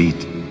same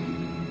deceit.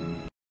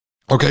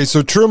 Okay,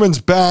 so Truman's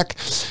back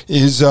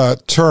is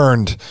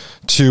turned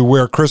to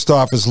where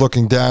Christoph is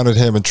looking down at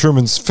him, and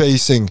Truman's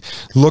facing,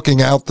 looking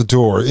out the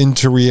door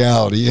into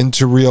reality,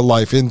 into real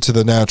life, into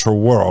the natural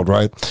world,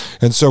 right?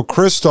 And so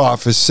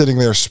Christoph is sitting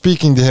there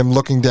speaking to him,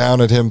 looking down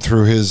at him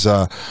through his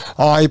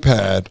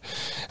iPad,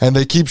 and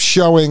they keep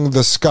showing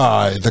the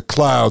sky, the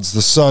clouds,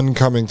 the sun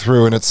coming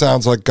through, and it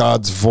sounds like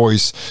God's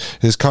voice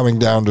is coming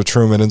down to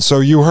Truman. And so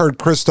you heard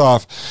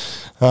Christoph...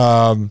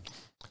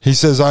 he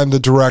says, I'm the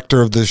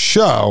director of this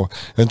show.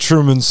 And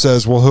Truman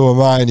says, well, who am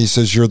I? And he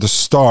says, you're the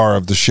star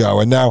of the show.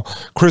 And now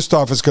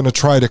Christoph is going to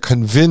try to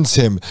convince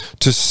him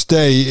to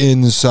stay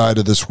inside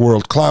of this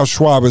world. Klaus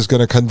Schwab is going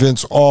to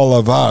convince all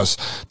of us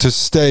to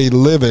stay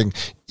living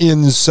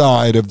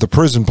inside of the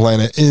prison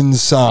planet,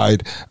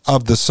 inside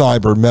of the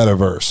cyber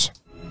metaverse.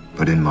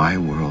 But in my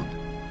world,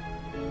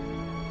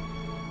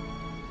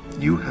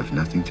 you have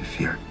nothing to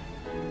fear.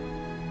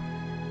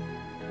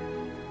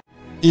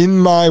 In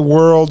my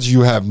world,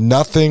 you have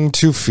nothing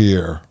to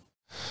fear,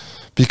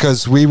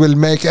 because we will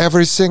make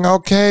everything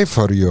okay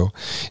for you.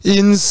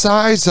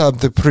 Inside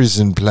of the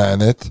prison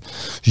planet,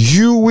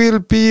 you will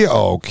be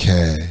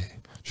okay.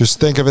 Just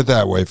think of it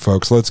that way,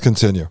 folks. Let's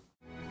continue.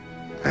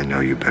 I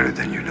know you better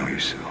than you know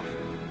yourself.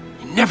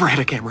 You never had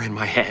a camera in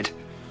my head.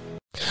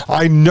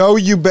 I know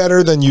you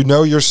better than you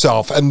know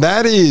yourself. And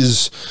that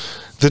is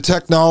the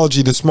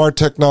technology, the smart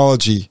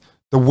technology,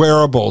 the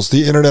wearables,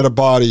 the Internet of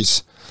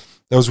Bodies,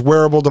 those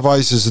wearable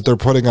devices that they're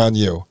putting on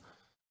you.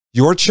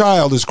 Your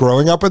child is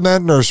growing up in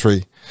that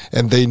nursery,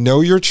 and they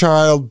know your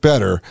child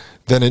better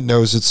than it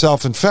knows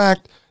itself. In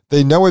fact,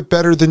 they know it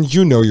better than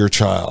you know your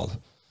child,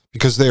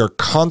 because they are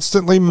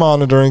constantly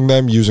monitoring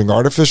them using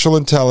artificial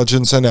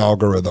intelligence and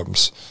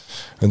algorithms.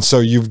 And so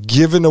you've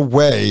given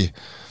away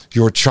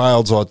your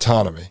child's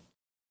autonomy.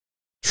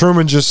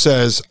 Truman just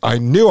says, I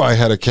knew I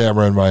had a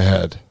camera in my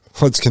head.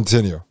 Let's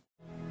continue.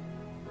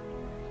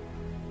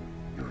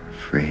 You're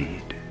afraid.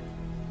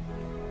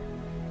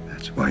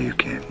 That's why you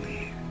can't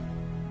leave.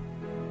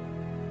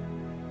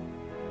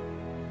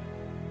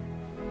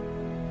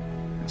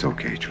 It's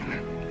okay,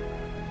 Truman.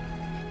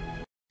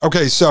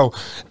 Okay, so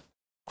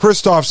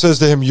Christoph says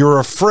to him, you're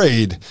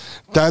afraid.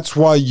 That's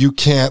why you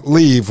can't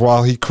leave,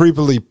 while he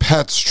creepily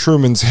pets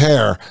Truman's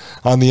hair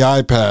on the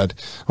iPad,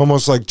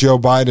 almost like Joe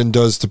Biden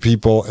does to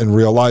people in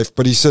real life.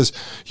 But he says,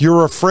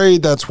 you're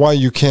afraid, that's why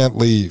you can't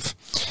leave.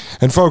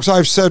 And folks,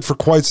 I've said for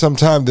quite some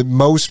time that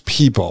most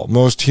people,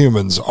 most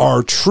humans,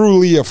 are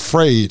truly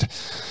afraid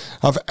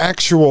of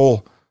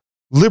actual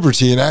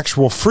liberty and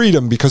actual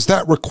freedom, because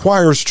that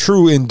requires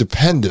true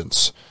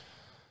independence.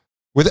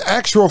 With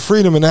actual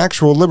freedom and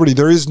actual liberty,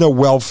 there is no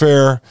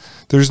welfare.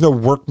 There's no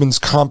workman's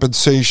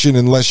compensation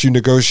unless you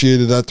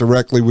negotiated that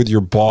directly with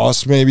your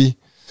boss, maybe.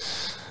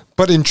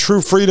 But in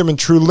true freedom and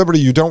true liberty,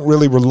 you don't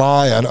really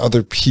rely on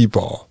other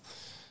people.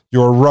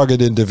 You're a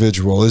rugged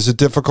individual. Is it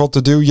difficult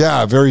to do?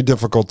 Yeah, very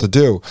difficult to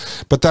do.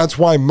 But that's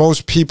why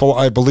most people,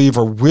 I believe,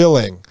 are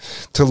willing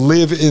to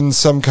live in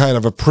some kind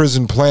of a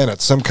prison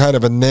planet, some kind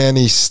of a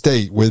nanny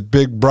state with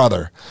Big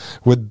Brother,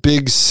 with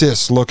Big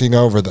Sis looking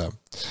over them.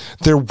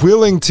 They're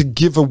willing to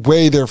give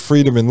away their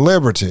freedom and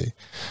liberty.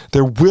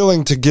 They're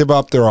willing to give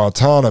up their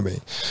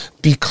autonomy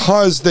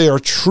because they are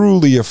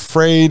truly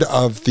afraid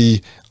of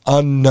the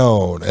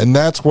unknown. And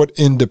that's what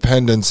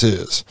independence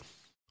is.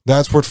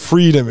 That's what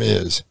freedom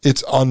is.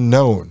 It's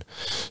unknown.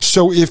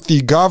 So if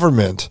the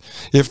government,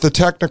 if the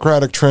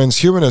technocratic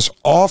transhumanists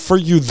offer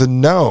you the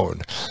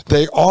known,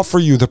 they offer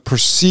you the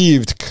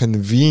perceived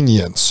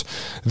convenience,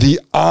 the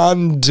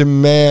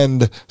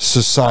on-demand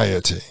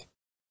society,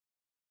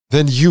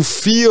 then you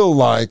feel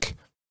like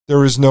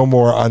there is no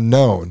more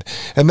unknown.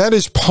 And that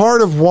is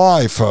part of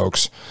why,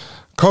 folks,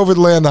 COVID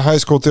Land, the high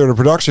school theater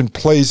production,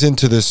 plays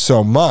into this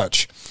so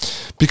much.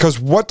 Because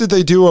what did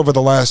they do over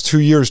the last 2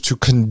 years to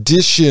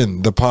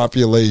condition the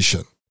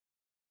population?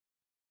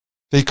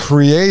 They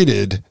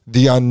created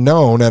the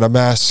unknown at a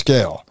mass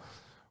scale.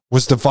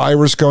 Was the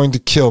virus going to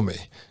kill me?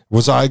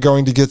 Was I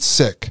going to get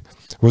sick?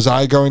 Was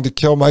I going to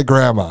kill my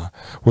grandma?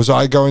 Was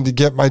I going to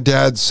get my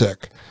dad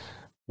sick?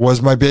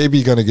 Was my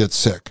baby going to get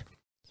sick?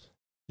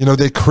 You know,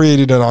 they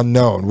created an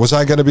unknown. Was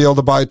I going to be able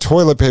to buy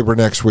toilet paper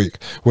next week?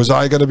 Was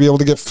I going to be able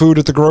to get food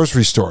at the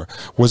grocery store?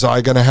 Was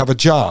I going to have a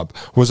job?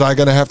 Was I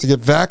going to have to get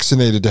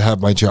vaccinated to have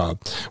my job?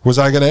 Was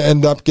I going to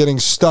end up getting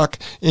stuck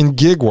in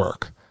gig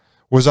work?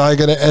 Was I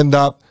going to end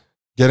up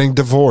getting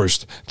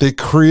divorced? They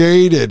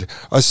created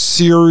a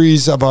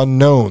series of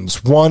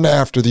unknowns, one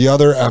after the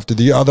other, after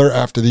the other,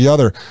 after the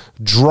other,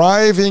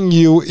 driving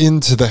you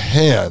into the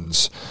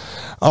hands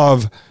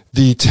of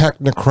the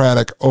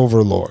technocratic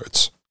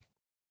overlords.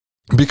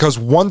 Because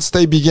once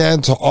they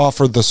began to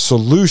offer the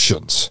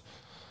solutions,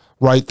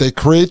 right, they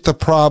create the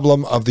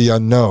problem of the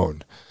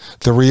unknown.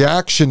 The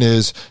reaction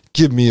is,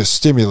 give me a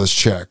stimulus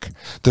check.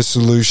 The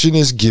solution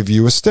is, give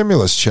you a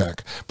stimulus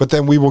check. But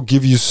then we will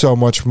give you so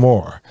much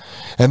more.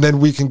 And then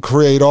we can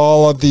create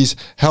all of these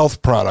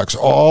health products,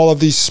 all of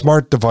these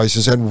smart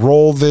devices, and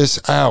roll this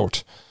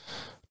out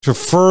to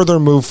further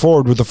move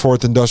forward with the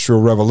fourth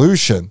industrial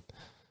revolution.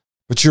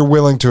 But you're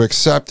willing to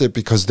accept it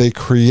because they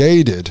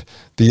created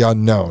the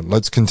unknown.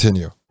 Let's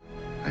continue.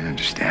 I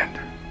understand.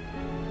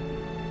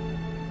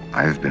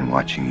 I have been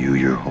watching you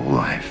your whole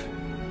life.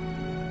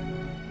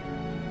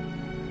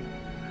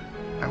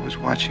 I was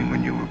watching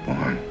when you were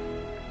born.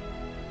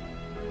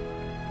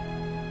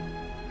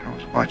 I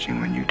was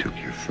watching when you took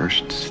your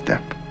first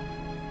step.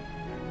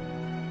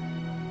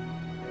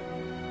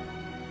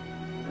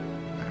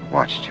 I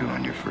watched you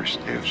on your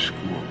first day of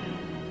school.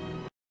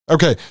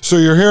 Okay, so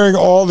you're hearing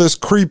all this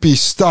creepy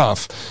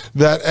stuff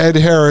that Ed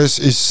Harris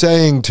is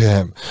saying to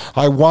him.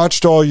 I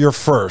watched all your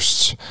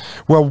firsts.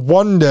 Well,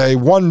 one day,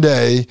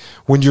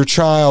 when your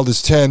child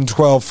is 10,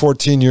 12,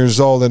 14 years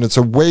old, and it's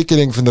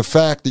awakening from the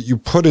fact that you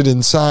put it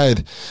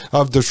inside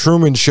of the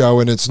Truman Show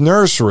in its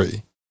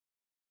nursery,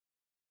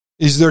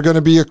 is there going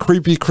to be a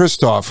creepy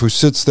Christoph who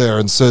sits there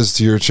and says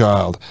to your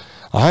child,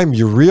 I'm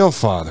your real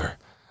father.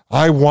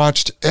 I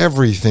watched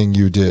everything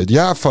you did.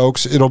 Yeah,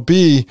 folks, it'll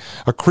be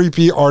a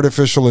creepy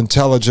artificial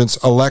intelligence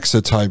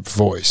Alexa type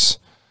voice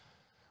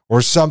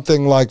or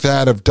something like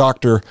that of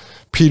Dr.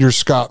 Peter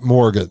Scott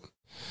Morgan.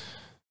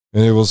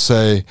 And it will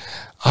say,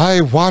 I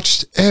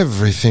watched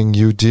everything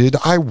you did.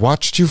 I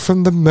watched you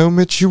from the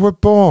moment you were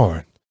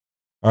born.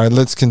 All right,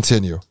 let's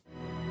continue.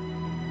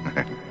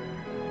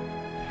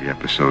 The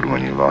episode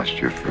when you lost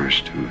your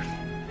first tooth.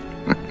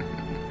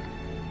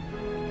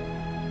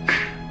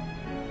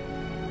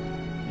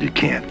 You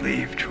can't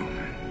leave,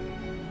 Truman.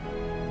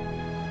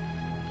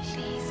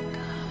 Please,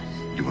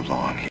 God. You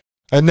belong here.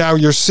 And now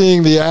you're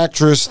seeing the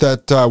actress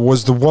that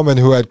was the woman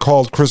who had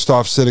called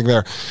Christoph sitting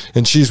there,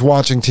 and she's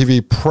watching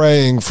TV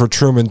praying for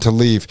Truman to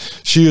leave.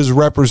 She is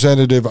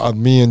representative of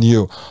me and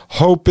you,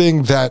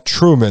 hoping that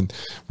Truman,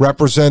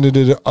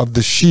 representative of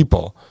the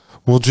sheeple,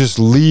 will just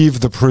leave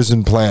the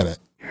prison planet.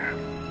 You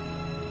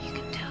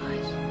can do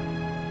it.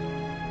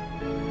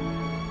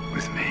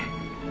 With me.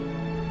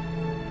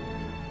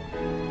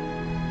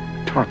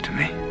 Talk to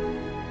me.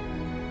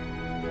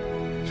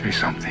 Say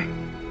something.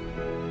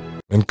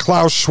 And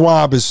Klaus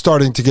Schwab is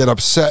starting to get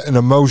upset and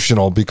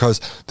emotional because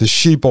the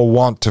sheeple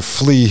want to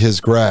flee his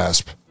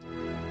grasp.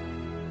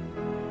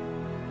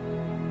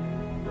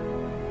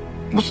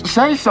 Well,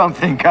 say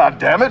something,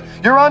 goddammit.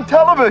 You're on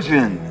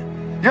television.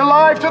 You're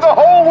live to the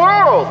whole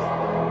world.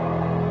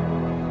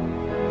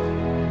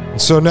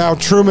 So now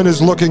Truman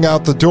is looking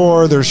out the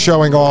door. They're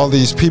showing all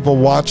these people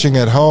watching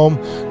at home,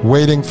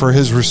 waiting for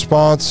his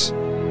response.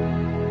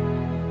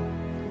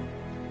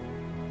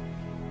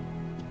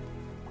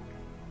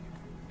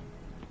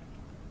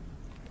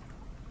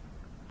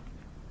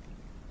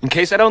 In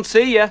case I don't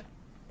see you,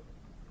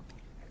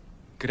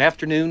 good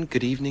afternoon,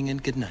 good evening,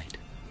 and good night.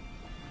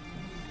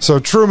 So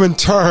Truman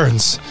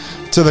turns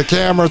to the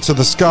camera, to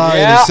the sky,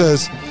 and he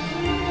says,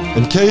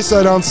 in case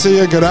I don't see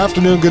you, good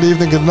afternoon, good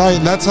evening, good night.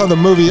 And that's how the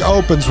movie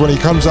opens when he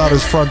comes out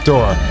his front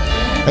door.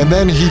 And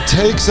then he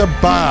takes a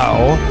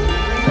bow,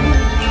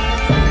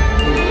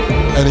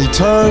 and he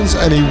turns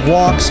and he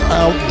walks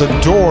out the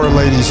door,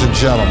 ladies and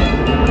gentlemen.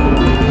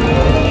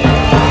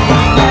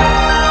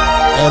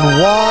 And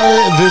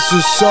why this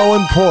is so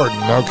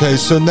important. Okay,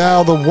 so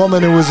now the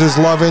woman who was his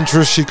love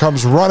interest, she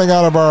comes running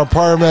out of our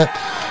apartment,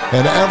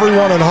 and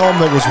everyone at home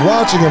that was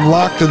watching him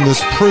locked in this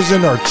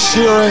prison are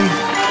cheering.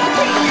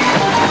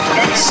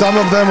 Some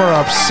of them are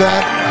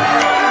upset,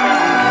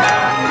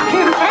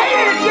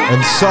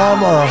 and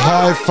some are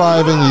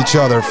high-fiving each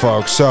other,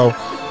 folks. So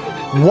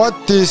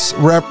what this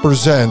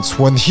represents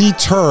when he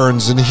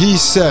turns and he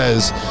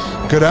says,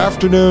 good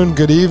afternoon,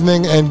 good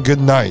evening, and good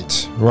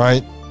night,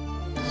 right?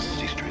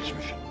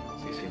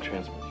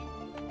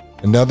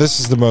 And now this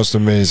is the most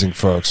amazing,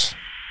 folks.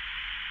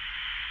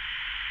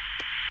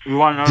 You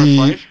want another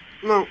place?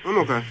 No, I'm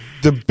okay.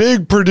 The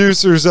big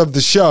producers of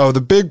the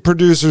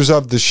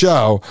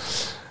show,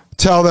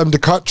 tell them to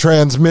cut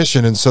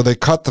transmission, and so they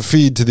cut the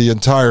feed to the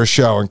entire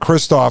show, and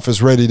Christoph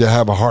is ready to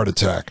have a heart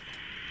attack.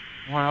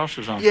 What else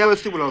is on? Yeah,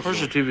 let's see what else.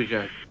 Where's the TV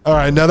guy? All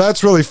right, now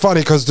that's really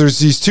funny because there's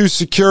these two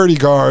security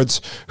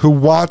guards who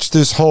watch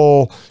this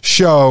whole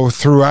show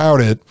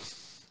throughout it.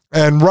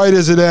 And right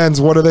as it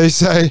ends, what do they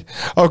say?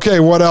 Okay,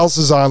 what else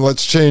is on?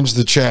 Let's change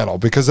the channel,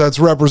 because that's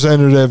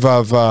representative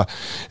of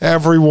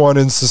everyone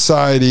in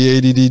society,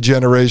 ADD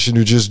generation,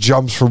 who just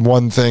jumps from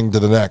one thing to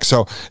the next.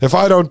 So if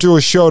I don't do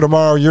a show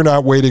tomorrow, you're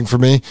not waiting for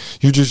me.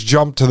 You just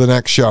jump to the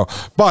next show.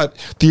 But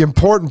the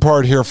important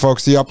part here,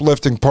 folks, the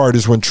uplifting part,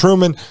 is when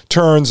Truman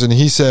turns and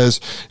he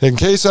says, in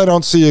case I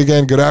don't see you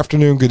again, good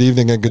afternoon, good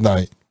evening, and good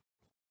night.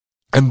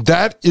 And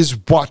that is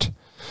what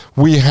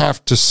we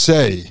have to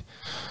say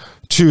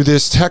to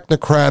this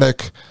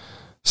technocratic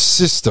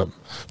system,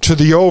 to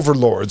the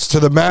overlords, to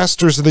the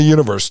masters of the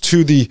universe,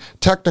 to the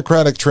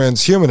technocratic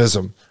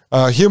transhumanism,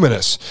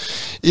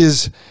 humanists,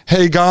 is,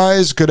 hey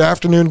guys, good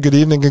afternoon, good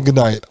evening, and good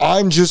night.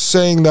 I'm just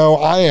saying, though,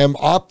 I am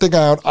opting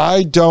out.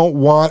 I don't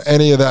want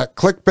any of that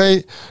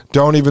clickbait.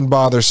 Don't even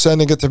bother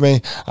sending it to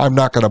me. I'm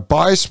not going to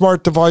buy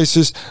smart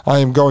devices. I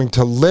am going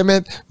to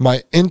limit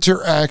my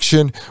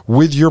interaction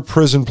with your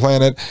prison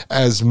planet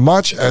as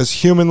much as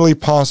humanly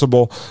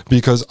possible,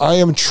 because I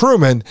am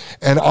Truman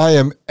and I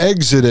am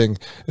exiting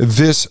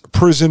this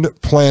prison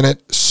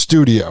planet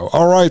studio.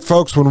 All right,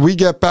 folks, when we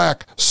get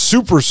back,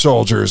 super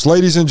soldiers.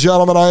 Ladies and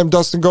gentlemen, I am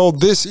Dustin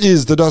Gold. This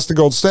is the Dustin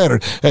Gold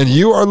Standard, and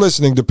you are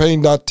listening to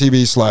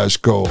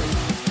Pain.tv/gold.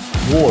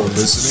 You're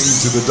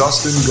listening to the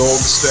Dustin Gold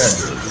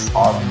Standard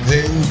on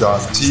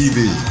Pain.tv.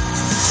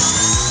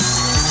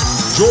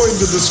 Join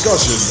the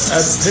discussion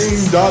at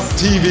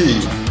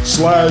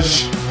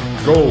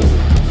Pain.tv/gold.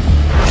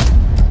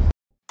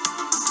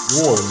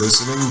 You're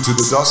listening to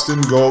the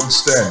Dustin Gold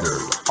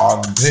Standard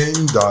on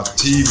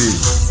Pain.tv.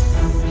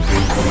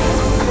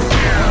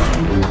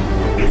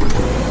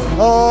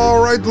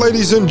 All right,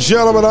 ladies and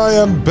gentlemen, I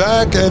am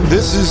back, and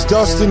this is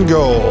Dustin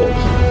Gold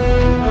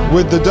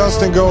with the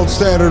Dustin Gold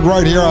Standard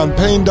right here on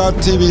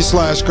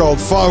Pain.tv/gold.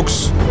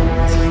 Folks,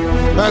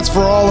 that's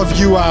for all of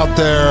you out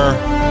there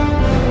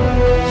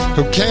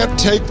who can't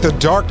take the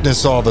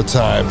darkness all the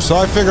time. So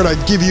I figured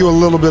I'd give you a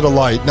little bit of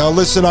light. Now,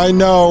 listen, I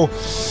know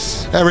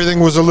everything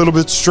was a little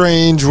bit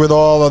strange with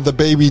all of the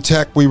baby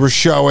tech we were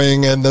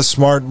showing and the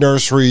smart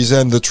nurseries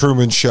and the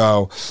Truman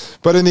Show.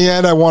 But in the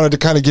end, I wanted to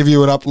kind of give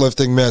you an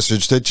uplifting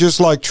message that just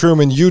like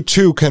Truman, you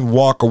too can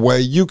walk away.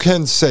 You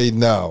can say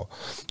no.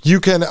 You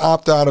can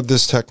opt out of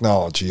this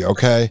technology,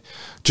 okay?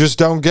 Just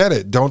don't get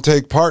it. Don't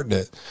take part in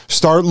it.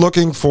 Start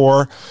looking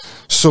for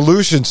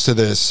solutions to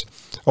this.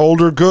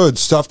 Older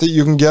goods, stuff that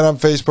you can get on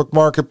Facebook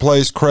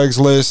Marketplace,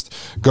 Craigslist,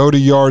 go to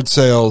yard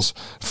sales,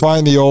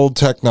 find the old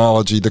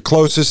technology, the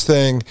closest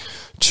thing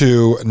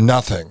to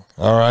nothing,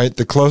 all right?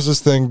 The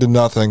closest thing to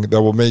nothing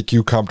that will make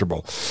you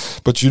comfortable.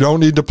 But you don't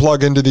need to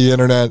plug into the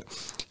internet.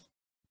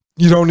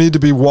 You don't need to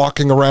be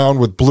walking around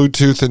with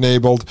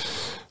Bluetooth-enabled,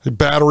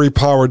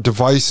 battery-powered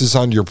devices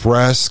on your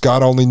breasts.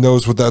 God only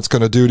knows what that's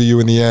going to do to you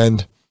in the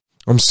end.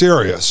 I'm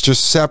serious.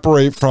 Just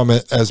separate from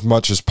it as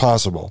much as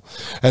possible.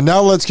 And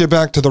now let's get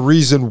back to the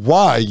reason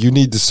why you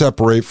need to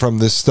separate from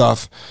this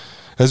stuff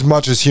as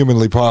much as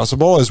humanly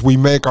possible as we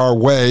make our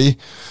way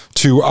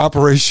to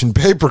Operation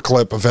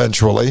Paperclip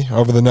eventually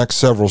over the next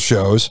several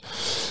shows.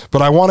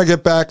 But I want to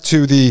get back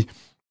to the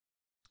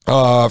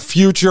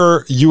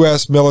future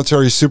U.S.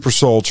 military super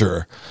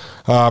soldier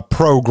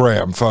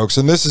program, folks.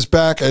 And this is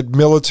back at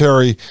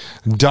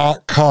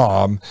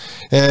military.com.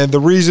 And the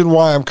reason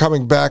why I'm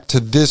coming back to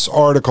this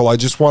article, I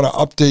just want to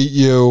update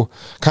you,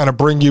 kind of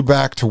bring you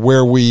back to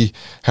where we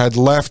had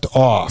left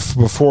off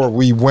before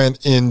we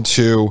went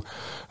into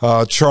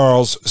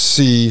Charles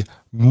C.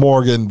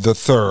 Morgan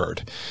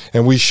III.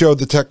 And we showed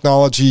the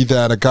technology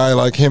that a guy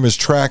like him is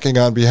tracking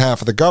on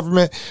behalf of the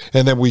government.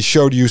 And then we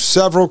showed you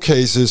several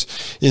cases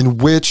in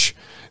which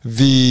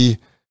the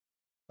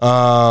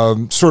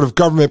sort of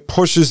government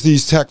pushes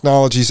these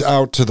technologies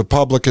out to the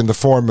public in the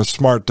form of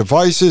smart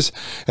devices.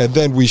 And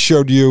then we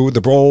showed you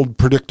the old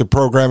predictive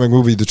programming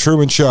movie, The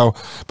Truman Show,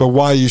 but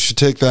why you should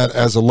take that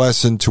as a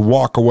lesson to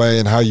walk away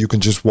and how you can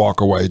just walk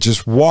away.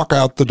 Just walk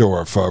out the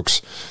door,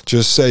 folks.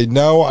 Just say,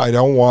 no, I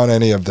don't want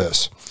any of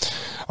this.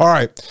 All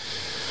right.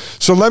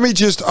 So let me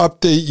just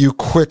update you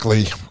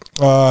quickly.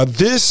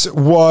 This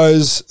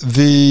was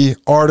the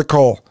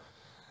article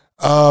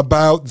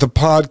about the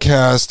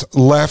podcast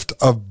Left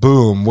of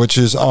Boom, which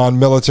is on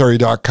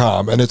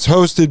military.com, and it's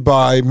hosted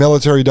by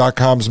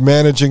military.com's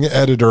managing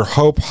editor,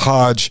 Hope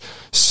Hodge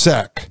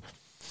Sek.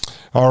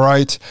 All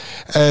right.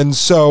 And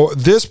so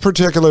this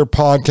particular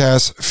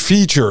podcast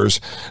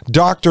features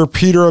Dr.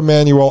 Peter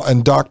Emanuel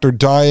and Dr.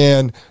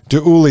 Diane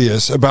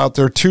DeUlius about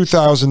their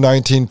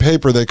 2019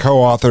 paper they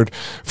co-authored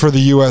for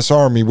the U.S.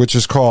 Army, which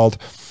is called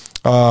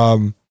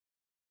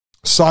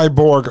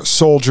Cyborg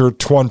Soldier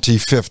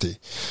 2050.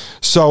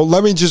 So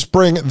let me just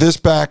bring this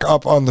back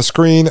up on the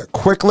screen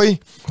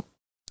quickly.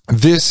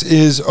 This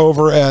is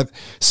over at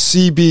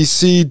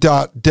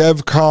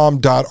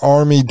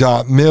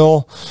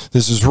cbc.devcom.army.mil.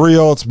 This is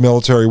real. It's a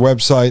military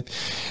website.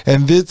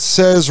 And it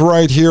says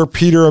right here,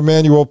 Peter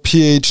Emanuel,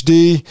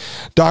 PhD.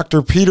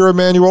 Dr. Peter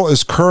Emanuel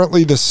is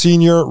currently the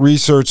Senior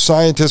Research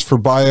Scientist for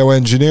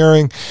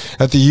Bioengineering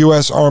at the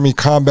U.S. Army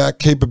Combat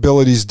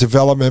Capabilities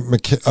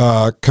Development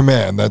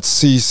Command.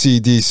 That's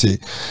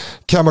CCDC.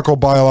 Chemical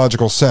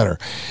Biological Center.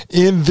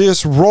 In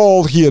this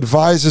role, he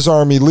advises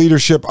Army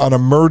leadership on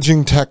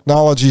emerging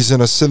technologies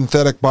in a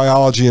synthetic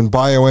biology and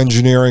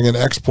bioengineering and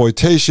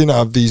exploitation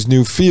of these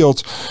new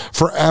fields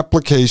for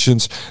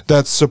applications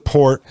that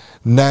support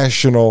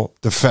national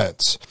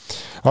defense.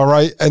 All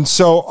right, and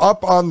so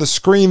up on the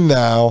screen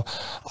now,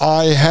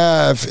 I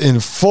have in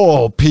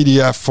full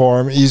PDF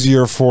form,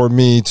 easier for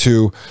me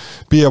to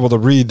be able to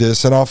read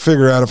this, and I'll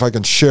figure out if I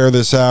can share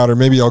this out, or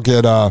maybe I'll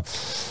get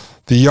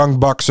the young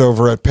bucks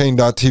over at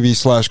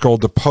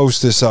pain.tv/gold to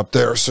post this up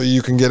there so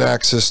you can get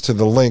access to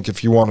the link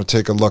if you want to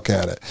take a look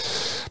at it.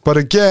 But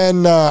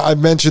again, I've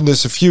mentioned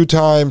this a few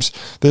times.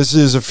 This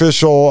is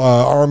official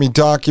Army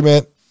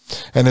document,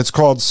 and it's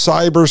called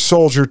Cyber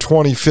Soldier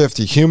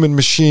 2050, Human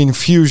Machine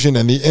Fusion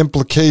and the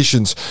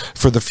Implications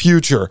for the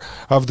Future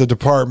of the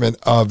Department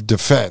of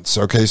Defense.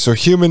 Okay, so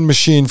human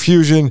machine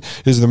fusion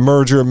is the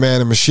merger of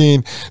man and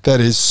machine. That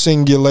is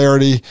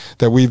singularity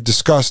that we've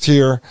discussed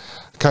here,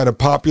 kind of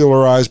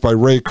popularized by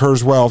Ray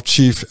Kurzweil,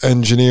 chief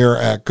engineer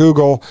at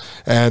Google,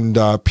 and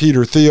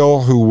Peter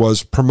Thiel, who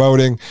was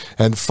promoting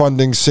and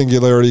funding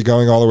Singularity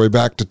going all the way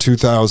back to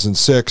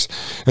 2006.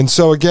 And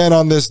so again,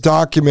 on this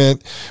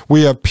document,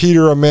 we have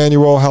Peter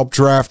Emanuel helped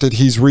draft it.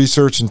 He's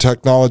Research and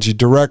Technology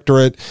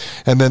Directorate.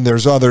 And then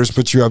there's others,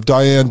 but you have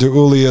Diane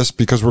DeUlius,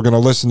 because we're going to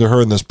listen to her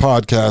in this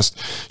podcast.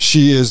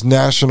 She is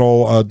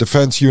National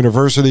Defense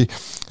University.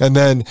 And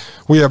then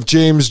we have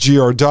James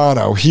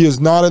Giordano. He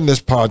is not in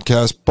this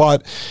podcast,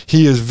 but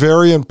he is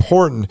very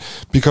important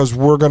because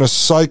we're going to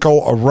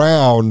cycle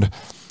around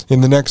in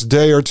the next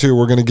day or two.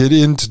 We're going to get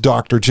into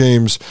Dr.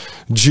 James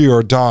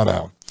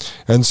Giordano.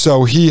 And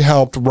so he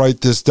helped write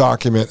this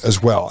document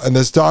as well. And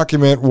this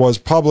document was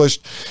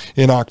published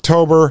in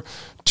October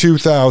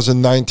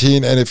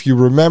 2019. And if you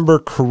remember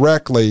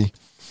correctly,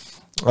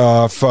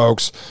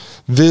 folks,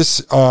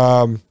 this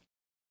work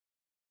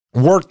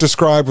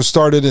described was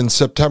started in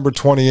September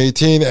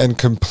 2018 and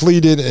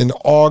completed in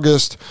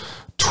August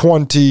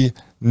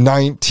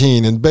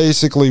 2019. And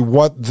basically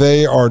what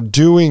they are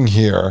doing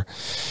here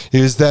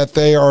is that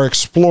they are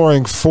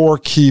exploring 4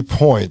 key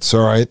points,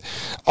 all right?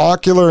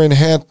 Ocular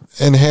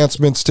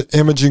enhancements to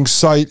imaging,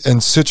 sight, and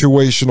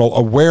situational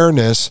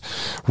awareness,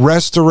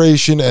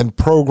 restoration and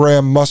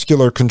program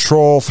muscular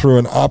control through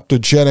an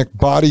optogenic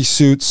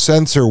bodysuit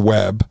sensor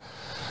web,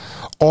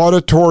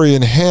 auditory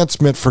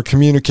enhancement for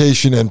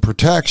communication and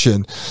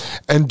protection,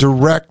 and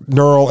direct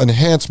neural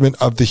enhancement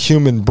of the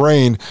human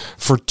brain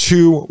for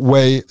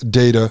two-way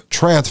data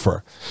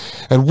transfer.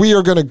 And we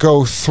are going to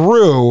go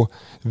through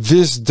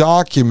this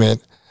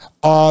document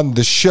on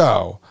the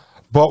show.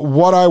 But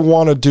what I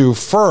want to do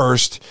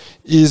first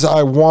is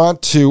I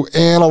want to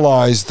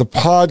analyze the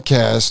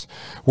podcast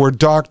where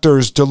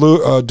Drs.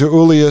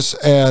 DeUlius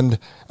and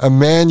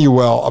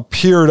Emanuel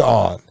appeared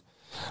on.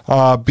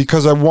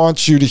 Because I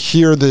want you to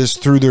hear this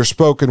through their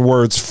spoken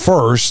words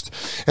first,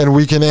 and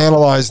we can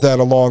analyze that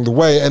along the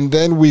way, and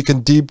then we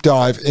can deep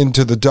dive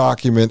into the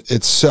document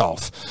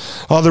itself.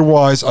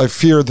 Otherwise, I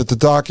fear that the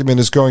document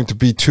is going to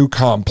be too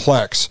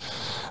complex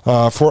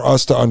for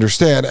us to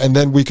understand, and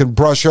then we can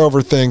brush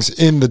over things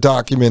in the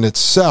document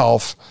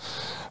itself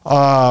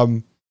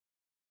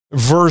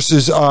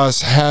versus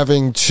us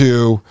having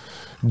to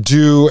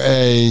do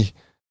a...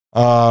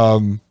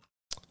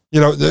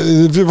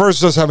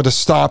 versus us having to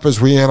stop as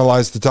we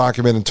analyze the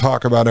document and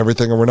talk about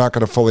everything, and we're not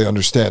going to fully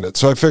understand it.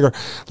 So I figure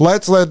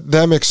let's let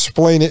them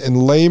explain it in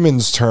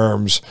layman's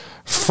terms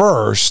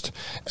first,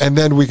 and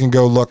then we can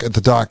go look at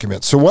the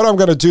document. So what I'm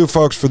going to do,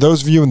 folks, for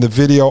those of you in the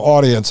video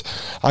audience,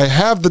 I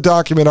have the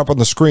document up on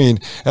the screen,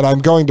 and I'm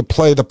going to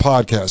play the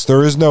podcast.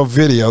 There is no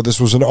video. This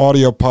was an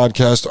audio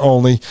podcast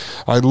only.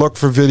 I looked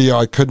for video.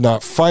 I could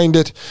not find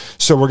it.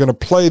 So we're going to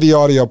play the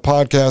audio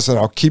podcast, and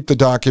I'll keep the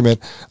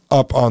document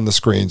up on the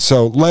screen.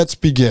 So let's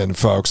begin,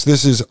 folks.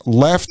 This is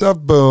Left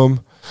of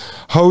Boom,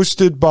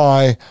 hosted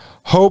by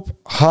Hope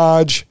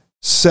Hodge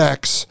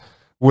Sex,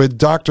 with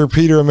Dr.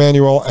 Peter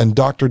Emanuel and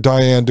Dr.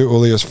 Diane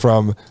DeUlias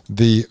from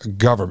the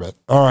government.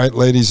 All right,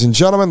 ladies and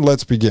gentlemen,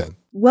 let's begin.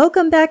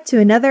 Welcome back to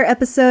another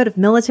episode of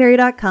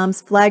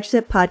Military.com's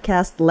flagship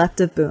podcast, Left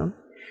of Boom.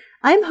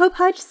 I'm Hope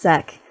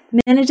Hodge-Seck,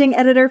 managing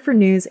editor for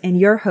news and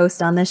your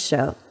host on this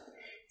show.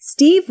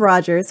 Steve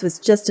Rogers was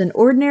just an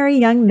ordinary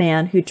young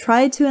man who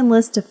tried to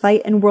enlist to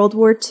fight in World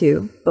War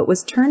II, but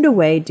was turned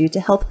away due to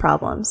health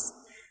problems.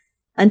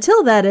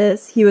 Until, that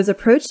is, he was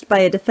approached by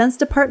a Defense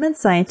Department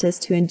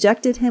scientist who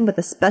injected him with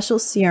a special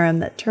serum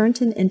that turned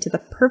him into the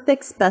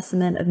perfect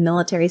specimen of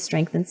military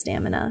strength and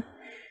stamina.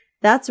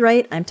 That's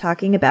right, I'm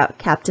talking about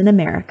Captain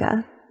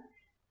America.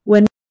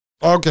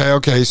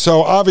 Okay.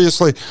 So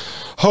obviously,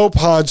 Hope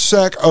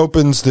Hodge-Seck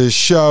opens this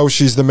show.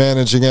 She's the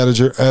managing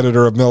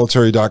editor of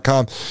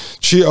Military.com.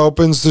 She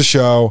opens the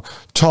show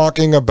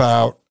talking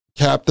about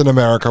Captain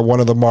America,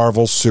 one of the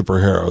Marvel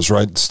superheroes,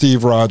 right?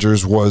 Steve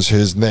Rogers was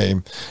his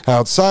name.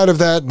 Outside of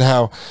that, and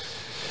how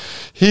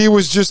he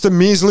was just a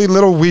measly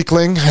little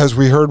weakling, as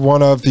we heard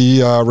one of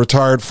the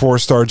retired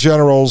 4-star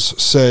generals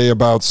say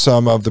about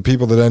some of the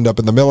people that end up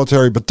in the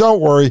military. But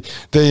don't worry,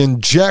 they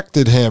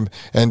injected him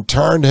and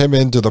turned him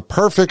into the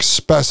perfect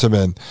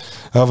specimen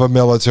of a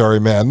military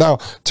man. Now,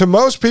 to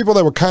most people,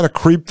 that would kind of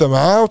creep them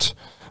out.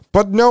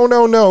 But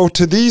no,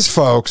 to these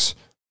folks,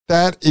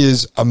 that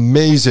is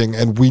amazing,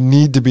 and we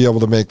need to be able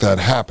to make that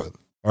happen.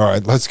 All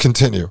right, let's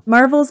continue.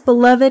 Marvel's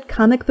beloved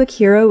comic book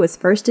hero was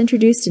first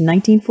introduced in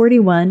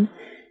 1941.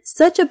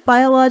 Such a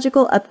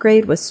biological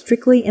upgrade was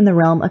strictly in the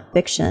realm of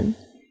fiction.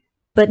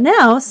 But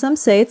now, some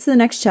say it's the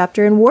next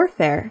chapter in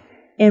warfare,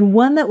 and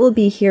one that will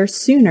be here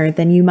sooner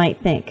than you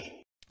might think.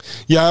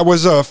 Yeah, it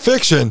was a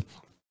fiction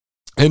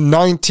in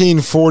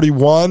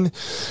 1941,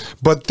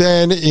 but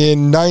then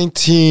in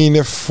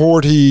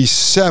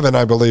 1947,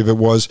 I believe it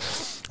was,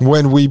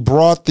 when we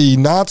brought the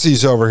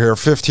Nazis over here,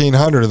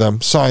 1,500 of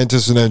them,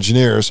 scientists and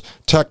engineers,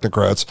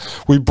 technocrats,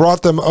 we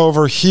brought them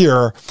over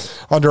here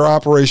under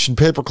Operation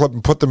Paperclip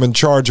and put them in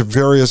charge of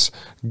various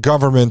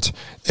government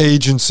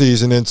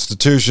agencies and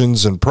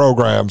institutions and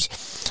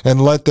programs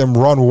and let them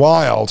run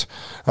wild.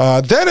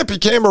 Then it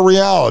became a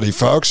reality,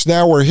 folks.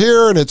 Now we're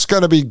here and it's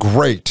going to be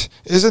great.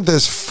 Isn't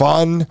this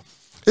fun?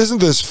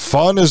 Isn't this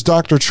fun, as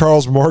Dr.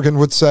 Charles Morgan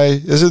would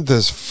say? Isn't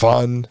this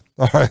fun?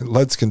 All right,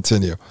 let's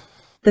continue.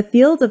 The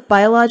field of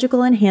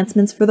biological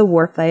enhancements for the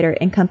warfighter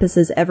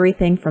encompasses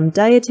everything from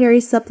dietary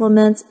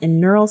supplements and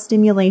neural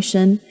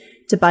stimulation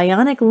to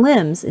bionic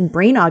limbs and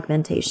brain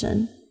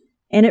augmentation.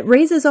 And it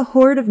raises a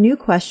horde of new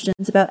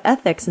questions about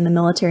ethics in the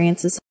military and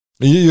society.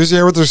 You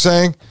hear what they're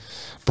saying?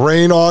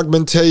 Brain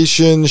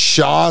augmentation,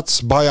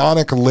 shots,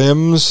 bionic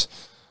limbs.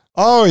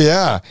 Oh,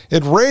 yeah.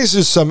 It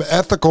raises some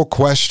ethical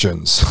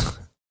questions.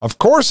 Of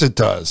course it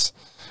does.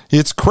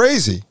 It's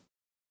crazy,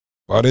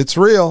 but it's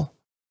real.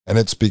 And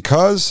it's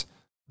because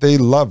they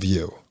love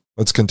you.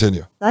 Let's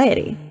continue.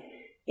 Society.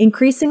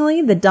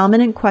 Increasingly, the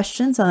dominant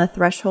questions on the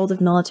threshold of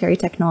military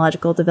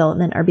technological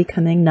development are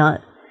becoming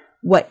not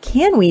what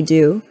can we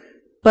do,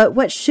 but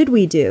what should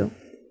we do,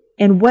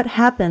 and what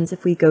happens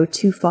if we go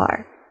too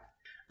far.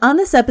 On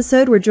this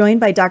episode, we're joined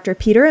by Dr.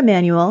 Peter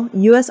Emanuel,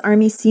 U.S.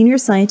 Army Senior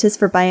Scientist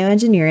for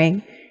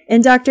Bioengineering,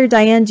 and Dr.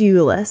 Diane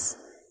DeUlias,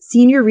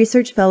 Senior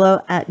Research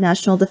Fellow at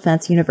National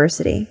Defense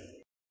University.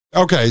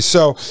 Okay,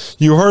 so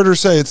you heard her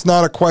say it's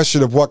not a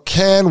question of what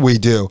can we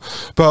do,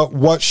 but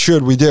what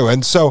should we do?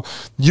 And so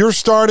you're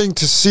starting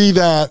to see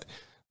that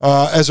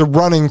as a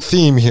running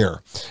theme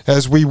here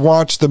as we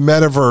watch the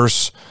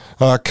Metaverse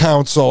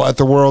Council at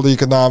the World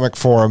Economic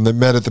Forum that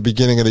met at the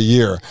beginning of the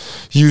year.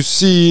 You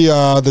see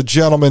the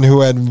gentleman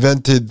who had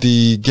invented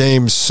the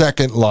game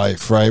Second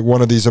Life, right?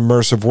 One of these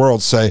immersive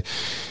worlds, say,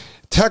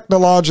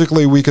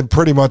 technologically, we can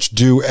pretty much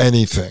do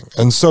anything.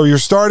 And so you're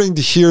starting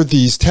to hear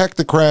these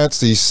technocrats,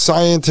 these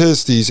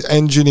scientists, these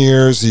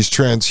engineers, these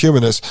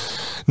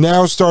transhumanists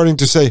now starting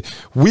to say,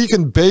 we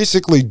can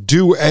basically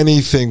do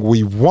anything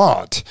we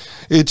want.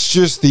 It's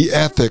just the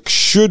ethics.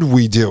 Should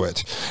we do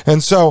it?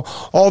 And so,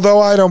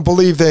 although I don't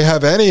believe they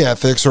have any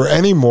ethics or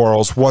any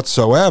morals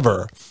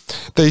whatsoever,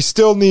 they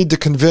still need to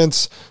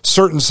convince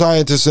certain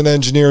scientists and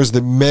engineers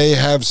that may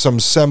have some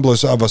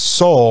semblance of a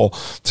soul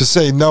to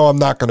say, no, I'm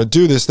not going to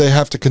do this. They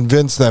have to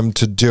convince them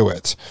to do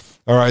it.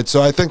 All right.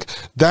 So I think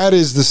that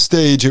is the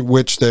stage at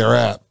which they're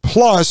at.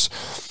 Plus,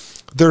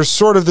 there's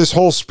sort of this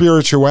whole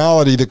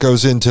spirituality that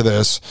goes into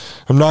this.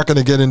 I'm not going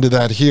to get into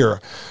that here,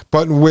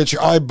 but in which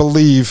I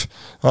believe,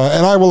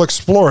 and I will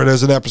explore it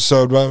as an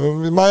episode.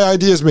 My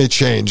ideas may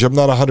change. I'm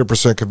not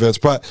 100%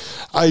 convinced, but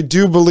I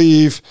do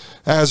believe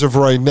as of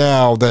right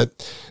now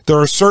that there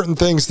are certain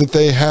things that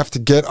they have to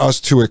get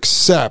us to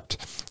accept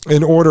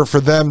in order for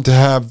them to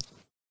have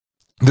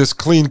this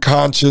clean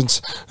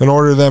conscience, in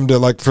order for them to,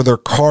 like, for their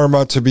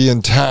karma to be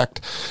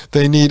intact,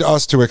 they need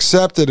us to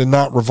accept it and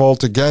not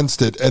revolt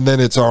against it. And then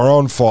it's our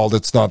own fault.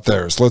 It's not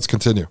theirs. Let's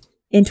continue.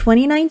 In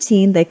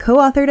 2019, they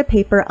co-authored a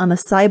paper on the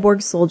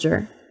cyborg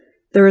soldier,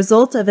 the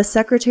result of a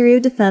Secretary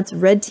of Defense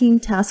Red Team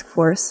task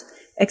force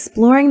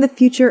exploring the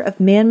future of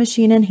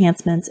man-machine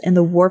enhancements in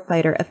the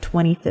warfighter of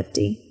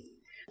 2050.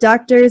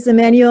 Drs.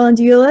 Emanuel and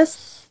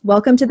Deulis,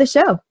 welcome to the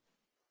show.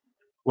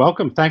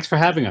 Welcome. Thanks for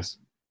having us.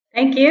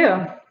 Thank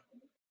you.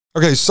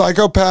 Okay,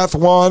 Psychopath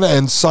 1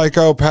 and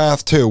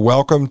Psychopath 2,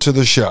 welcome to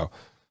the show.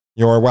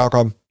 You're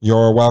welcome.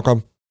 You're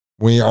welcome.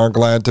 We are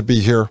glad to be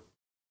here.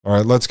 All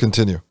right, let's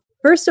continue.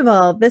 First of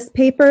all, this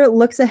paper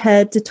looks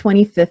ahead to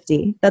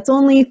 2050. That's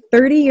only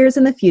 30 years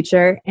in the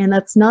future, and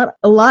that's not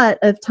a lot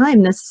of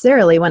time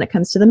necessarily when it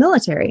comes to the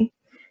military.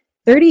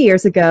 30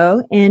 years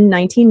ago, in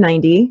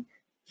 1990,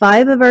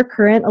 5 of our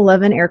current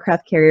 11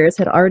 aircraft carriers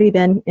had already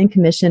been in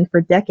commission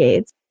for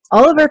decades.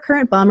 All of our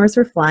current bombers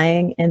were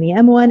flying, and the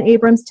M1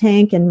 Abrams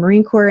tank and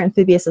Marine Corps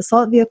amphibious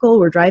assault vehicle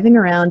were driving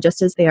around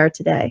just as they are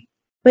today.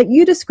 But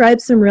you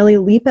described some really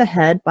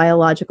leap-ahead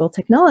biological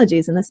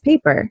technologies in this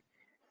paper.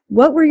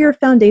 What were your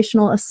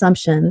foundational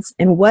assumptions,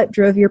 and what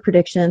drove your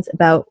predictions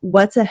about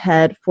what's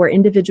ahead for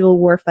individual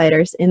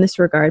warfighters in this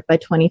regard by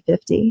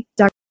 2050?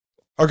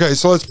 Okay,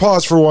 so let's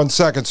pause for 1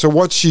 second. So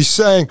what she's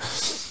saying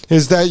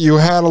is that you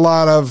had a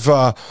lot of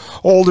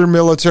older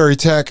military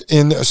tech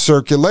in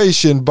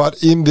circulation,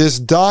 but in this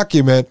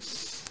document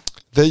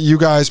that you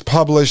guys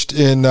published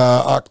in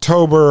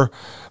October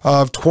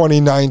of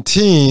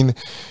 2019,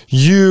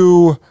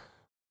 you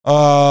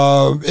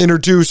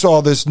introduce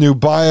all this new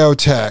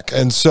biotech.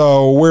 And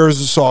so where is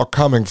this all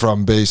coming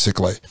from,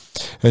 basically?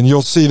 And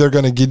you'll see they're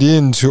going to get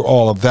into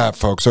all of that,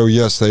 folks. Oh,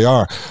 yes, they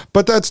are.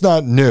 But that's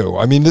not new.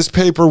 I mean, this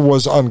paper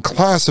was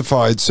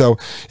unclassified, so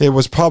it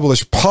was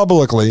published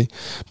publicly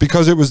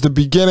because it was the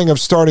beginning of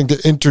starting to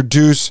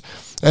introduce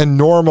and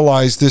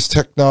normalize this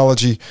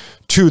technology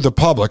to the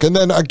public. And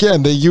then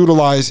again, they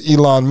utilize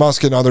Elon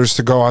Musk and others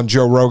to go on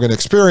Joe Rogan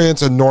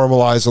Experience and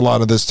normalize a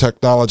lot of this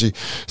technology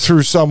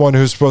through someone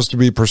who's supposed to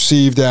be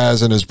perceived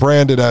as and is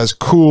branded as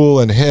cool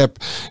and hip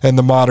and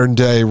the modern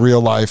day real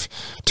life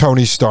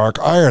Tony Stark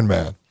Iron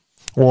Man,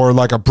 or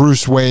like a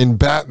Bruce Wayne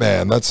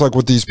Batman. That's like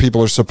what these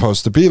people are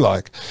supposed to be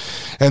like.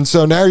 And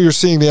so now you're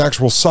seeing the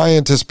actual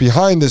scientists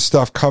behind this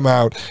stuff come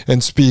out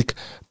and speak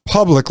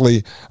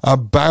publicly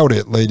about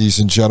it, ladies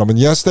and gentlemen.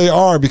 Yes, they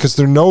are, because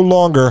they're no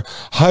longer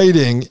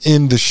hiding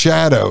in the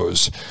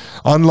shadows.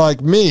 Unlike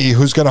me,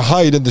 who's going to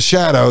hide in the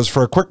shadows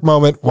for a quick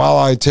moment while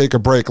I take a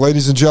break.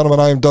 Ladies and gentlemen,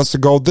 I am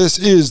Dustin Gold. This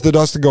is the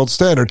Dustin Gold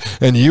Standard,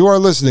 and you are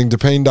listening to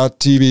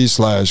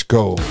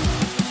Pain.tv/gold.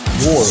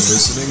 You're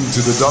listening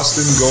to the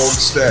Dustin Gold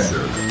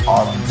Standard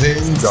on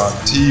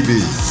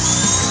Pain.tv.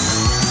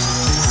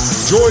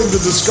 Join the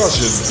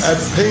discussion at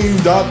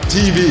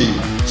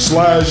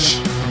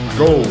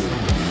Pain.tv/gold.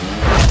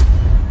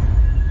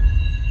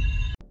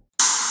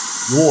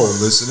 You're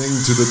listening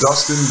to the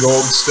Dustin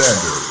Gold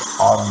Standard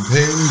on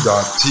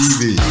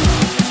Pain.tv.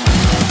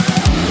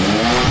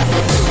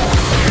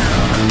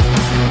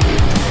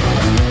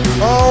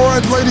 All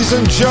right, ladies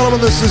and gentlemen,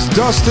 this is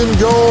Dustin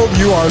Gold.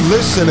 You are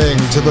listening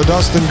to the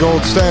Dustin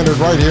Gold Standard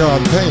right here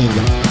on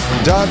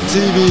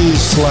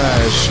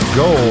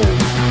Pain.tv/gold.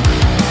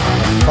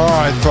 All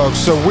right, folks,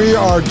 so we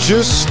are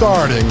just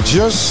starting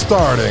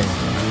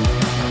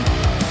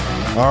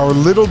our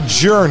little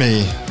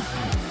journey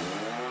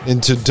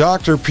into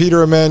Dr.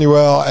 Peter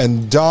Emanuel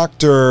and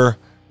Dr.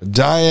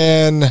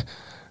 Diane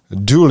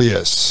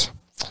Deulis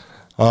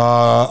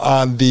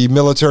on the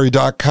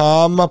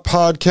military.com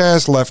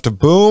podcast, Left of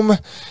Boom,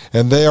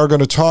 and they are going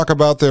to talk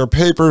about their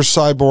paper,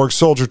 Cyborg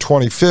Soldier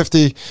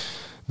 2050,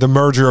 The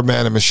Merger of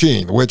Man and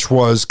Machine, which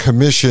was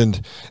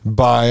commissioned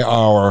by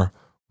our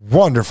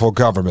wonderful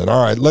government.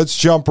 All right, let's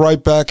jump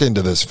right back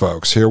into this,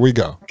 folks. Here we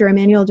go. Dr.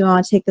 Emanuel, do you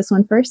want to take this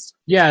one first?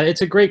 Yeah,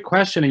 it's a great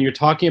question. And you're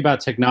talking about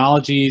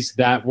technologies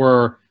that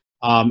were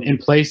in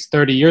place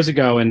 30 years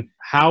ago. And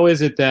how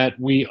is it that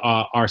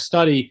our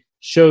study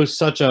shows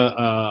such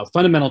a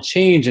fundamental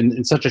change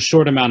in such a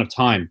short amount of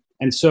time?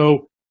 And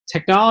so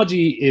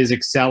technology is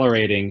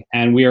accelerating,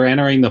 and we are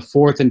entering the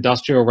fourth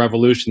industrial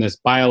revolution, this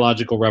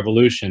biological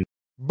revolution.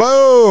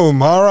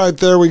 Boom! All right,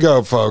 there we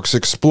go, folks.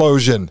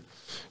 Explosion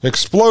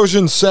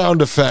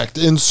sound effect.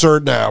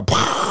 Insert now.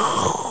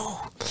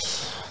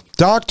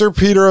 Dr.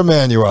 Peter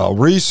Emanuel,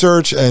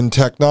 Research and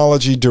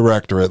Technology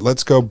Directorate.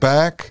 Let's go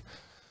back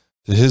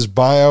to his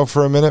bio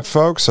for a minute,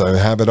 folks. I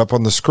have it up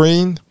on the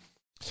screen.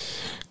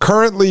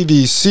 Currently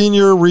the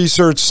Senior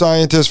Research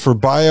Scientist for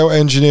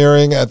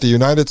Bioengineering at the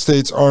United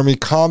States Army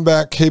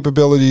Combat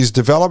Capabilities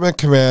Development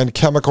Command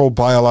Chemical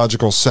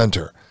Biological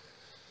Center.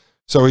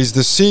 So he's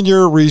the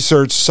Senior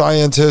Research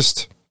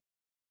Scientist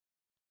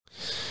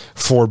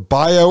for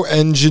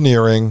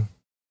Bioengineering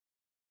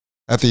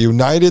at the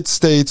United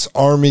States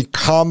Army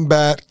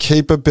Combat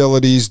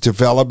Capabilities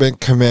Development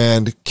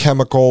Command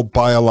Chemical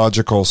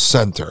Biological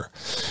Center.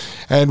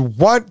 And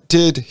what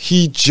did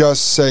he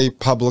just say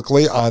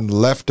publicly on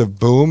Left of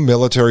Boom,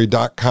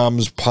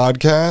 Military.com's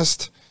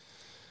podcast?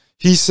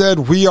 He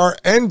said, we are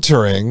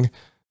entering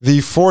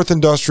the fourth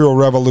industrial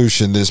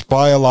revolution, this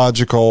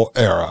biological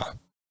era.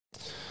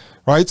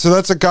 Right? So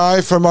that's a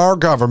guy from our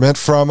government,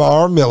 from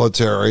our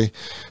military,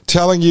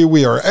 telling you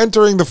we are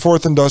entering the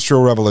fourth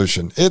industrial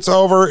revolution. It's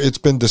over. It's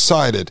been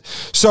decided.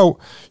 So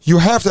you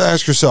have to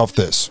ask yourself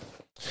this.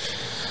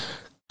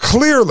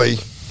 Clearly,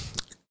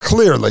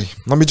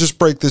 let me just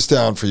break this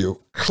down for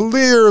you.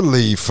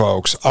 Clearly,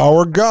 folks,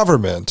 our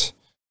government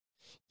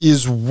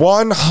is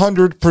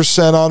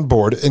 100% on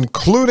board,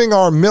 including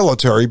our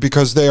military,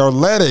 because they are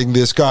letting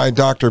this guy,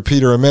 Dr.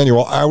 Peter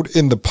Emanuel, out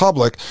in the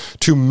public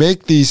to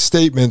make these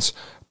statements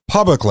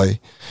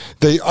publicly.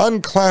 They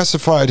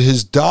unclassified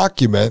his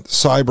document,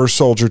 Cyber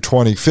Soldier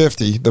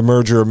 2050, the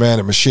merger of man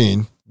and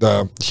machine,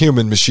 the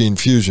human-machine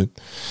fusion,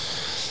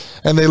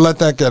 and they let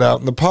that get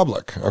out in the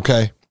public,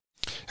 okay?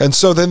 And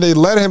so then they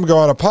let him go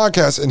on a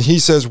podcast, and he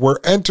says, we're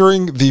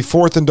entering the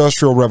fourth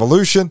industrial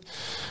revolution,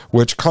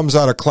 which comes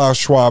out of Klaus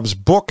Schwab's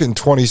book in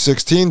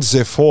 2016,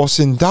 The Fourth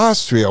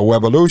Industrial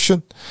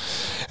Revolution.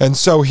 And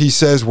so he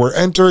says, we're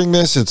entering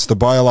this. It's the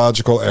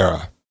biological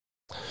era.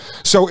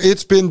 So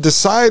it's been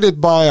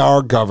decided by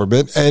our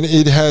government, and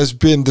it has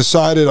been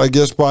decided, I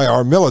guess, by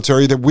our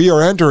military that we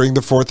are entering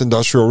the fourth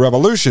industrial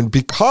revolution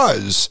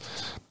because,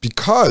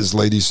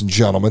 ladies and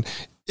gentlemen,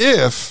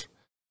 if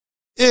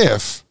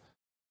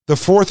the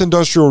fourth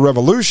industrial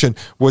revolution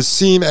was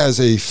seen as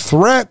a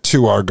threat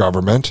to our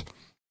government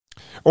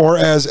or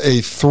as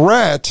a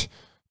threat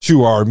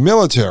to our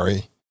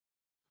military,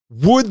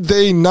 would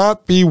they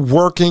not be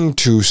working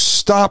to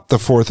stop the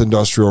fourth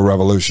industrial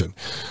revolution?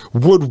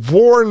 Would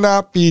war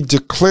not be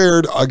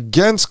declared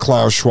against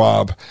Klaus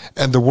Schwab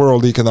and the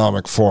World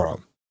Economic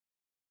Forum?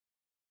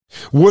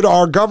 Would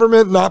our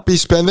government not be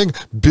spending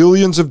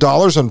billions of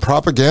dollars on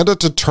propaganda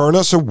to turn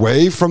us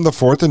away from the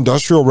fourth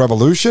industrial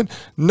revolution?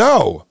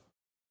 No,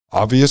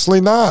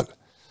 obviously not.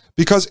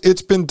 Because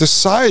it's been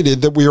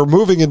decided that we are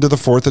moving into the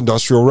fourth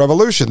industrial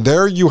revolution.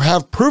 There you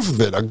have proof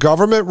of it. A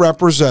government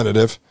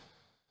representative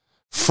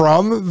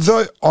from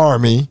the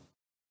Army,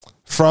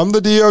 from the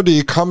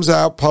DOD, comes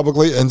out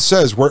publicly and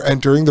says we're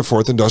entering the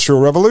fourth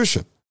industrial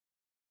revolution.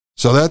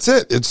 So that's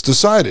it. It's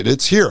decided.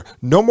 It's here.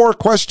 No more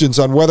questions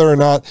on whether or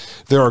not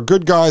there are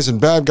good guys and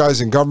bad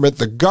guys in government.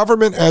 The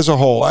government as a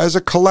whole, as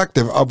a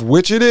collective, of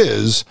which it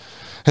is,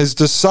 has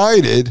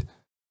decided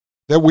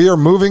that we are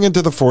moving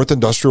into the fourth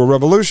industrial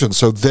revolution.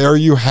 So there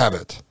you have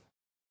it.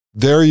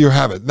 There you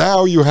have it.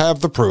 Now you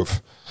have the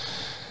proof.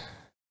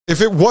 If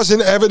it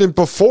wasn't evident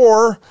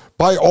before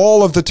by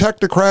all of the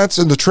technocrats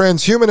and the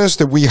transhumanists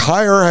that we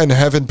hire and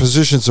have in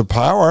positions of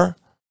power,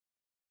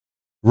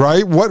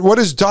 right? What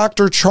is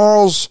Dr.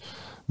 Charles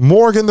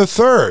Morgan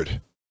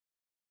III?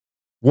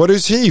 What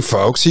is he,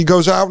 folks? He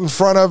goes out in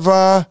front of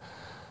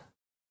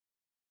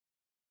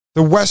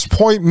the West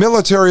Point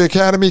Military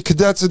Academy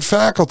cadets and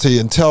faculty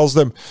and tells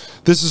them,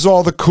 this is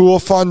all the cool,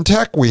 fun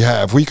tech we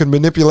have. We can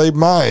manipulate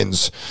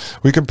minds.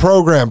 We can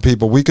program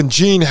people. We can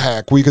gene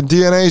hack. We can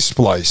DNA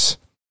splice.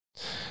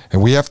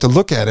 And we have to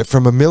look at it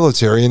from a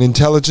military and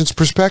intelligence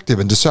perspective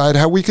and decide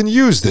how we can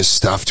use this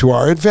stuff to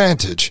our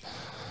advantage.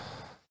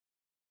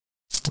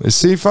 You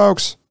see,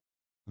 folks,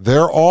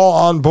 they're all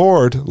on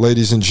board,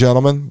 ladies and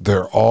gentlemen.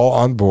 They're all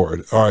on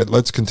board. All right,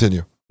 let's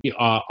continue.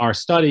 Our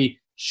study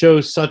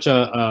shows such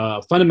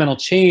a fundamental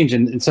change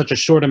in such a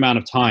short amount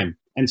of time.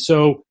 And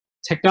so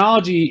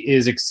technology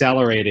is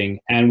accelerating,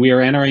 and we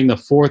are entering the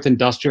fourth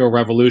industrial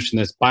revolution,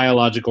 this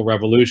biological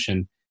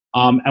revolution.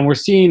 And we're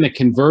seeing the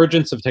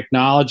convergence of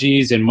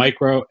technologies in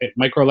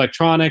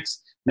microelectronics,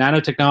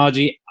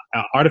 nanotechnology,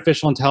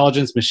 artificial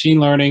intelligence, machine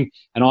learning,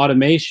 and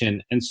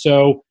automation. And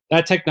so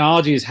that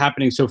technology is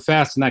happening so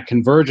fast, and that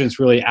convergence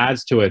really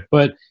adds to it.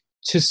 But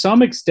to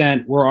some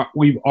extent,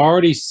 we've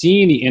already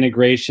seen the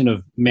integration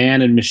of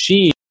man and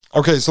machine.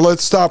 Okay, so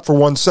let's stop for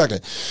 1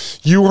 second.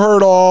 You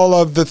heard all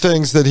of the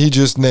things that he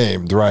just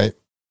named, right?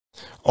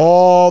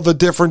 All the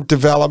different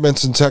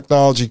developments in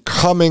technology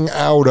coming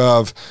out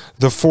of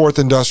the fourth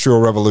industrial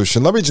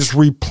revolution. Let me just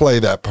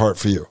replay that part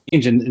for you.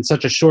 In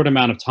such a short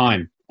amount of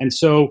time. And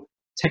so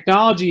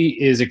technology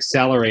is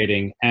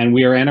accelerating, and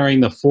we are entering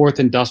the fourth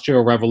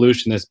industrial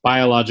revolution, this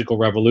biological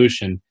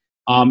revolution.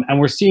 And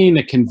we're seeing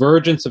the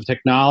convergence of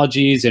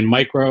technologies in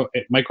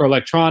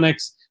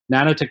microelectronics,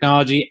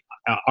 nanotechnology,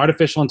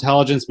 artificial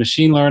intelligence,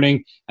 machine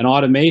learning, and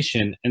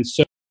automation. And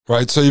so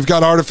right, so you've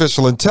got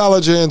artificial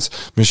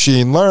intelligence,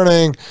 machine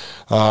learning,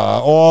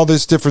 all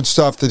this different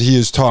stuff that he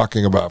is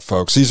talking about,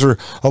 folks. These are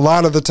a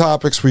lot of the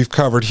topics we've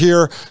covered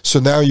here. So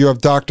now you have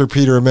Dr.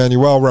 Peter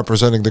Emanuel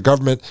representing the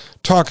government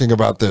talking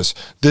about this.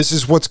 This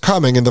is what's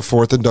coming in the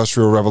fourth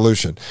industrial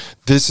revolution.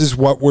 This is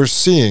what we're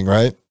seeing,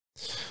 right?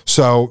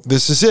 So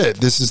this is it.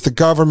 This is the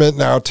government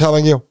now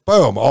telling you,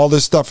 boom, all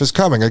this stuff is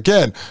coming.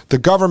 Again, the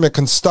government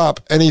can stop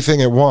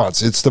anything it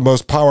wants. It's the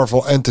most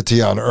powerful entity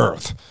on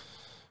earth.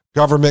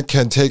 Government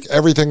can take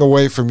everything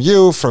away from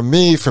you, from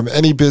me, from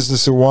any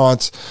business it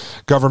wants.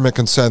 Government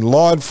can send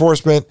law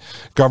enforcement.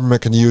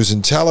 Government can use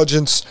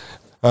intelligence.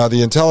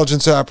 the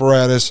intelligence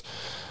apparatus.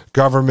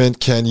 Government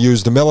can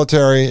use the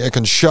military. It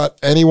can shut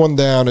anyone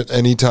down at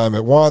any time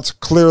it wants.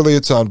 Clearly,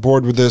 it's on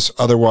board with this.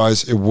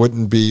 Otherwise, it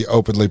wouldn't be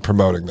openly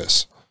promoting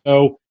this.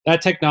 So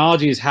that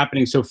technology is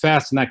happening so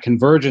fast, and that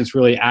convergence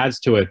really adds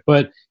to it.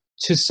 But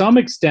to some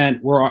extent,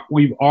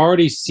 we've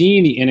already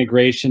seen the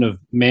integration of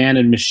man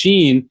and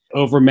machine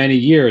over many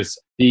years.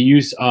 The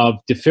use of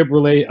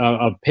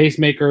of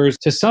pacemakers.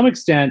 To some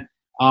extent,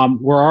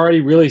 we're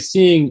already really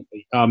seeing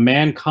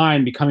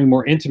mankind becoming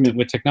more intimate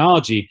with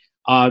technology.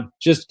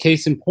 Just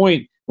case in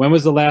point, when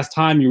was the last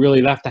time you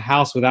really left the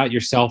house without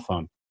your cell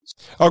phone?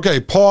 Okay,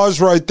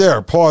 pause right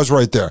there.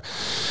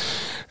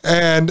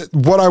 And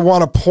what I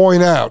want to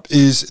point out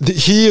is that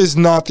he is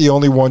not the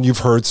only one you've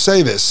heard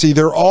say this. See,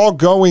 they're all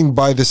going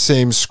by the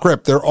same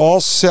script. They're all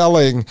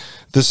selling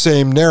the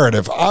same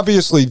narrative.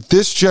 Obviously,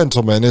 this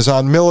gentleman is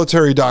on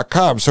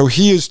military.com, so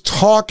he is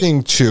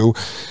talking to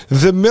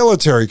the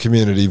military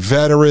community,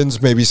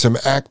 veterans, maybe some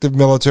active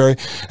military.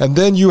 And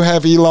then you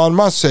have Elon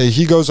Musk say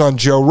he goes on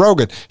Joe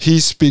Rogan.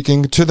 He's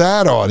speaking to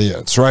that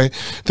audience, right?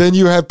 Then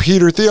you have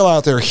Peter Thiel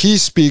out there. He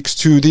speaks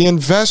to the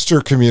investor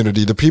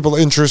community, the people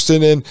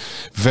interested in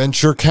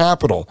venture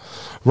capital,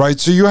 right?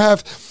 So you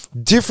have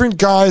different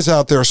guys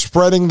out there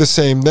spreading the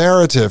same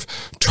narrative,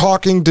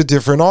 talking to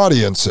different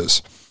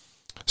audiences.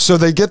 So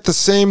they get the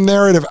same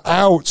narrative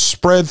out,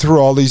 spread through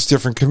all these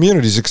different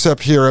communities,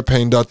 except here at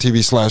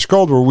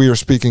pain.tv/gold, where we are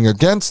speaking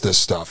against this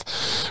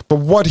stuff. But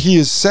what he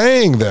is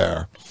saying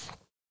there,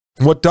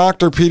 what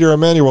Dr. Peter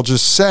Emanuel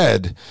just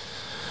said,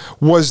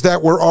 was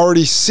that we're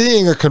already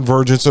seeing a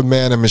convergence of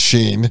man and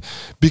machine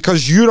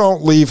because you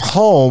don't leave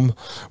home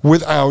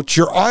without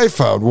your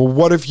iPhone. Well,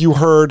 what if you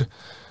heard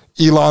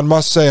Elon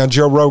Musk say on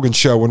Joe Rogan's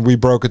show when we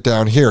broke it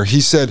down here?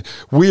 He said,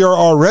 we are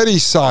already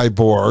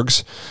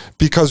cyborgs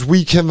because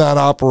we cannot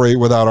operate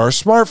without our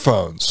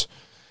smartphones.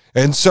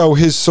 And so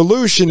his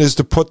solution is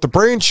to put the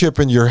brain chip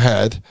in your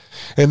head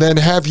and then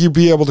have you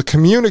be able to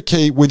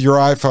communicate with your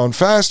iPhone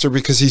faster,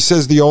 because he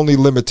says the only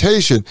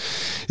limitation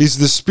is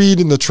the speed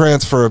and the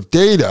transfer of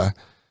data.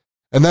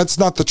 And that's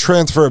not the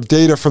transfer of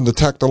data from the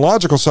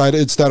technological side.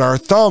 It's that our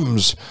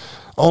thumbs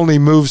only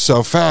move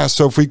so fast.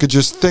 So if we could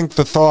just think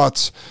the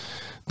thoughts,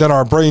 then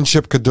our brain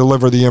chip could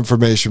deliver the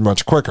information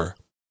much quicker.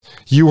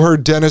 You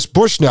heard Dennis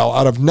Bushnell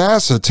out of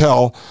NASA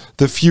tell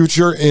the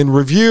Future in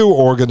Review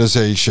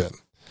organization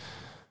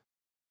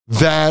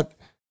that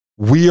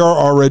we are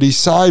already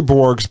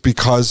cyborgs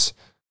because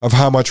of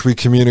how much we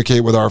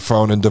communicate with our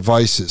phone and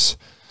devices.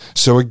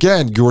 So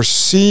again, you're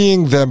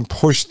seeing them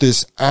push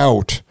this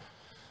out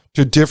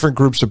to different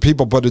groups of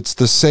people, but it's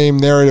the same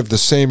narrative, the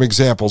same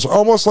examples,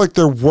 almost like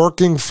they're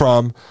working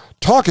from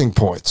talking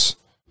points.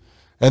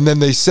 And then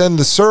they send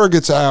the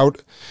surrogates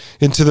out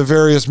into the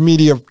various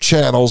media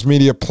channels,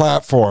 media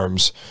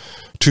platforms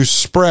to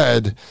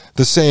spread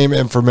the same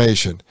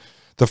information.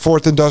 The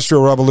fourth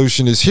industrial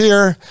revolution is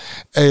here.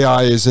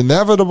 AI is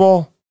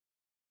inevitable.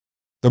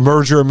 The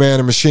merger of man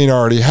and machine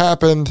already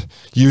happened.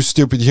 You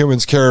stupid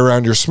humans carry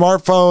around your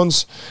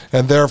smartphones,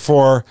 and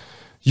therefore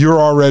you're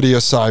already a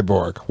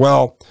cyborg.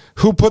 Well,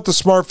 who put the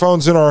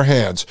smartphones in our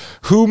hands?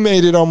 Who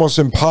made it almost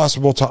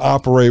impossible to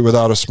operate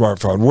without a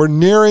smartphone? We're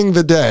nearing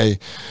the day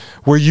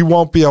where you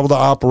won't be able to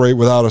operate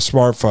without a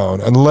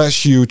smartphone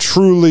unless you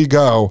truly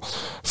go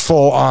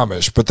full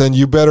Amish. But then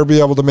you better be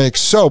able to make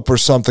soap or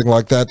something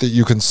like that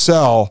you can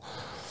sell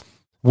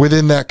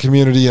within that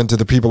community and to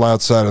the people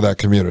outside of that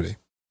community.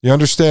 You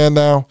understand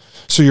now?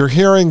 So you're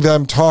hearing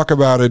them talk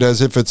about it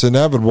as if it's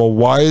inevitable.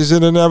 Why is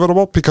it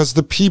inevitable? Because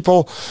the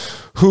people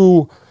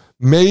who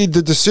made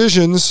the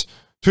decisions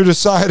to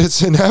decide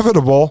it's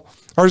inevitable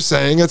are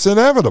saying it's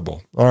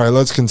inevitable. All right,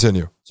 let's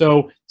continue.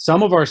 So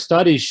some of our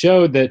studies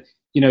showed that,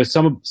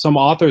 some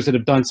authors that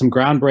have done some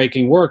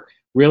groundbreaking work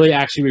really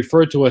actually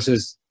refer to us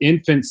as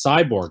infant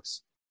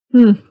cyborgs.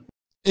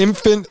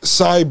 Infant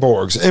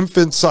cyborgs.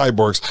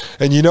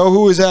 And you know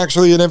who is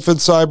actually an infant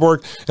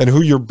cyborg and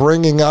who you're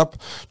bringing up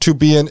to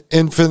be an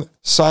infant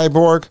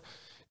cyborg?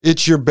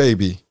 It's your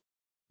baby.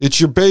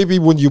 It's your baby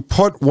when you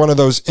put one of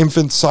those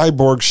infant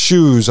cyborg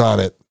shoes on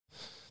it.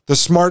 The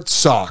smart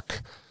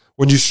sock.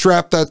 When you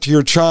strap that to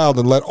your child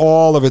and let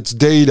all of its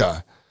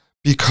data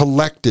be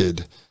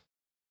collected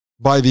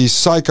by these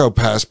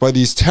psychopaths, by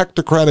these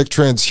technocratic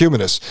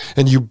transhumanists,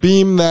 and you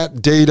beam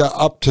that data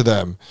up to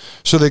them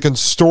so they can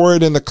store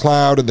it in the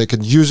cloud and they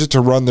can use it to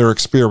run their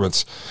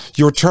experiments.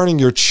 You're turning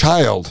your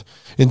child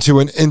into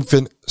an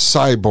infant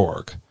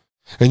cyborg.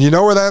 And you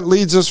know where that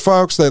leads us,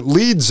 folks? That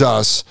leads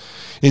us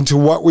into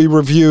what we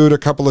reviewed a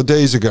couple of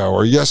days ago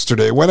or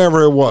yesterday,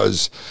 whenever it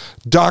was.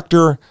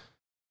 Dr.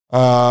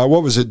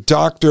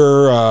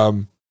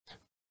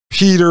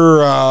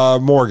 Peter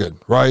Morgan,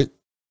 right?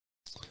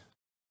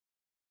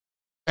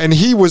 And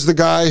he was the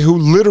guy who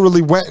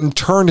literally went and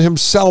turned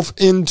himself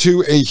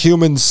into a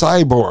human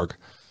cyborg.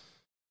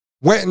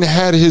 Went and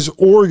had his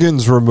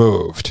organs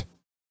removed.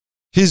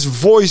 His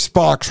voice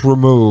box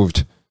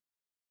removed.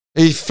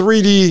 A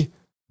 3D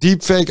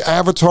deepfake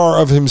avatar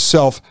of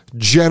himself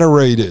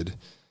generated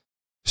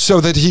so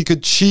that he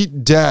could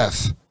cheat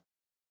death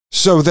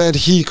so that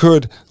he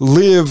could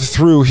live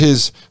through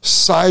his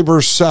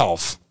cyber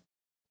self,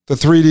 the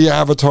 3D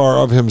avatar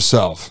of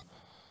himself.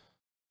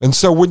 And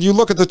so when you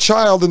look at the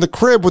child in the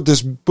crib with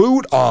this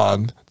boot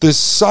on, this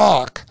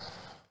sock,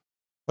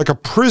 like a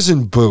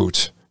prison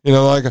boot,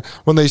 like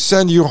when they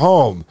send you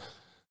home,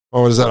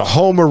 or is that a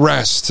home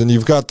arrest, and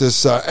you've got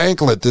this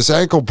anklet, this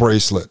ankle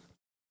bracelet,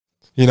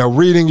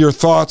 reading your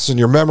thoughts and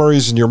your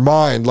memories and your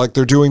mind like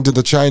they're doing to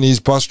the Chinese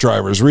bus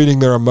drivers, reading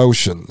their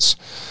emotions.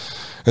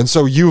 And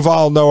so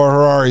Yuval Noah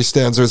Harari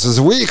stands there and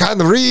says, we can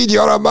read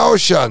your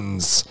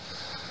emotions.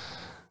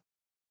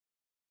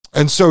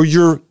 And so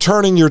you're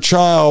turning your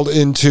child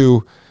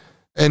into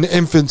an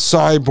infant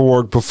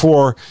cyborg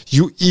before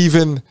you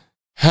even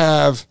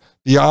have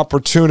the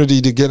opportunity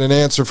to get an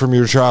answer from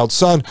your child.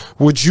 Son,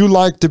 would you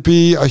like to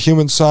be a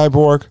human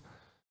cyborg?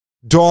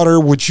 Daughter,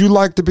 would you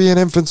like to be an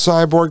infant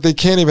cyborg? They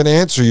can't even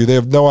answer you. They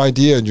have no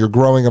idea, and you're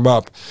growing them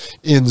up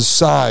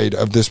inside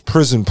of this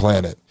prison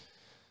planet.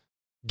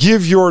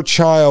 Give your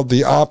child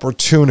the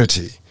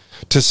opportunity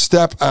to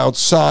step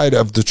outside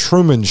of the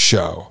Truman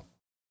Show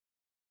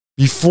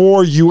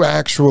before you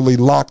actually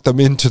lock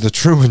them into the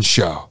Truman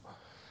Show.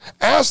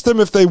 Ask them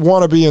if they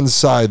want to be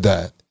inside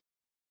that,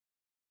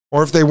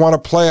 or if they want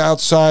to play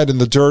outside in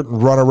the dirt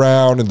and run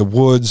around in the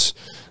woods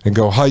and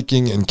go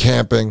hiking and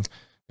camping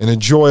and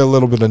enjoy a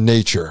little bit of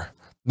nature,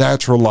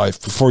 natural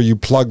life, before you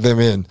plug them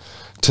in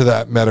to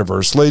that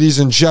metaverse. Ladies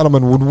and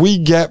gentlemen, when we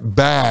get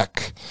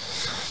back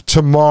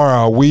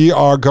tomorrow, we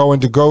are going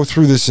to go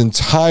through this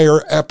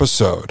entire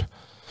episode.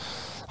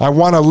 I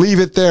want to leave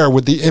it there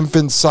with the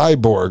infant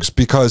cyborgs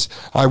because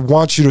I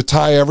want you to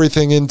tie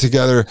everything in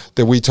together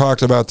that we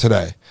talked about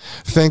today.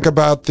 Think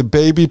about the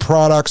baby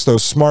products,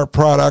 those smart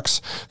products.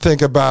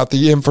 Think about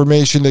the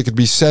information they could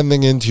be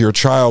sending into your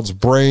child's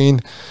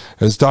brain,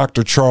 as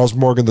Dr. Charles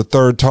Morgan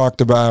III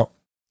talked about.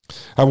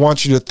 I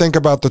want you to think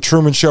about the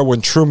Truman Show when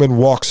Truman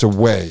walks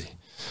away,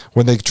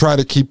 when they try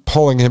to keep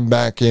pulling him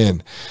back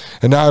in.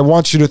 And now I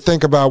want you to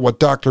think about what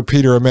Dr.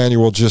 Peter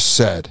Emanuel just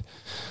said.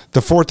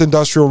 The fourth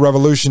industrial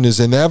revolution is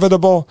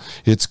inevitable.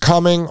 It's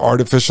coming.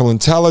 Artificial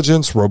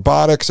intelligence,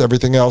 robotics,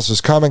 everything else is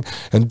coming.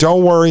 And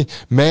don't worry,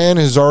 man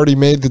has already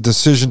made the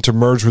decision to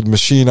merge with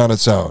machine on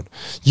its own.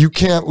 You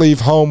can't leave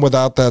home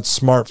without that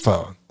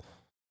smartphone.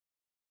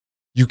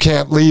 You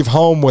can't leave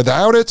home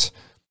without it.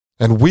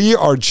 And we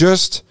are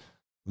just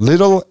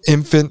little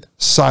infant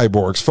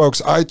cyborgs.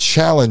 Folks, I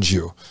challenge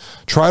you.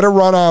 Try to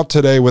run out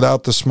today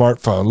without the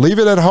smartphone. Leave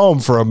it at home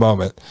for a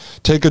moment.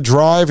 Take a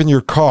drive in your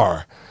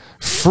car.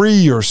 Free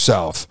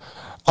yourself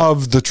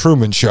of the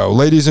Truman Show.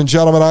 Ladies and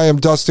gentlemen, I am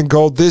Dustin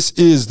Gold. This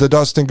is the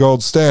Dustin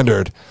Gold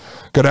Standard.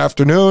 Good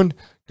afternoon,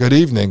 good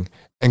evening,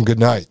 and good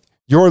night.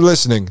 You're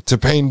listening to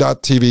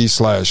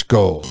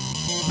Pain.tv/gold.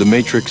 The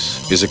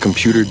Matrix is a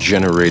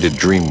computer-generated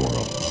dream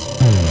world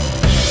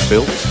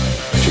built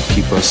to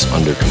keep us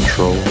under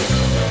control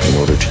in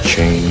order to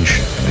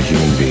change a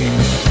human being.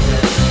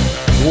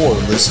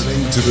 You're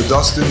listening to the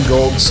Dustin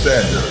Gold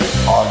Standard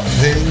on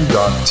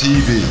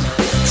Pain.tv.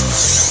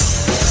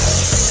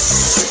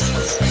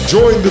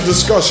 Join the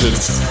discussion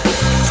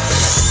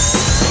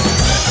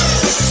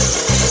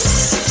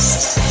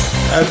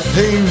at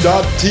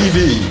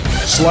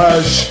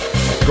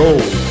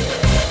Pain.tv/gold.